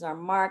relations, our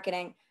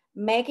marketing,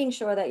 making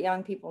sure that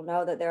young people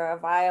know that there are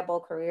viable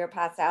career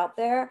paths out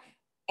there,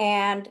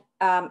 and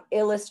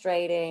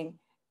illustrating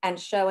and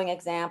showing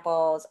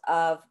examples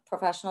of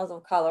professionals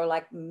of color,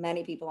 like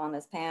many people on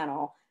this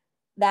panel,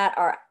 that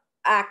are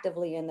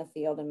actively in the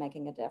field and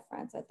making a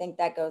difference. I think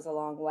that goes a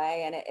long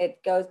way. And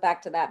it goes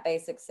back to that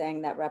basic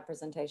saying that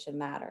representation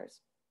matters.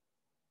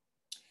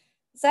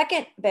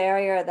 Second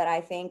barrier that I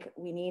think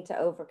we need to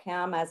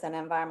overcome as an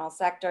environmental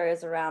sector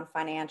is around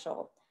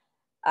financial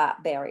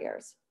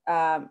barriers.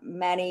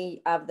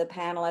 many of the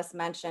panelists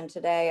mentioned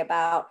today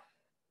about,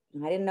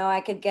 I didn't know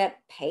I could get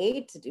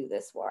paid to do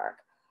this work.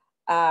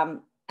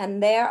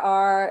 And there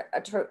are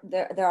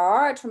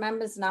a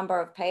tremendous number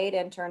of paid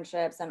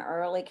internships and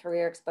early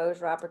career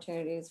exposure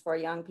opportunities for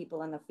young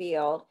people in the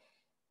field.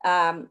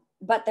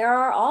 But there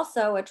are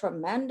also a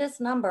tremendous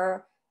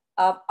number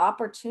of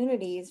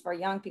opportunities for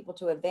young people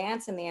to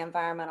advance in the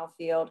environmental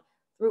field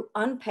through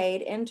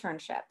unpaid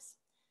internships.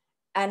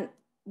 And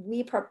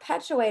we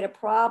perpetuate a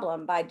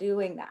problem by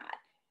doing that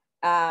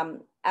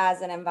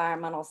as an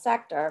environmental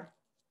sector,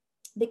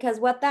 because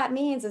what that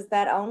means is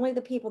that only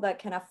the people that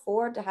can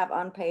afford to have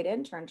unpaid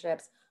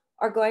internships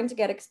are going to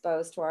get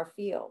exposed to our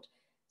field.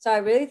 So I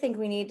really think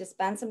we need to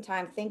spend some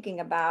time thinking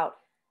about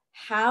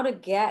how to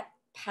get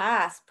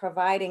past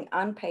providing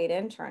unpaid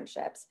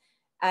internships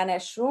and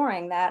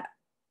assuring that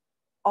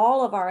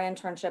all of our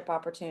internship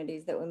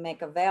opportunities that we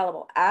make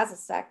available as a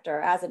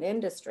sector, as an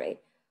industry,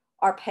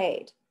 are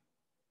paid.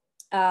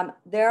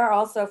 There are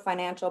also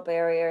financial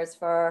barriers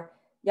for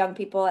young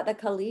people at the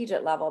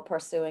collegiate level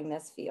pursuing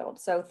this field.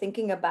 So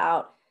thinking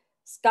about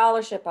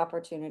scholarship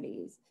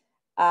opportunities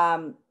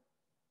and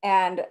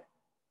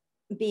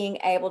being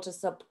able to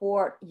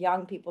support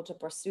young people to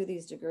pursue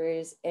these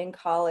degrees in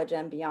college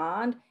and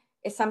beyond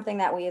is something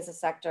that we as a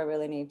sector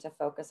really need to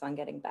focus on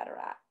getting better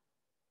at.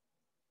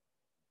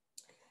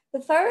 The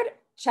third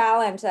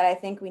challenge that I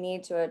think we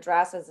need to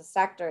address as a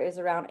sector is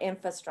around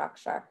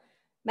infrastructure.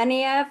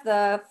 Many of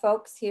the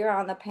folks here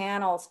on the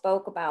panel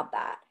spoke about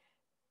that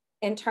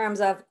in terms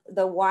of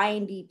the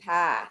windy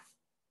path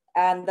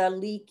and the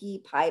leaky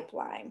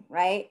pipeline,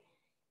 right?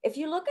 If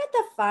you look at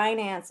the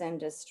finance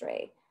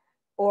industry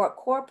or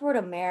corporate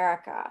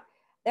America,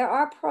 there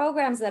are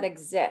programs that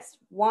exist.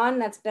 One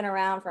that's been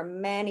around for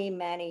many,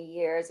 many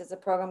years is a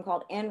program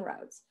called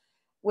Inroads,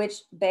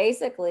 which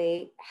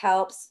basically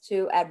helps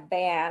to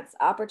advance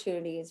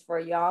opportunities for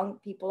young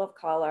people of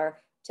color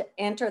to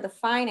enter the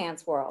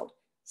finance world.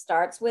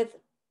 Starts with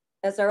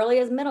as early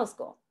as middle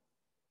school,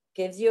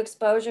 gives you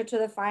exposure to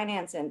the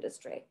finance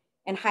industry.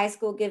 In high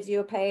school, gives you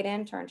a paid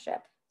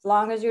internship. As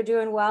long as you're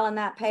doing well in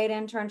that paid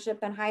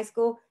internship in high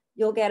school,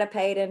 you'll get a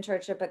paid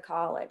internship at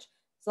college.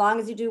 As long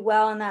as you do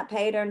well in that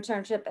paid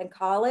internship in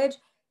college,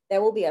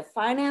 there will be a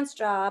finance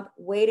job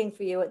waiting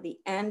for you at the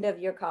end of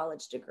your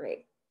college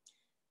degree.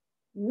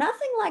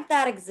 Nothing like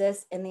that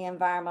exists in the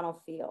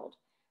environmental field.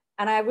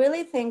 And I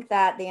really think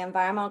that the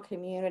environmental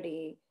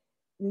community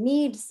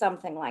needs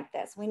something like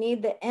this. We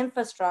need the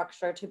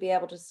infrastructure to be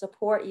able to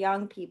support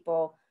young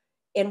people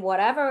in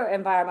whatever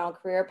environmental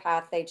career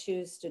path they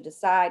choose to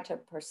decide to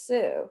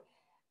pursue.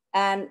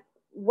 And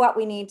what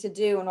we need to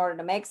do in order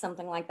to make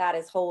something like that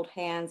is hold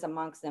hands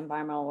amongst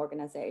environmental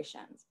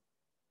organizations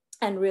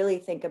and really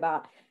think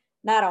about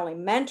not only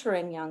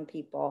mentoring young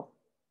people,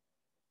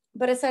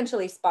 but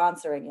essentially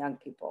sponsoring young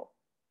people.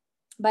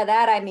 By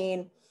that, I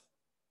mean,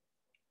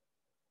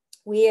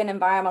 we in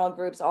environmental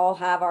groups all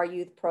have our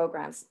youth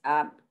programs.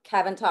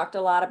 Kevin talked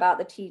a lot about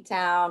the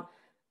Teatown,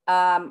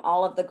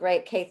 all of the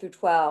great K through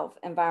 12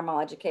 environmental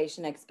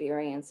education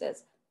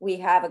experiences. We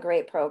have a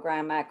great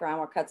program at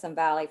Groundwork Hudson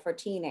Valley for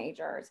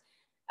teenagers.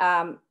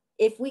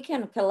 If we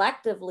can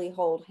collectively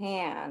hold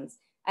hands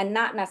and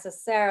not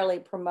necessarily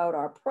promote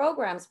our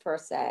programs per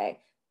se,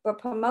 but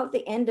promote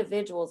the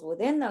individuals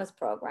within those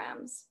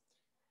programs,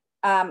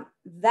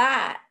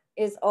 that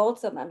is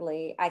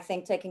ultimately, I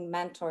think, taking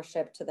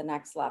mentorship to the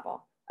next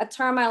level. A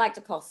term I like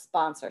to call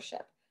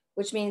sponsorship,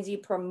 which means you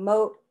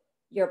promote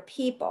your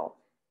people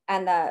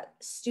and the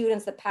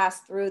students that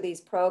pass through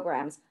these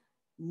programs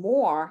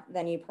more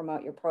than you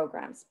promote your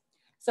programs.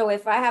 So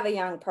if I have a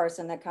young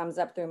person that comes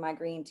up through my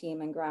green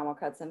team in Groundwork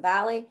Hudson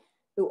Valley,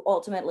 who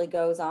ultimately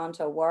goes on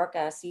to work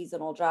a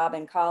seasonal job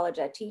in college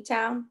at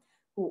Teatown,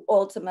 who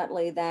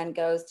ultimately then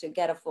goes to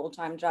get a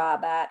full-time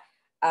job at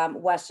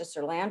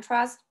Westchester Land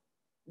Trust,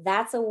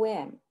 that's a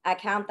win. I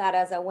count that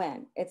as a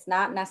win. It's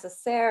not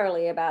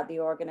necessarily about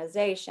the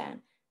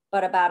organization,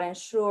 but about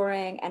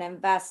ensuring and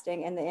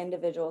investing in the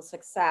individual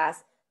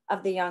success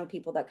of the young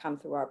people that come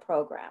through our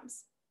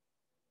programs.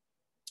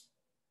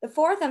 The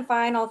fourth and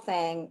final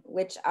thing,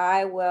 which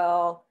I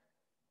will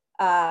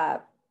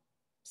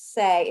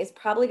say is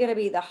probably going to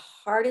be the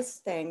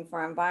hardest thing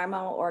for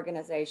environmental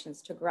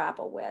organizations to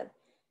grapple with,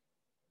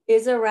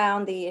 is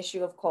around the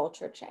issue of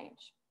culture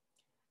change.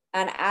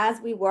 And as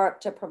we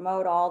work to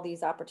promote all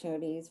these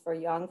opportunities for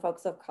young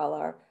folks of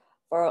color,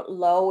 for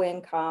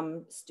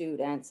low-income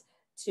students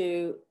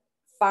to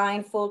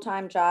find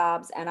full-time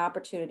jobs and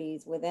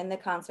opportunities within the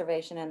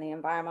conservation and the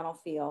environmental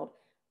field,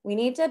 we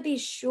need to be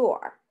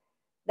sure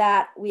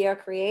that we are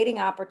creating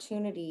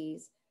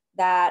opportunities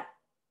that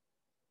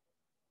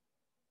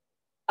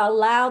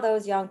allow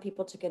those young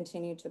people to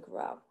continue to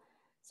grow.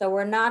 So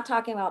we're not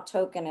talking about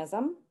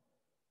tokenism.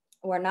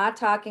 We're not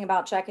talking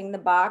about checking the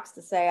box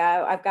to say,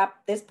 I've got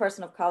this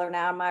person of color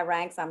now in my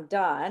ranks, I'm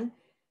done.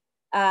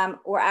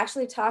 We're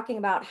actually talking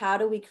about how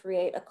do we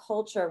create a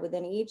culture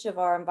within each of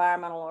our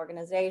environmental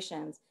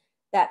organizations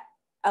that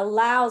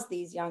allows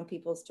these young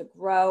people to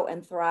grow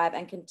and thrive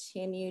and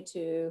continue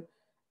to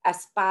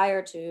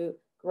aspire to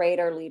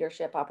greater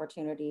leadership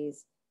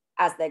opportunities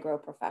as they grow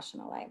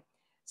professionally.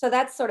 So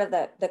that's sort of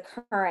the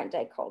current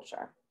day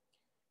culture.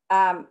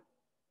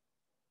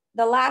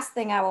 The last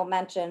thing I will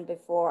mention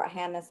before I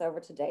hand this over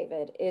to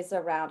David is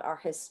around our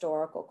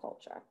historical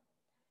culture.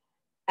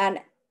 And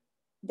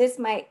this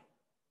might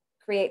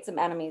create some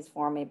enemies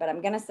for me, but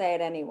I'm going to say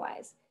it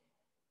anyways.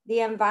 The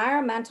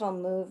environmental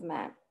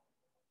movement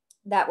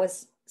that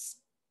was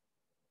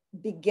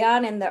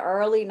begun in the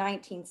early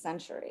 19th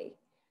century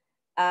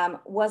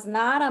was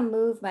not a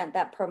movement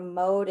that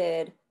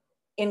promoted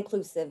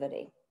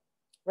inclusivity,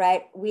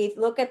 right? We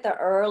look at the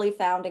early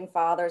founding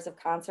fathers of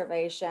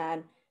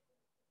conservation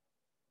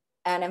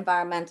and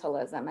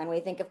environmentalism, and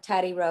we think of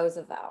Teddy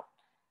Roosevelt,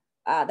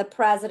 the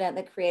president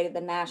that created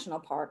the national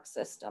park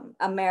system,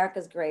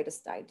 America's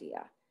greatest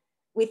idea.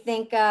 We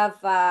think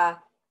of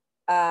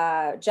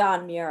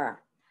John Muir,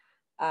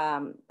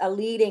 a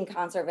leading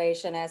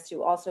conservationist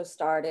who also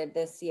started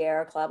the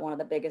Sierra Club, one of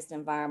the biggest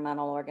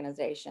environmental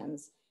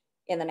organizations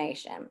in the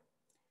nation.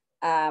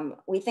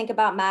 We think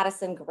about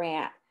Madison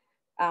Grant,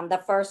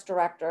 the first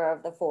director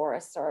of the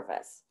Forest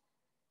Service.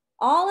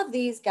 All of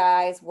these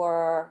guys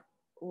were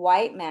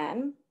white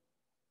men,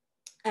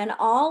 and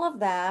all of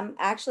them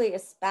actually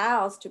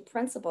espoused to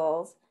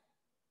principles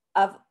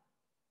of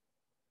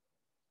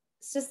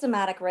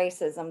systematic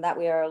racism that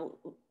we are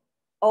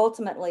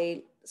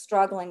ultimately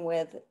struggling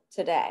with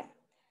today.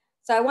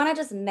 So I want to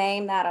just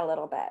name that a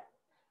little bit.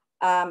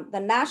 The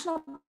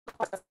national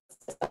park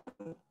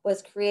system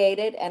was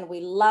created, and we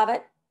love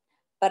it,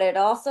 but it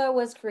also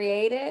was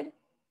created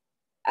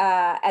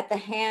at the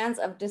hands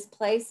of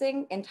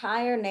displacing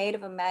entire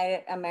Native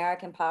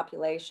American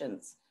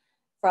populations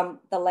from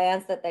the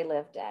lands that they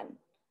lived in.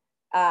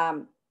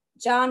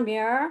 John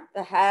Muir,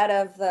 the head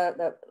of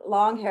the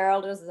long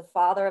heralded as the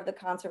father of the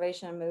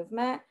conservation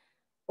movement,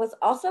 was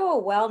also a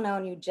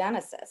well-known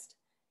eugenicist.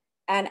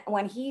 And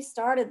when he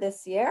started the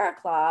Sierra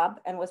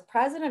Club and was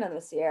president of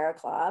the Sierra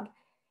Club,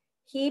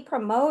 he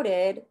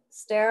promoted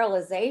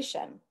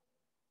sterilization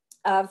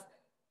of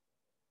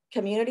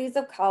communities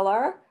of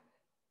color,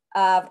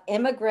 of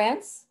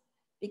immigrants,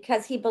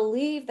 because he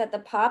believed that the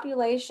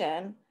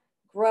population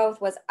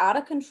growth was out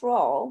of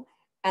control,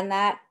 and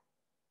that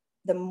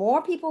the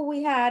more people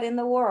we had in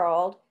the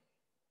world,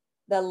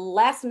 the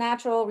less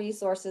natural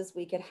resources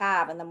we could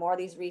have, and the more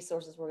these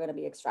resources were going to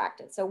be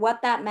extracted. So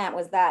what that meant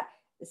was that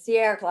the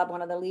Sierra Club,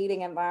 one of the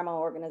leading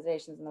environmental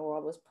organizations in the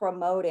world, was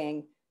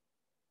promoting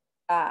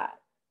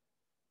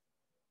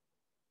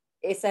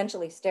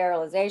essentially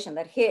sterilization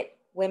that hit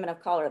women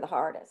of color the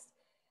hardest.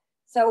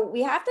 So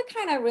we have to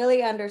kind of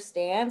really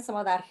understand some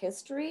of that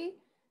history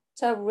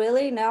to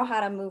really know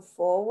how to move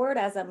forward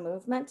as a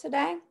movement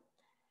today.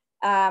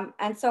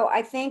 And so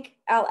I think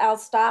I'll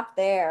stop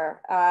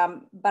there,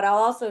 but I'll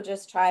also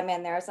just chime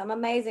in. There are some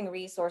amazing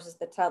resources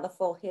that tell the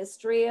full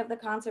history of the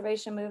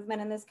conservation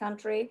movement in this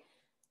country.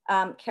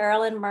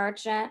 Carolyn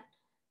Merchant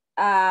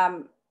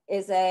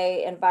is an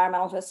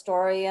environmental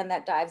historian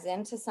that dives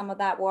into some of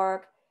that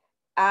work,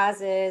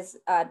 as is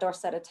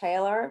Dorcetta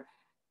Taylor.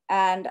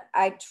 And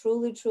I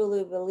truly,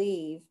 truly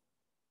believe,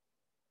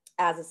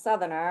 as a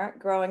Southerner,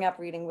 growing up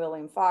reading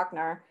William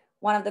Faulkner,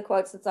 one of the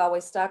quotes that's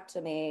always stuck to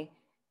me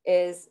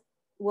is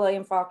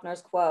William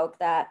Faulkner's quote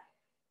that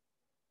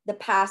the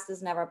past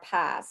is never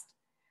past,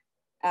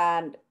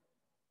 and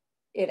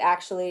it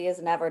actually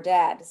is never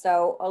dead.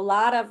 So a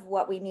lot of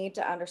what we need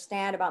to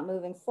understand about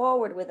moving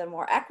forward with a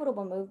more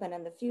equitable movement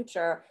in the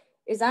future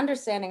is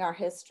understanding our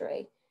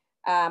history,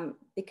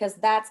 because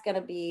that's going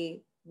to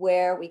be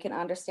where we can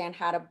understand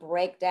how to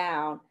break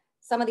down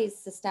some of these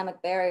systemic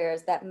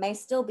barriers that may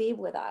still be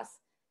with us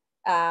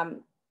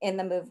in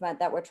the movement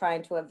that we're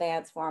trying to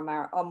advance for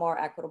a more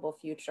equitable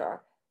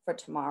future for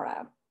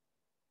tomorrow.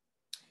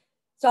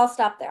 So I'll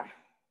stop there.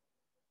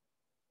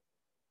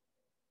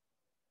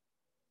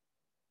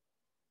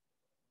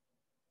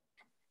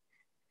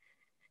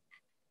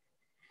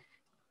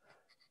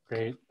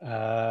 Great.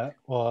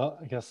 Well,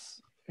 I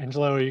guess,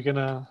 Angelo, are you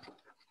gonna?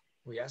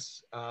 Well,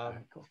 yes.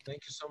 Cool.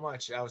 Thank you so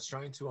much. I was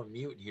trying to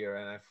unmute here,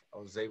 and I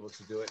was able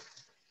to do it.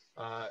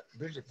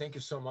 Bridget, thank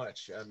you so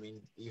much. I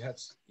mean, you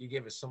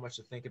gave us so much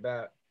to think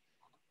about.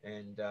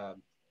 And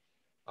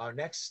our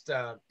next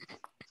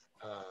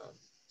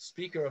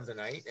speaker of the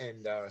night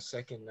and our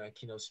second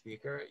keynote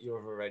speaker, you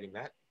have already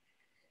met,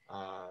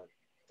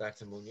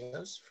 Dr.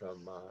 Muñoz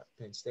from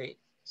Penn State.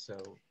 So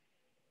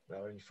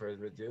without any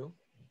further ado,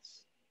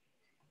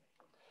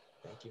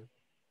 thank you.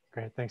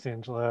 Great, thanks,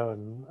 Angelo,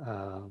 and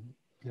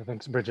yeah,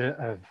 thanks, Bridget.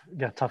 I've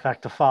got a tough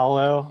act to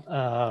follow.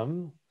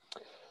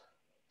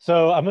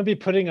 So I'm gonna be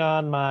putting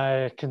on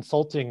my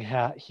consulting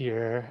hat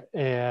here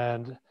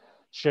and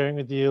sharing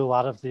with you a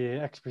lot of the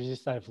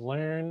expertise I've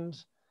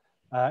learned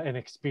and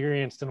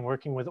experienced in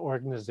working with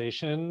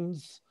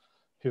organizations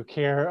who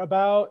care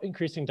about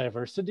increasing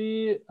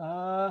diversity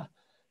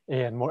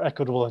and more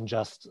equitable and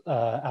just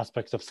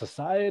aspects of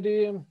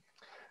society.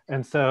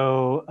 And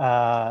so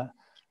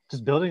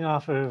just building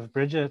off of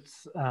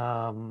Bridget's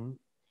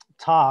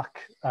talk,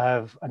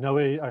 I know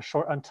we are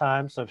short on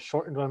time, so I've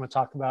shortened what I'm gonna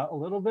talk about a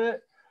little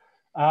bit.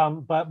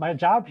 But my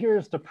job here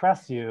is to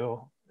press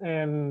you.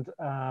 And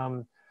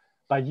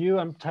by you,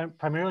 I'm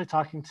primarily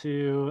talking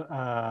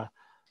to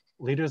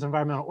leaders of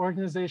environmental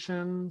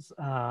organizations,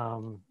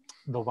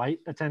 the white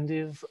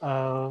attendees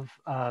of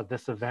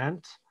this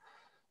event.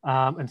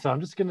 And so I'm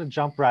just gonna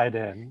jump right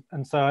in.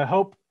 And so I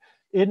hope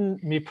in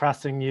me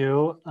pressing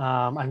you,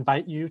 I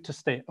invite you to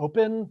stay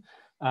open,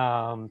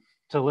 to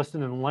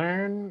listen and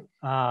learn,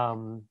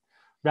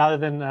 rather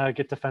than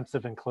get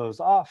defensive and close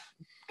off,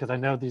 because I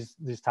know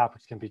these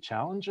topics can be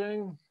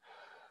challenging.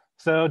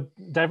 So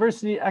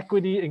diversity,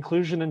 equity,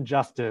 inclusion, and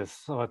justice.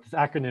 So it's this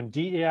acronym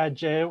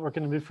DEIJ. We're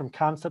going to move from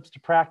concepts to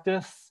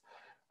practice.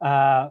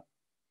 Yeah,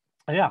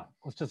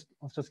 let's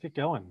just get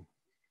going.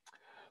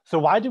 So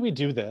why do we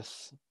do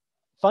this?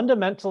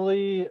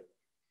 Fundamentally,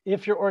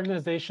 if your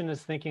organization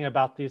is thinking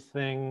about these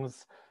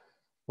things,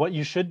 what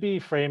you should be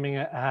framing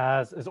it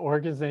as is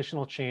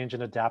organizational change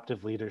and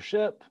adaptive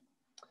leadership.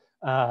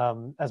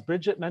 As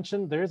Bridget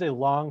mentioned, there is a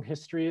long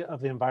history of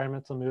the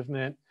environmental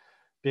movement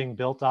being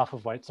built off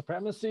of white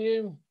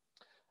supremacy.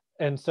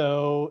 And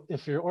so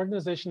if your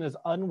organization is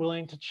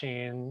unwilling to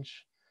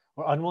change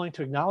or unwilling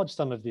to acknowledge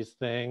some of these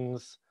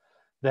things,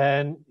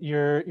 then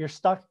you're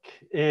stuck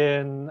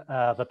in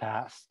the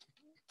past.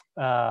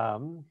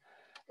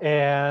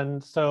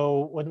 And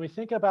so when we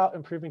think about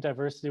improving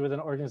diversity within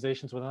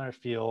organizations within our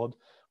field,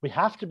 we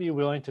have to be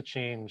willing to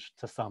change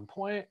to some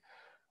point.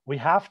 We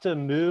have to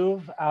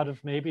move out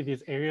of maybe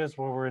these areas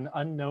where we're an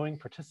unknowing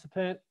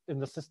participant in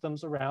the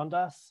systems around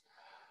us.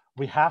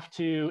 We have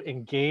to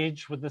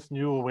engage with this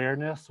new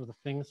awareness, with the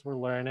things we're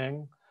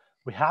learning.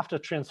 We have to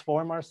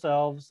transform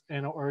ourselves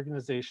and our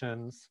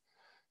organizations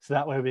so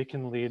that way we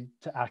can lead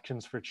to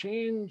actions for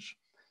change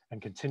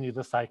and continue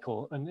the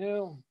cycle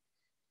anew.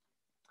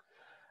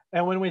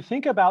 And when we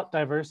think about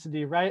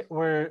diversity, right,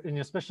 and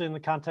especially in the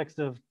context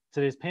of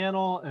today's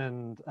panel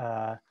and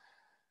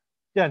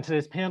in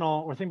today's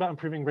panel, we're thinking about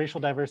improving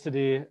racial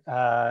diversity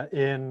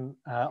in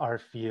our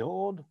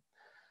field.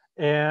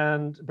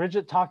 And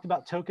Bridget talked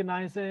about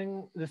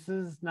tokenizing. This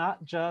is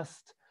not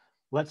just,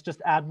 let's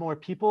just add more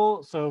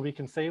people so we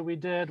can say we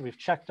did, we've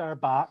checked our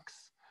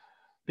box,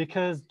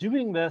 because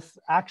doing this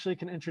actually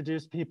can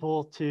introduce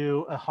people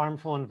to a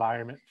harmful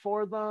environment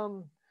for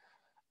them.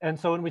 And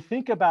so when we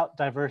think about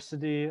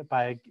diversity,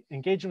 by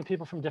engaging with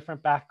people from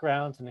different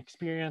backgrounds and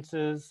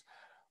experiences,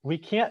 we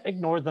can't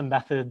ignore the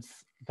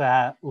methods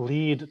that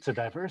lead to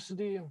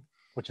diversity,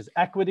 which is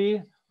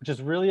equity, which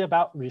is really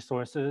about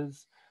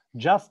resources,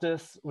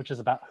 justice, which is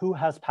about who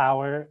has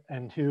power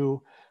and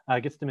who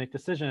gets to make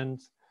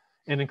decisions,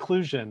 and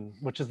inclusion,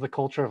 which is the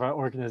culture of our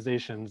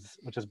organizations,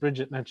 which, as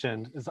Bridget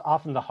mentioned, is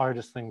often the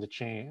hardest thing to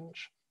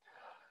change.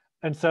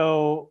 And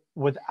so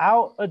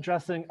without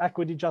addressing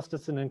equity,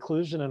 justice, and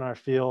inclusion in our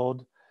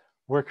field,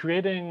 we're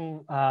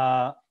creating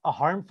a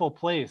harmful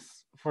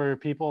place for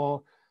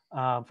people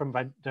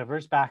from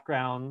diverse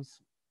backgrounds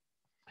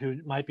who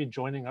might be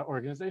joining our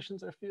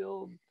organizations or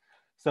field.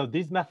 So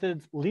these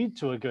methods lead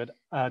to a good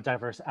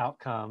diverse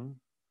outcome,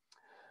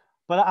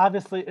 but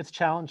obviously it's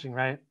challenging,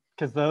 right?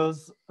 Because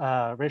those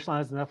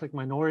racialized and ethnic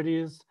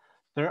minorities,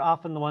 they're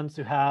often the ones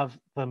who have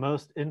the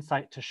most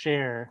insight to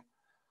share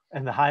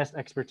and the highest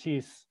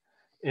expertise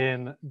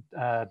in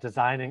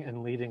designing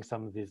and leading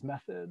some of these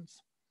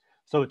methods.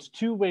 So it's a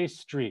two-way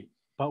street,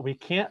 but we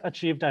can't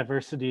achieve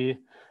diversity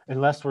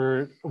unless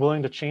we're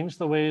willing to change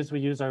the ways we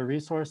use our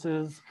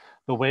resources,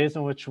 the ways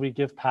in which we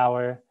give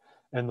power,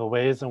 and the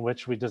ways in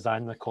which we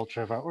design the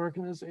culture of our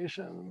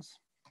organizations.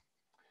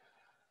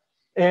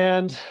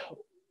 And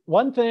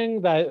one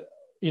thing that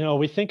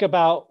we think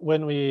about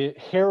when we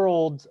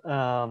herald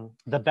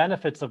the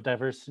benefits of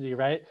diversity,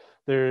 right?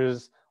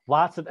 There's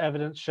lots of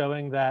evidence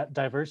showing that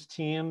diverse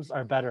teams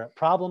are better at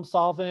problem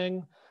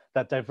solving,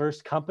 that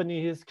diverse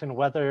companies can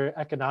weather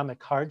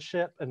economic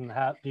hardship and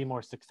be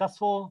more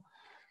successful.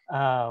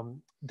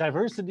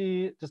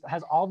 Diversity just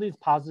has all these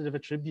positive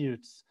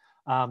attributes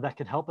that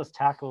could help us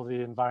tackle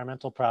the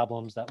environmental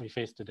problems that we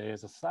face today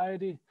as a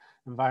society,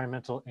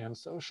 environmental and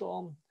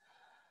social.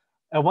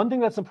 And one thing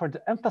that's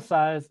important to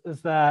emphasize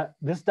is that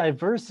this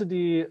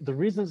diversity, the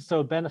reason it's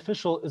so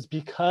beneficial is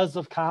because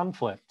of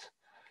conflict.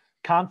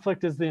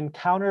 Conflict is the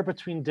encounter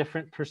between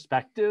different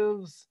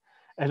perspectives,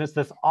 and it's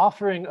this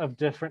offering of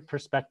different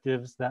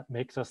perspectives that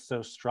makes us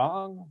so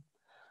strong.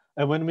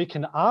 And when we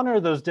can honor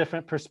those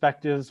different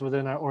perspectives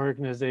within our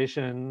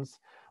organizations,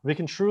 we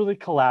can truly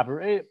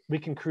collaborate. We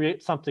can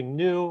create something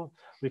new.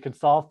 We can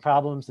solve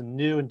problems in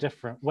new and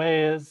different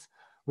ways.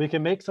 We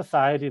can make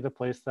society the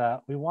place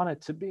that we want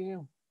it to be.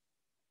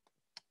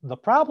 The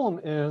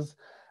problem is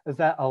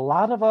that a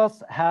lot of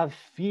us have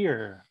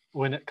fear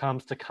when it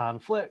comes to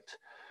conflict.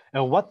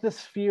 And what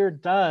this fear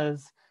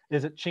does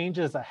is it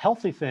changes a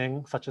healthy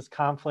thing, such as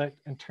conflict,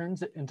 and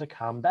turns it into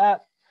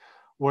combat,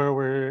 where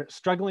we're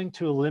struggling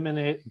to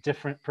eliminate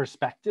different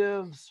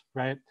perspectives,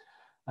 right?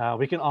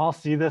 We can all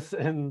see this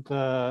in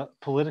the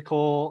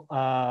political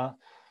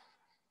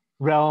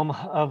realm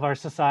of our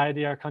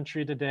society, our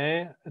country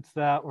today. It's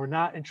that we're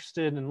not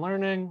interested in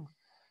learning.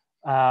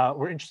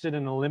 We're interested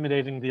in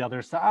eliminating the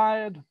other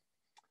side.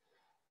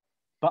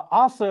 But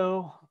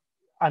also,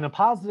 on a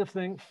positive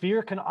thing,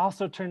 fear can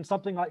also turn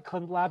something like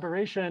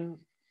collaboration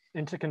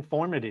into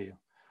conformity,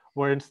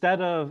 where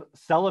instead of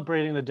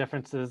celebrating the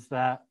differences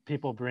that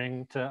people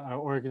bring to our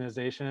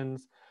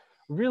organizations,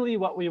 really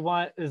what we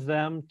want is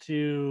them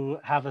to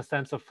have a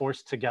sense of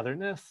forced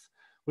togetherness.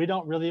 We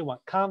don't really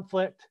want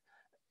conflict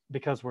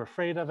because we're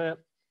afraid of it.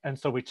 And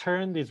so we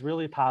turn these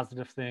really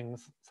positive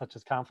things, such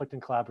as conflict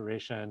and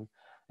collaboration,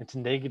 into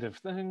negative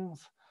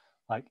things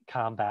like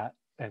combat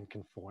and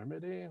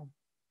conformity.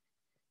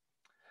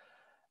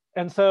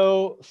 And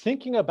so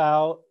thinking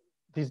about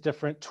these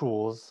different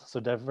tools,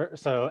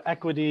 so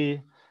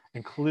equity,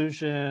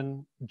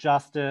 inclusion,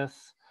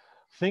 justice,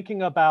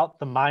 thinking about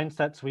the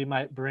mindsets we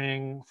might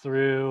bring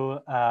through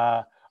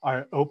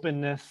our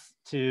openness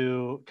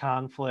to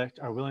conflict,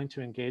 our willing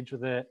to engage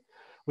with it,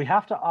 we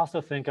have to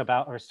also think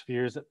about our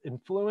spheres of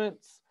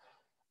influence.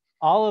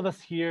 All of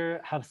us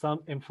here have some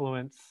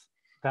influence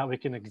that we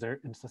can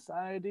exert in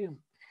society.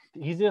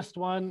 The easiest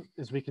one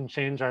is we can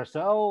change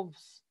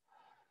ourselves.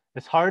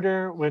 It's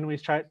harder when we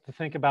start to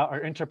think about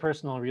our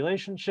interpersonal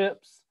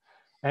relationships.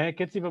 And it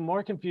gets even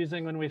more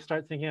confusing when we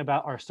start thinking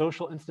about our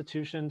social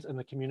institutions and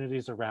the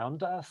communities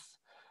around us.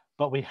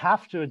 But we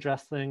have to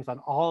address things on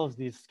all of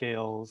these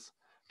scales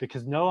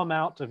because no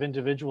amount of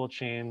individual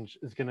change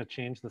is going to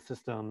change the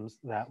systems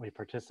that we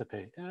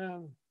participate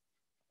in.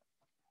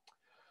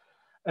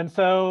 And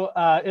so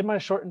in my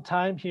shortened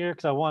time here,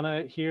 because I want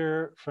to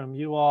hear from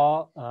you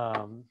all,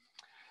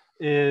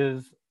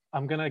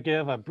 I'm going to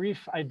give a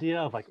brief idea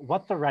of like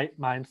what the right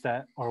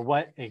mindset or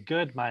what a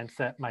good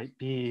mindset might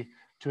be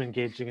to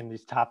engaging in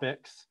these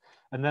topics.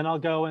 And then I'll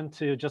go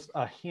into just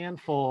a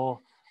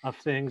handful of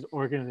things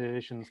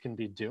organizations can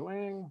be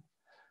doing.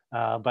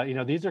 But you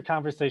know, these are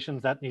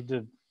conversations that need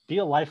to be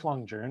a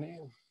lifelong journey.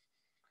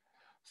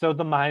 So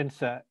the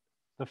mindset,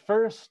 the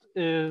first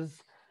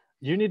is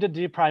you need to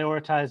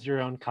deprioritize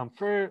your own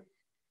comfort.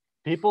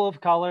 People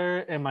of color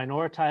and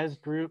minoritized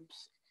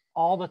groups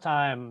all the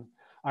time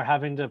are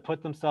having to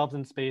put themselves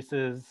in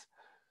spaces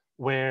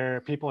where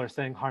people are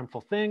saying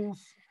harmful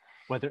things,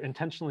 whether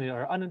intentionally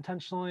or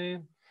unintentionally.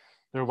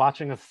 They're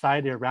watching a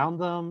society around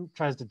them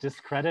tries to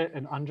discredit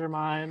and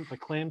undermine the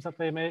claims that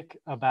they make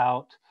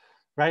about,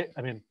 right?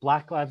 I mean,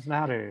 Black Lives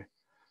Matter.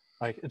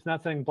 Like, it's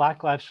not saying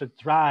Black lives should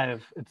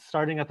thrive. It's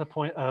starting at the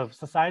point of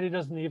society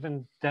doesn't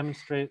even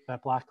demonstrate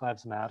that Black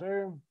lives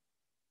matter.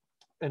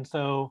 And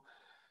so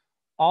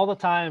all the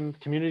time,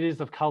 communities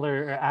of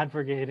color are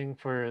advocating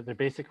for their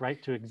basic right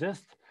to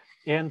exist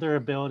and their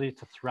ability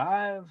to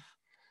thrive.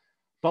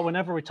 But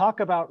whenever we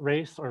talk about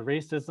race or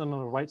racism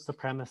or white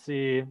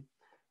supremacy,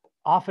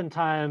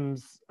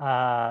 oftentimes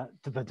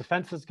the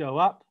defenses go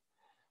up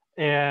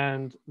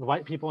and the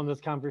white people in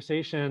those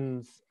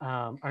conversations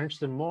are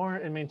interested more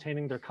in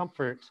maintaining their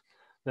comfort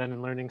than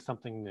in learning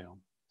something new.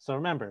 So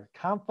remember,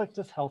 conflict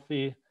is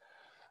healthy.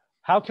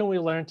 How can we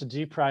learn to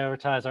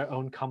deprioritize our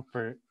own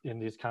comfort in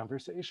these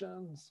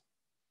conversations?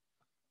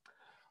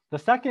 The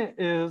second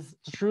is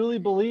to truly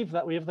believe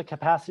that we have the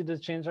capacity to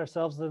change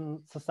ourselves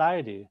in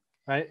society,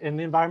 right? In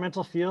the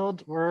environmental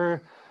field,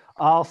 we're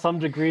all some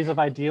degrees of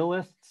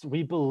idealists.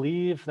 We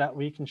believe that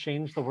we can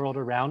change the world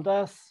around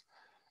us.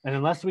 And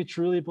unless we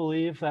truly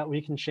believe that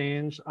we can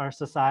change our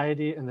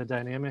society and the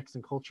dynamics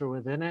and culture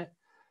within it,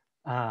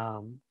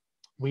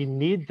 we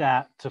need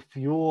that to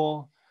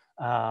fuel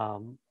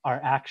our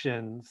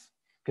actions,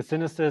 because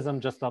cynicism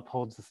just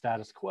upholds the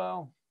status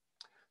quo.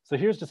 So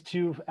here's just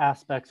two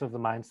aspects of the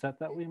mindset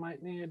that we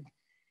might need.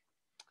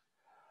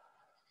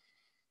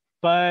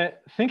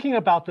 But thinking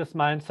about this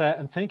mindset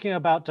and thinking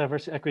about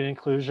diversity, equity, and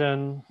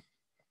inclusion,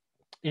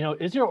 you know,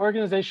 is your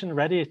organization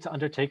ready to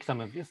undertake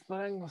some of these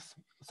things?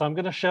 So I'm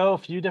going to show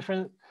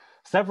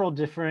several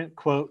different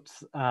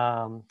quotes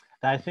that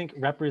I think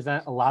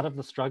represent a lot of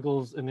the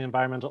struggles in the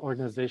environmental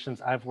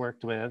organizations I've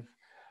worked with,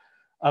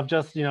 of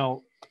just, you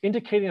know,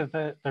 indicating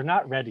that they're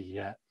not ready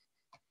yet.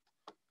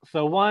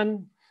 So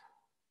one,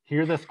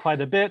 hear this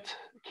quite a bit,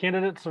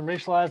 candidates from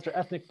racialized or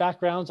ethnic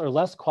backgrounds are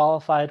less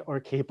qualified or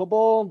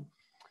capable.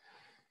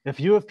 If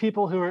you have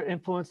people who are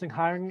influencing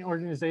hiring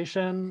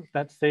organization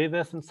that say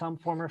this in some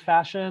form or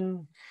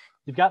fashion,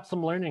 you've got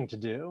some learning to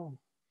do.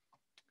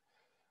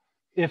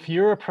 If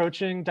you're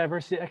approaching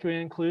diversity, equity,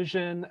 and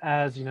inclusion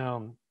as, you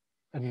know,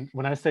 and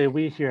when I say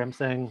we here, I'm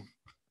saying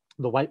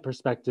the white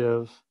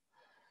perspective.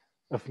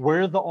 If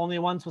we're the only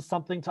ones with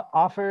something to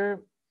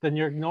offer, then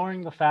you're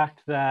ignoring the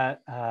fact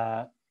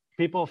that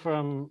people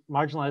from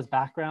marginalized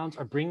backgrounds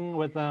are bringing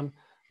with them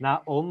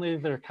not only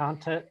their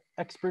content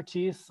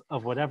expertise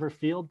of whatever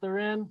field they're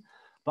in,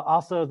 but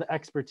also the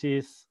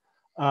expertise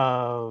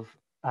of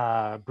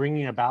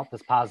bringing about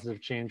this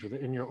positive change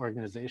within your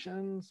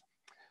organizations.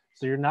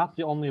 So you're not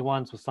the only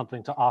ones with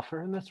something to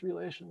offer in this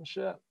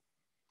relationship.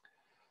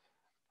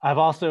 I've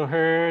also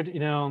heard, you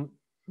know,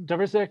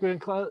 diversity, equity,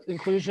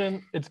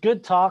 inclusion, it's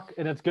good talk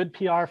and it's good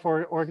PR for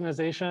an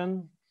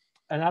organization.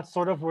 And that's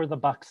sort of where the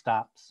buck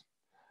stops.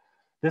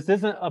 This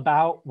isn't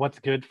about what's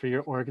good for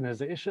your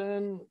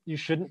organization. You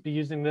shouldn't be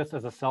using this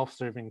as a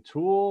self-serving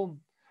tool.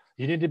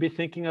 You need to be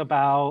thinking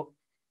about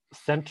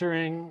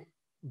centering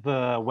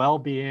the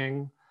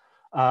well-being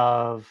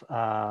of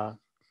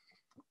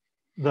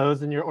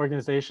those in your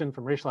organization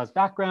from racialized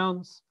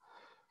backgrounds,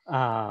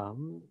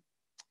 and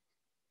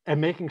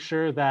making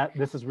sure that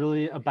this is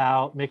really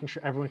about making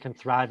sure everyone can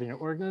thrive in your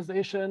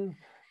organization,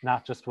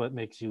 not just what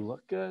makes you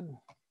look good.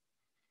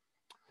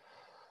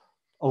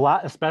 A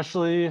lot,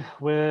 especially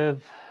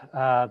with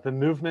the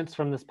movements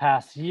from this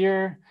past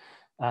year,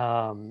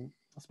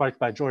 sparked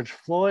by George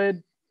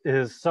Floyd,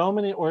 is so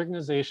many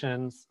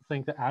organizations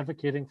think that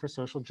advocating for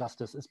social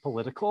justice is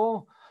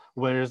political,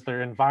 whereas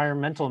their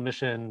environmental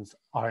missions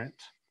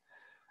aren't.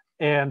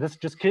 And this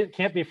just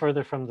can't be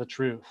further from the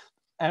truth.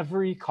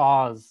 Every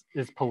cause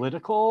is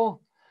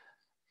political,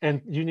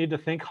 and you need to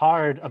think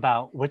hard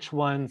about which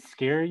ones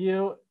scare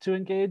you to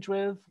engage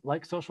with,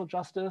 like social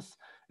justice,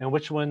 and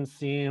which ones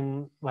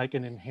seem like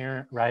an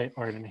inherent right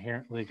or an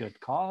inherently good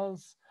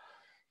cause,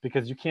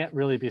 because you can't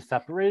really be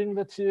separating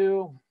the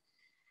two.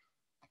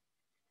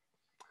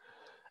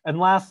 And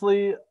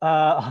lastly,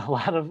 a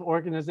lot of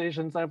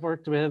organizations I've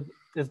worked with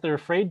is they're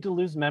afraid to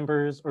lose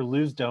members or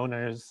lose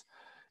donors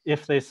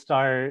if they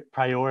start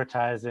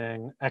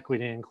prioritizing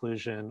equity,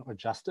 inclusion, or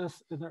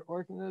justice in their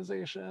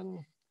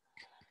organization.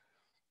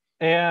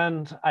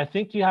 And I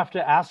think you have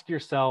to ask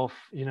yourself,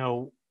 you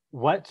know,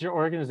 what's your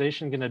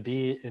organization going to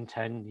be in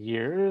 10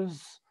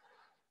 years?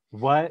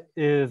 What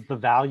is the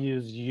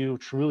values you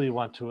truly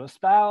want to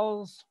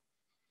espouse?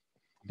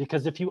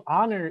 Because if you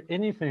honor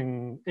any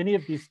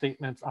of these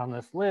statements on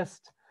this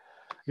list,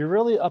 you're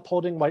really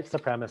upholding white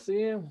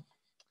supremacy.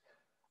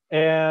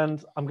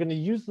 And I'm going to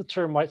use the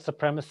term white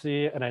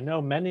supremacy, and I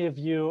know many of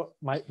you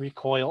might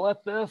recoil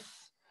at this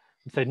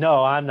and say,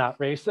 no, I'm not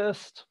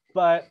racist,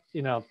 but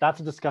you know,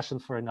 that's a discussion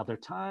for another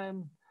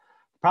time.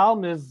 The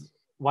problem is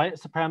white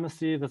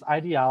supremacy, this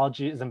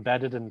ideology, is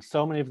embedded in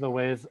so many of the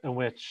ways in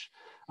which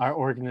our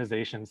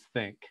organizations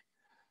think.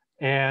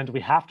 And we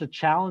have to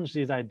challenge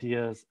these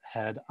ideas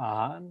head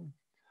on.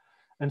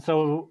 And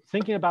so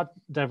thinking about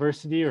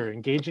diversity or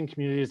engaging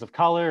communities of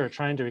color or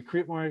trying to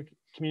recruit more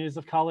communities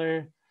of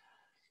color,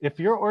 if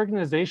your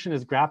organization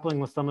is grappling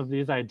with some of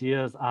these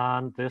ideas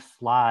on this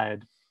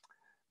slide,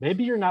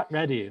 maybe you're not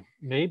ready.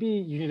 Maybe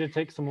you need to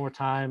take some more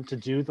time to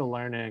do the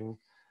learning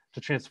to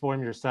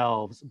transform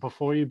yourselves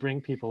before you bring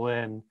people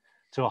in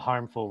to a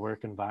harmful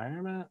work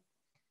environment.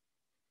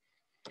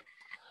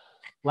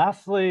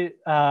 Lastly,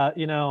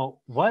 you know,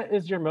 what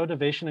is your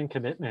motivation and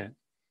commitment?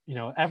 You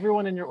know,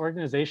 everyone in your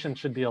organization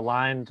should be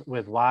aligned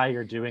with why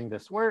you're doing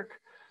this work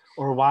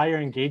or why you're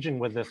engaging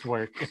with this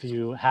work if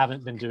you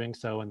haven't been doing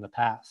so in the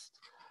past.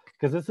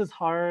 Because this is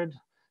hard,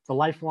 it's a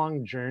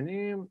lifelong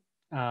journey.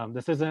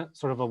 This isn't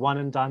sort of a one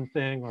and done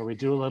thing where we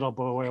do a little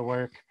bit of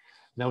work,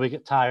 then we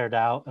get tired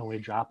out and we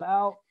drop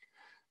out,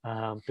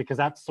 because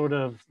that's sort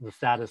of the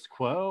status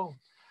quo.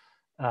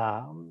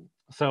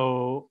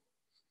 So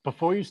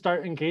before you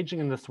start engaging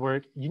in this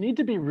work, you need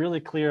to be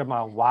really clear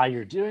about why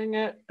you're doing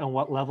it and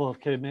what level of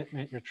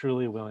commitment you're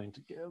truly willing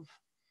to give.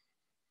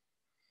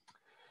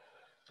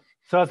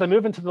 So as I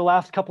move into the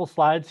last couple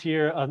slides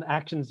here on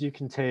actions you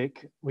can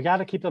take, we got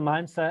to keep the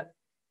mindset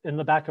in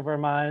the back of our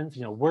minds,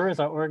 you know, where is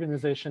our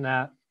organization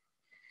at?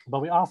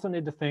 But we also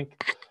need to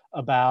think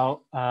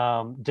about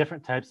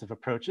different types of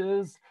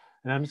approaches.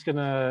 And I'm just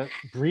gonna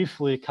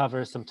briefly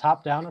cover some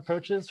top-down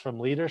approaches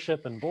from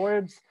leadership and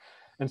boards,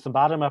 and some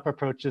bottom-up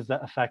approaches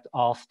that affect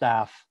all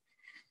staff.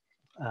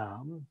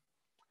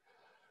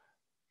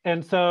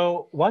 And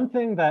so one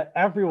thing that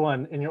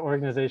everyone in your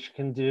organization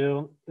can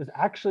do is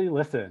actually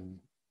listen.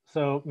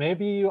 So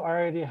maybe you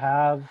already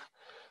have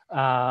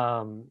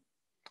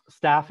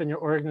staff in your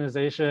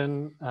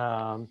organization who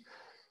are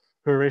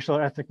racial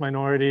or ethnic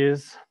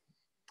minorities.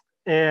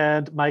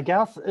 And my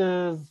guess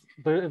is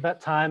they've at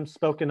times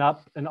spoken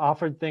up and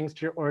offered things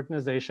to your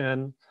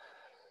organization.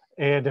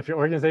 And if your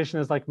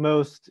organization is like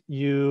most,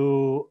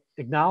 you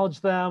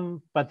acknowledge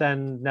them, but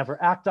then never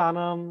act on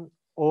them,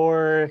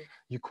 or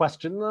you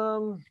question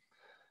them.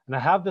 And I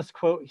have this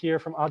quote here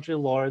from Audre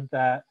Lorde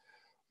that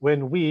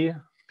when we,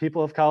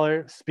 people of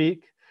color,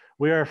 speak,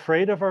 we are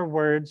afraid of our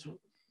words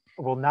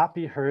will not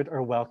be heard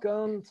or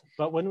welcomed,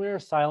 but when we are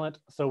silent,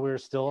 so we're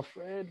still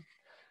afraid.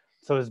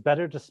 So it's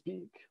better to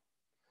speak.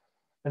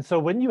 And so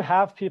when you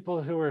have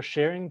people who are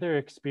sharing their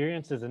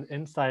experiences and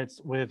insights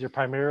with your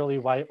primarily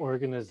white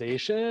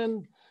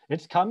organization,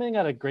 it's coming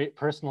at a great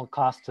personal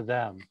cost to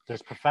them.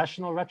 There's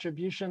professional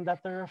retribution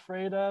that they're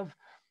afraid of.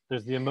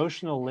 There's the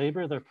emotional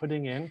labor they're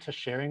putting into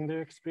sharing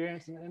their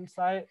experience and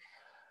insight.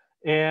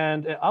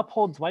 And it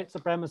upholds white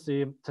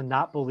supremacy to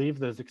not believe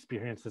those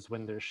experiences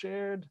when they're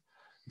shared.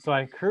 So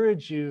I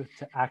encourage you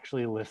to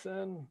actually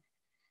listen.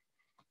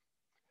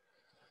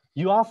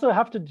 You also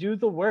have to do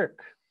the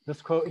work.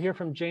 This quote here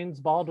from James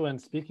Baldwin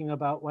speaking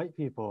about white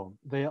people.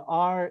 They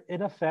are,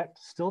 in effect,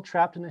 still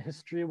trapped in a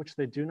history which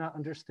they do not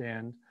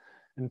understand.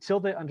 Until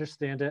they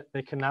understand it,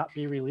 they cannot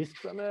be released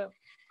from it.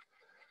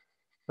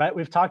 Right?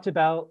 We've talked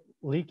about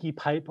leaky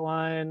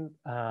pipeline.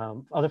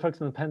 Other folks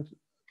in the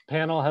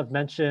panel have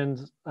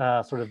mentioned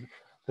sort of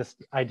this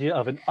idea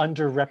of an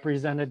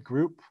underrepresented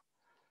group.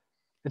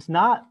 It's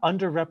not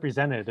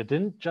underrepresented. It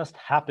didn't just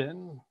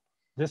happen.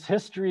 this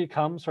history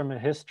comes from a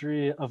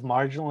history of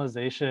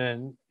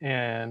marginalization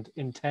and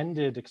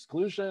intended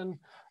exclusion,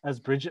 as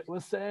Bridget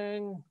was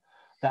saying.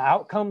 The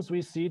outcomes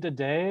we see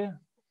today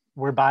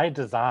were by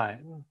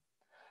design.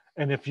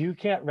 And if you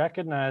can't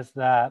recognize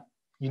that,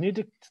 you need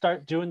to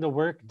start doing the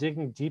work,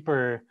 digging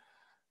deeper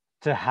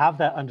to have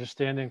that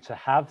understanding, to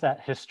have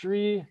that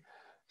history,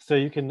 so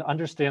you can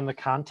understand the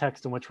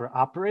context in which we're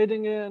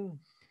operating in.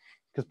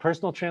 Because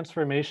personal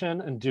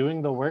transformation and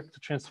doing the work to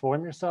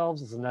transform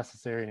yourselves is a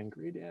necessary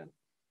ingredient.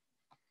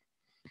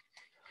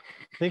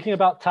 Thinking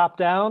about top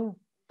down,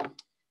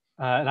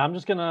 and I'm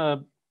just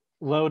gonna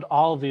load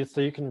all of these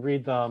so you can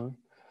read them.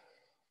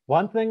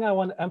 One thing I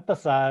want to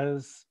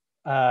emphasize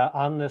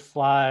on this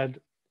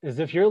slide is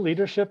if your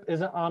leadership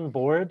isn't on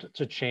board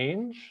to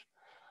change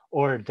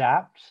or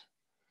adapt,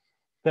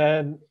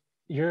 then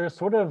you're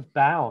sort of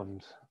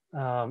bound.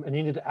 And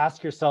you need to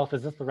ask yourself,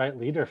 is this the right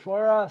leader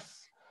for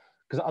us?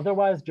 Because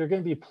otherwise you're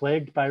going to be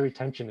plagued by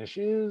retention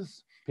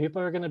issues.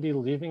 People are going to be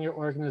leaving your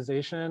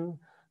organization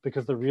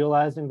because they're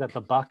realizing that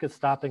the buck is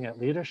stopping at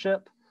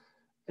leadership,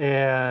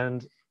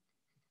 and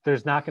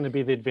there's not going to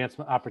be the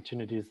advancement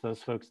opportunities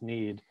those folks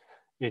need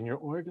in your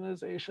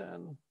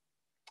organization.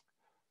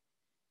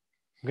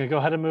 I'm going to go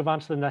ahead and move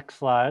on to the next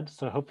slide.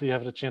 So hopefully you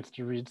have a chance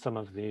to read some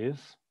of these.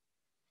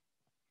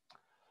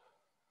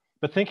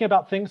 But thinking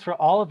about things for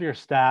all of your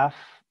staff,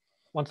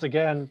 once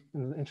again,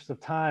 in the interest of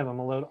time, I'm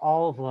going to load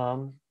all of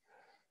them.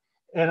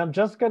 And I'm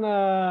just going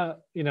to,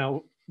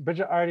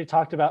 Bridget already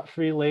talked about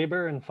free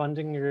labor and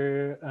funding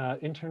your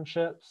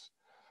internships.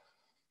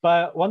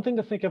 But one thing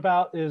to think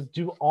about is,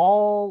 do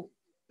all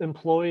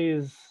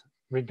employees,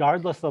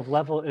 regardless of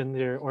level in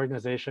their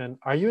organization,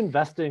 are you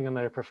investing in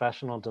their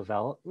professional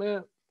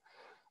development?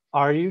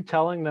 Are you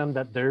telling them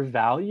that they're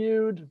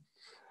valued?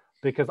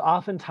 Because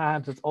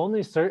oftentimes it's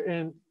only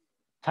certain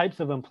types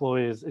of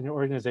employees in your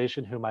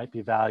organization who might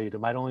be valued. It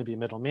might only be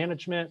middle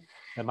management.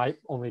 It might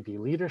only be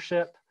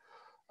leadership.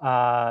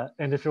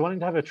 And if you're wanting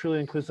to have a truly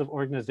inclusive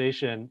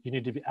organization, you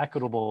need to be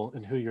equitable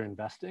in who you're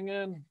investing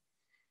in.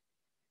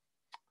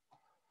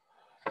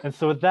 And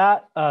so with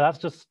that, that's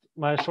just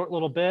my short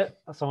little bit.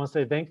 So I want to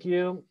say thank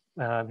you.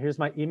 Here's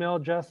my email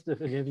address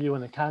if any of you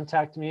want to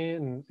contact me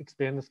and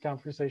expand this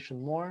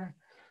conversation more.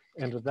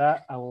 And with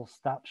that, I will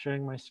stop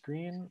sharing my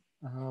screen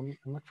and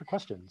look for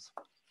questions.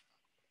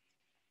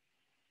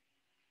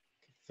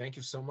 Thank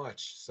you so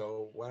much.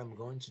 So what I'm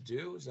going to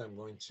do is I'm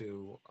going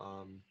to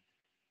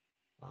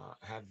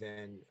have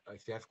then,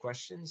 if you have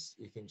questions,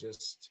 you can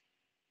just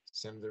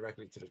send them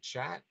directly to the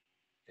chat.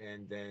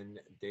 And then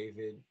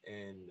David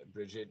and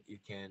Bridget, you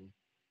can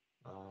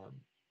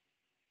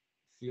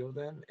field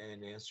them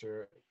and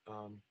answer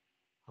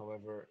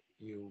however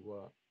you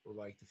would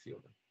like to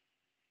field them.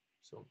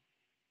 So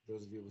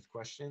those of you with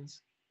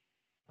questions,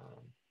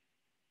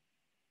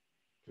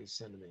 please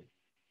send them in.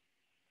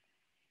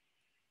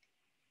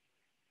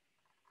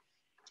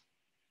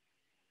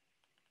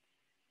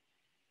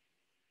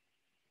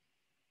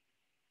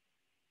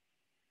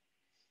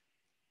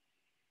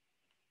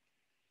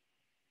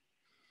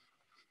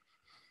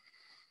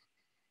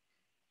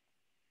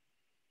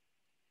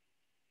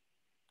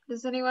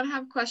 Does anyone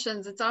have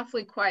questions? It's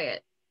awfully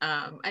quiet.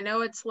 I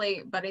know it's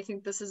late, but I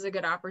think this is a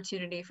good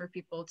opportunity for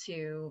people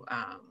to,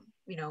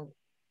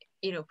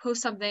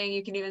 post something.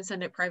 You can even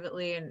send it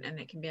privately, and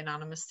it can be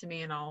anonymous to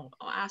me, and I'll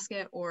ask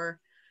it.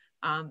 Or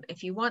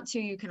if you want to,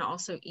 you can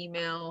also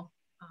email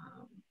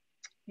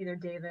either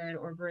David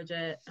or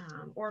Bridget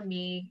or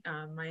me.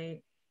 My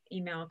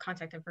email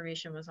contact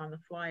information was on the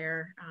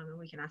flyer, and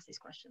we can ask these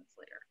questions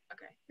later.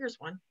 Okay, here's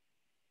one.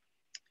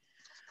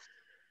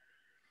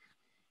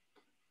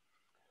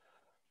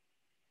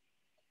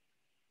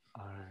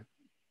 All right.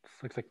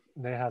 Looks like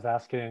Neha's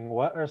asking,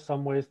 what are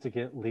some ways to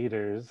get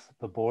leaders,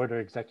 the board or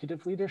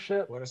executive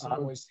leadership? What are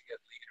some ways to get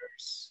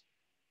leaders?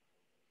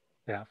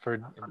 Yeah, for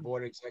and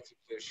board executive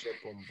leadership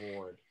on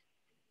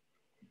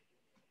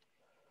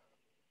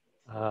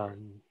board.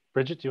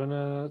 Bridget, do you want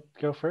to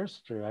go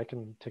first, or I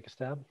can take a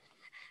stab?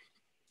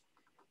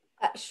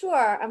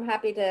 Sure, I'm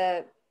happy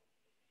to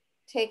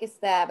take a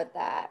stab at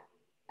that.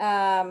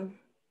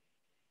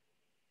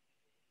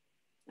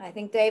 I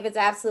think David's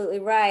absolutely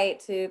right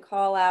to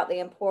call out the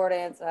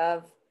importance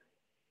of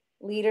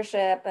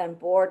leadership and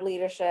board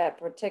leadership,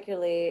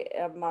 particularly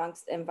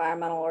amongst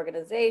environmental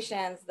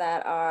organizations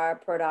that are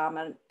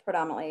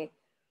predominantly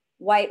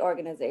white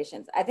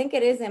organizations. I think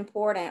it is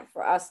important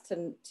for us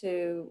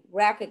to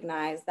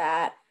recognize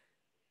that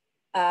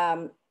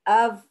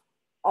of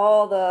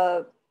all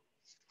the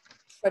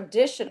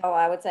traditional,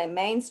 I would say,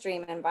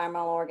 mainstream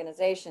environmental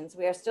organizations,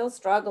 we are still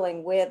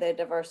struggling with a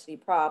diversity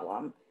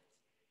problem.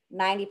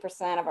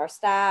 90% of our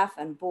staff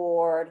and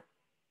board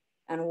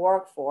and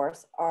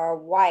workforce are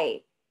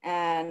white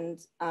and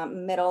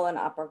middle and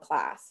upper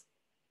class.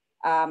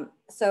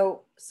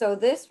 So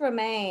this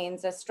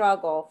remains a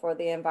struggle for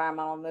the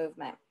environmental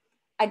movement.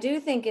 I do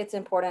think it's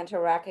important to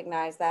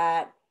recognize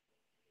that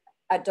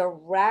a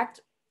direct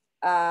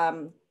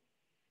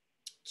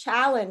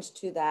challenge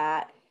to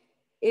that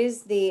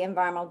is the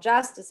environmental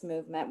justice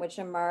movement, which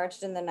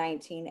emerged in the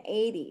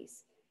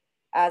 1980s.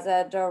 as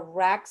a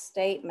direct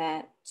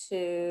statement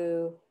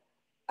to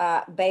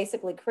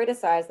basically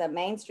criticize the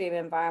mainstream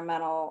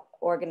environmental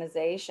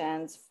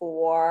organizations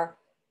for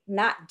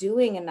not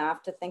doing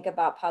enough to think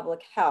about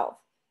public health,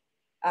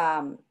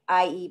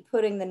 i.e.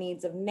 putting the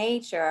needs of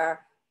nature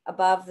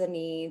above the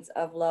needs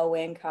of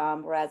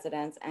low-income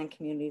residents and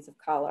communities of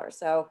color.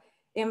 So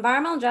the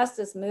environmental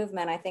justice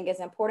movement, I think,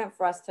 is important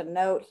for us to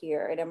note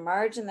here. It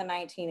emerged in the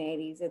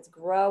 1980s, it's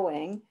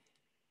growing,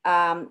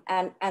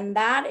 and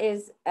that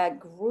is a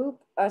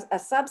group, a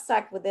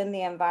subsect within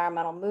the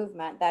environmental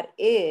movement that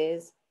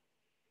is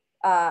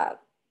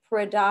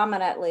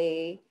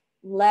predominantly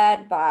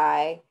led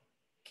by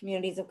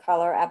communities of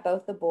color at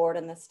both the board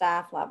and the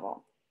staff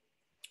level.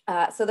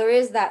 So there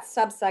is that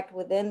subsect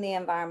within the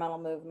environmental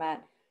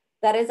movement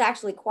that is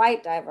actually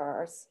quite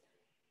diverse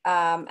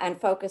and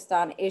focused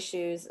on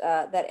issues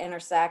that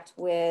intersect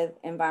with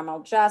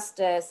environmental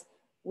justice,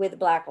 with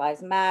Black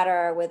Lives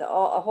Matter, with a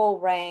whole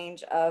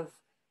range of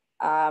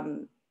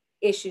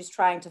issues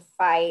trying to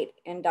fight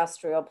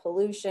industrial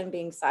pollution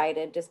being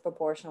cited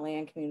disproportionately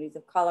in communities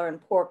of color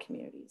and poor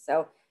communities.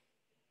 So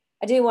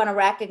I do want to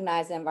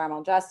recognize the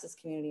environmental justice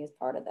community as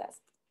part of this.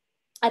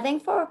 I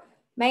think for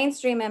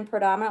mainstream and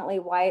predominantly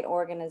white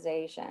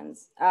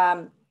organizations,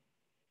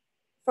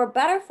 for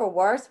better, for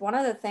worse, one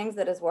of the things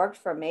that has worked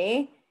for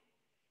me,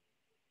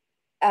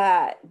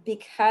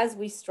 because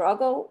we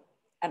struggle,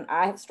 and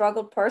I have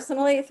struggled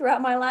personally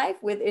throughout my life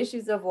with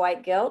issues of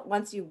white guilt,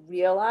 once you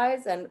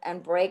realize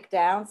and break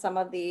down some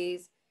of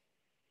these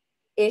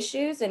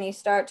issues and you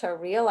start to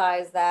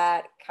realize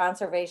that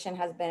conservation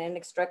has been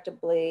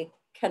inextricably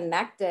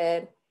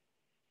connected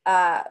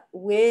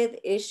with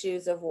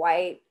issues of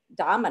white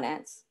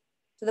dominance,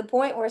 to the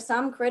point where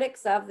some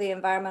critics of the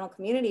environmental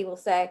community will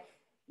say,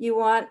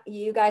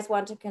 you guys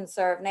want to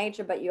conserve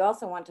nature, but you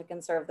also want to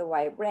conserve the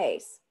white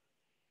race.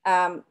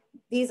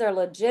 These are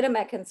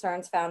legitimate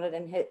concerns founded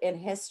in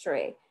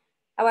history.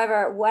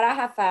 However, what I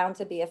have found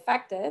to be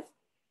effective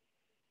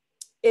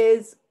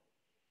is,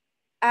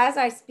 as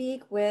I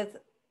speak with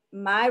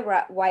my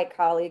white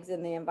colleagues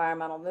in the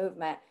environmental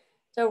movement,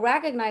 to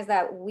recognize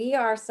that we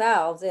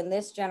ourselves in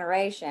this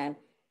generation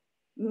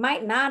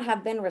might not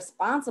have been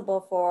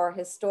responsible for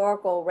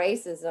historical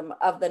racism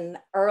of the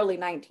early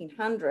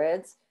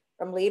 1900s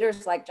from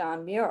leaders like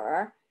John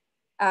Muir.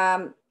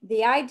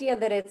 The idea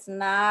that it's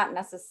not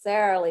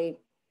necessarily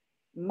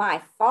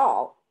my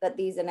fault that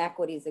these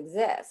inequities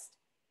exist,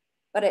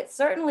 but it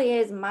certainly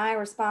is my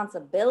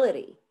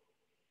responsibility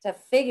to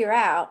figure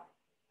out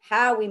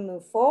how we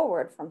move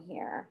forward from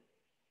here.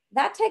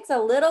 That takes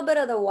a little bit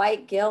of the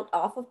white guilt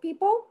off of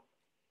people,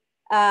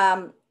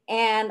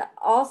 and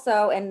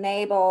also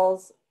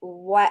enables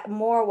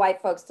more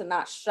white folks to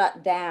not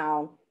shut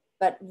down,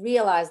 but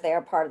realize they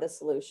are part of the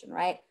solution,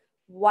 right?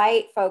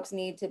 White folks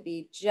need to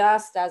be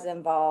just as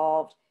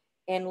involved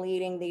in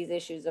leading these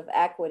issues of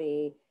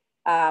equity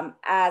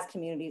as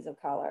communities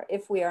of color.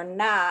 If we are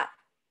not,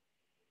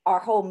 our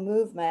whole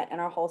movement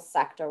and our whole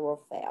sector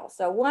will fail.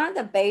 So one of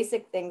the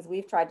basic things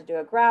we've tried to do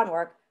at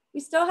Groundwork, we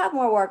still have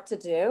more work to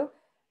do.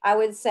 I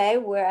would say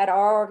we're at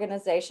our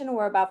organization,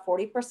 we're about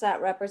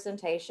 40%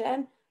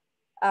 representation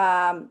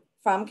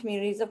from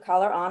communities of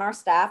color on our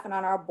staff and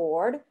on our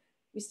board.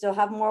 We still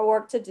have more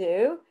work to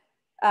do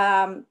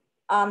on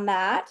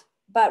that,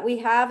 but we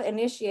have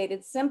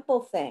initiated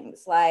simple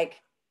things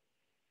like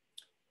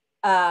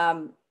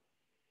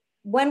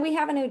when we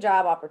have a new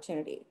job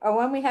opportunity or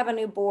when we have a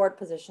new board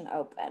position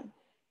open,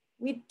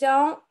 we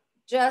don't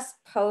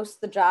just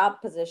post the job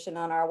position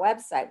on our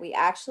website. We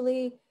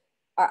actually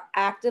are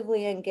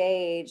actively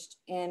engaged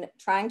in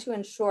trying to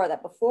ensure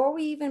that before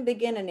we even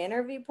begin an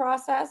interview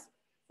process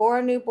for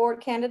a new board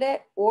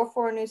candidate or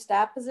for a new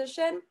staff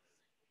position,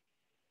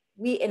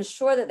 we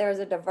ensure that there's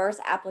a diverse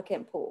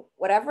applicant pool,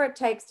 whatever it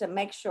takes to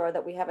make sure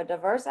that we have a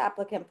diverse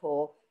applicant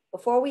pool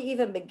before we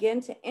even begin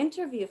to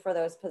interview for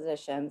those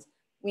positions.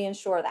 We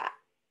ensure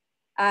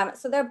that.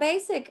 So there are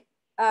basic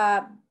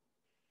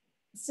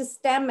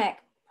systemic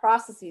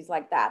processes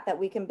like that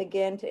we can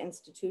begin to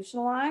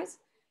institutionalize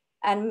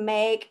and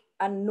make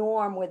a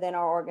norm within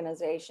our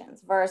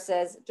organizations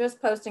versus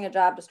just posting a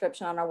job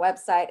description on our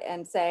website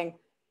and saying,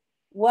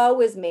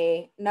 woe is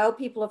me, no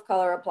people of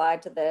color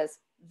applied to this,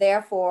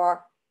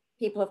 therefore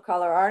people of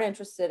color aren't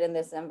interested in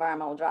this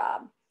environmental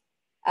job.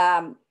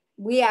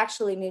 We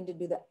actually need to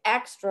do the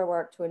extra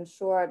work to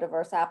ensure a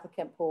diverse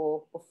applicant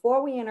pool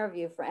before we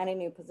interview for any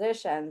new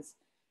positions.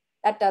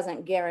 That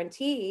doesn't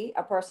guarantee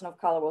a person of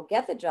color will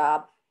get the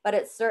job, but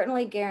it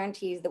certainly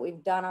guarantees that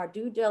we've done our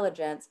due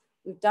diligence,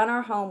 we've done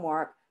our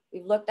homework,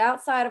 we've looked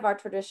outside of our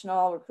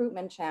traditional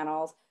recruitment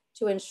channels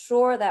to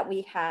ensure that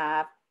we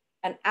have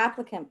an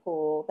applicant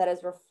pool that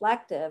is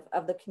reflective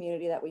of the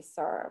community that we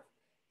serve.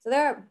 So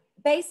there are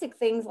basic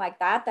things like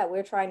that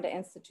we're trying to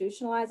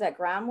institutionalize at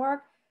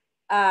Groundwork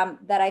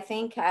that I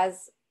think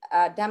has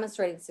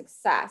demonstrated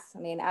success. I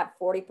mean, at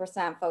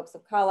 40% folks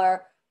of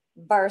color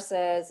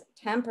versus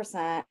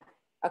 10%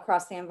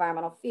 across the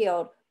environmental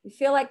field, we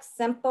feel like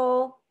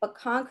simple but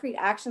concrete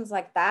actions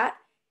like that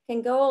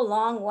can go a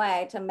long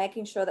way to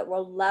making sure that we're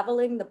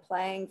leveling the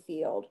playing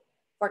field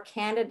for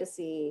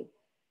candidacy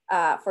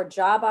for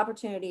job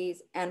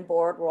opportunities and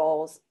board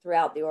roles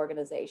throughout the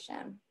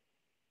organization.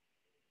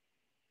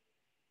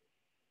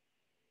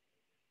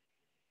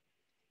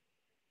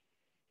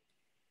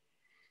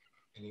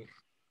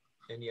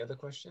 Any other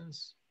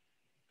questions?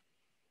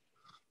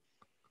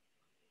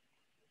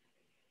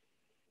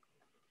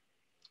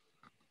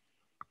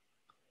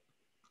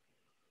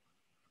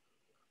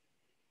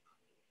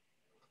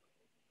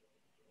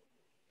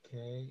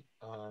 Okay.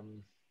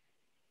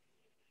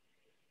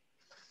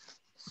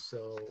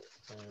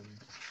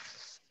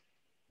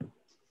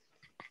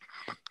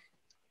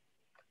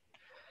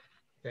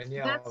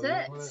 Danielle, that's you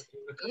it. wanna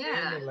come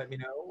Yeah. in and let me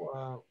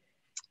know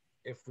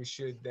if we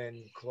should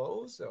then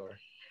close or?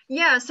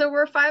 Yeah, so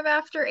we're 5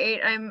 after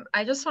 8.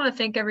 I just want to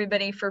thank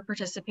everybody for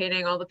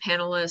participating, all the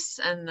panelists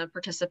and the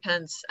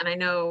participants. And I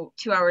know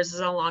 2 hours is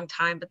a long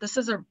time, but this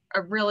is a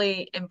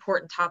really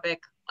important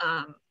topic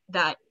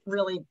that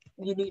really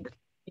you need,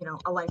 you know,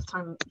 a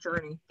lifetime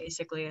journey,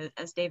 basically,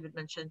 as David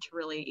mentioned, to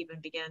really even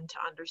begin to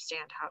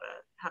understand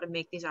how to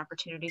make these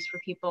opportunities for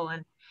people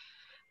and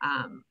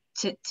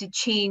to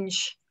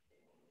change,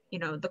 you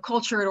know, the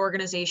culture at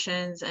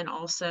organizations, and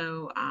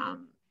also,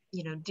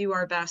 you know, do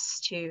our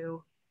best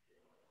to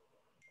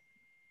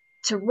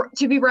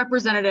be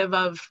representative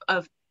of,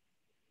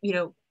 you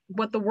know,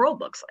 what the world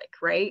looks like,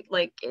 right?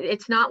 Like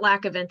it's not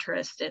lack of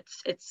interest.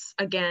 It's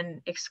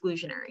again,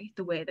 exclusionary,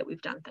 the way that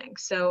we've done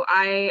things. So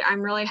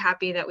I'm really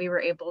happy that we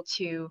were able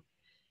to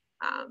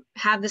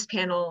have this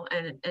panel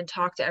and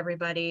talk to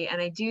everybody.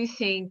 And I do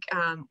think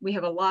we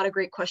have a lot of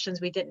great questions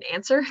we didn't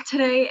answer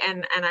today.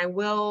 And I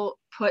will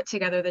put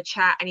together the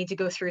chat. I need to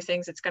go through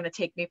things. It's going to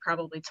take me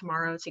probably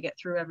tomorrow to get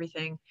through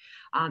everything.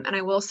 And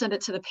I will send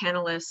it to the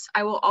panelists.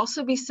 I will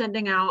also be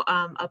sending out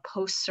a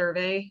post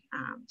survey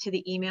to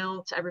the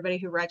email to everybody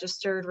who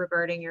registered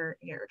regarding your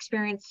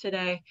experience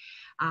today.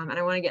 And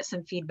I want to get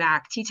some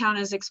feedback. Teatown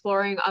is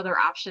exploring other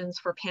options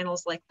for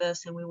panels like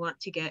this, and we want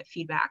to get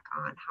feedback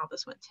on how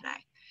this went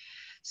today.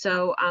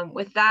 So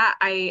with that,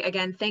 I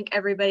again thank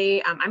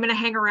everybody. I'm going to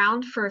hang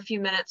around for a few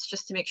minutes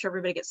just to make sure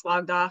everybody gets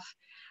logged off.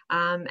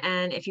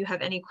 And if you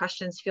have any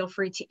questions, feel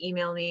free to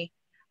email me.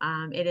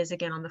 It is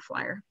again on the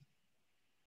flyer.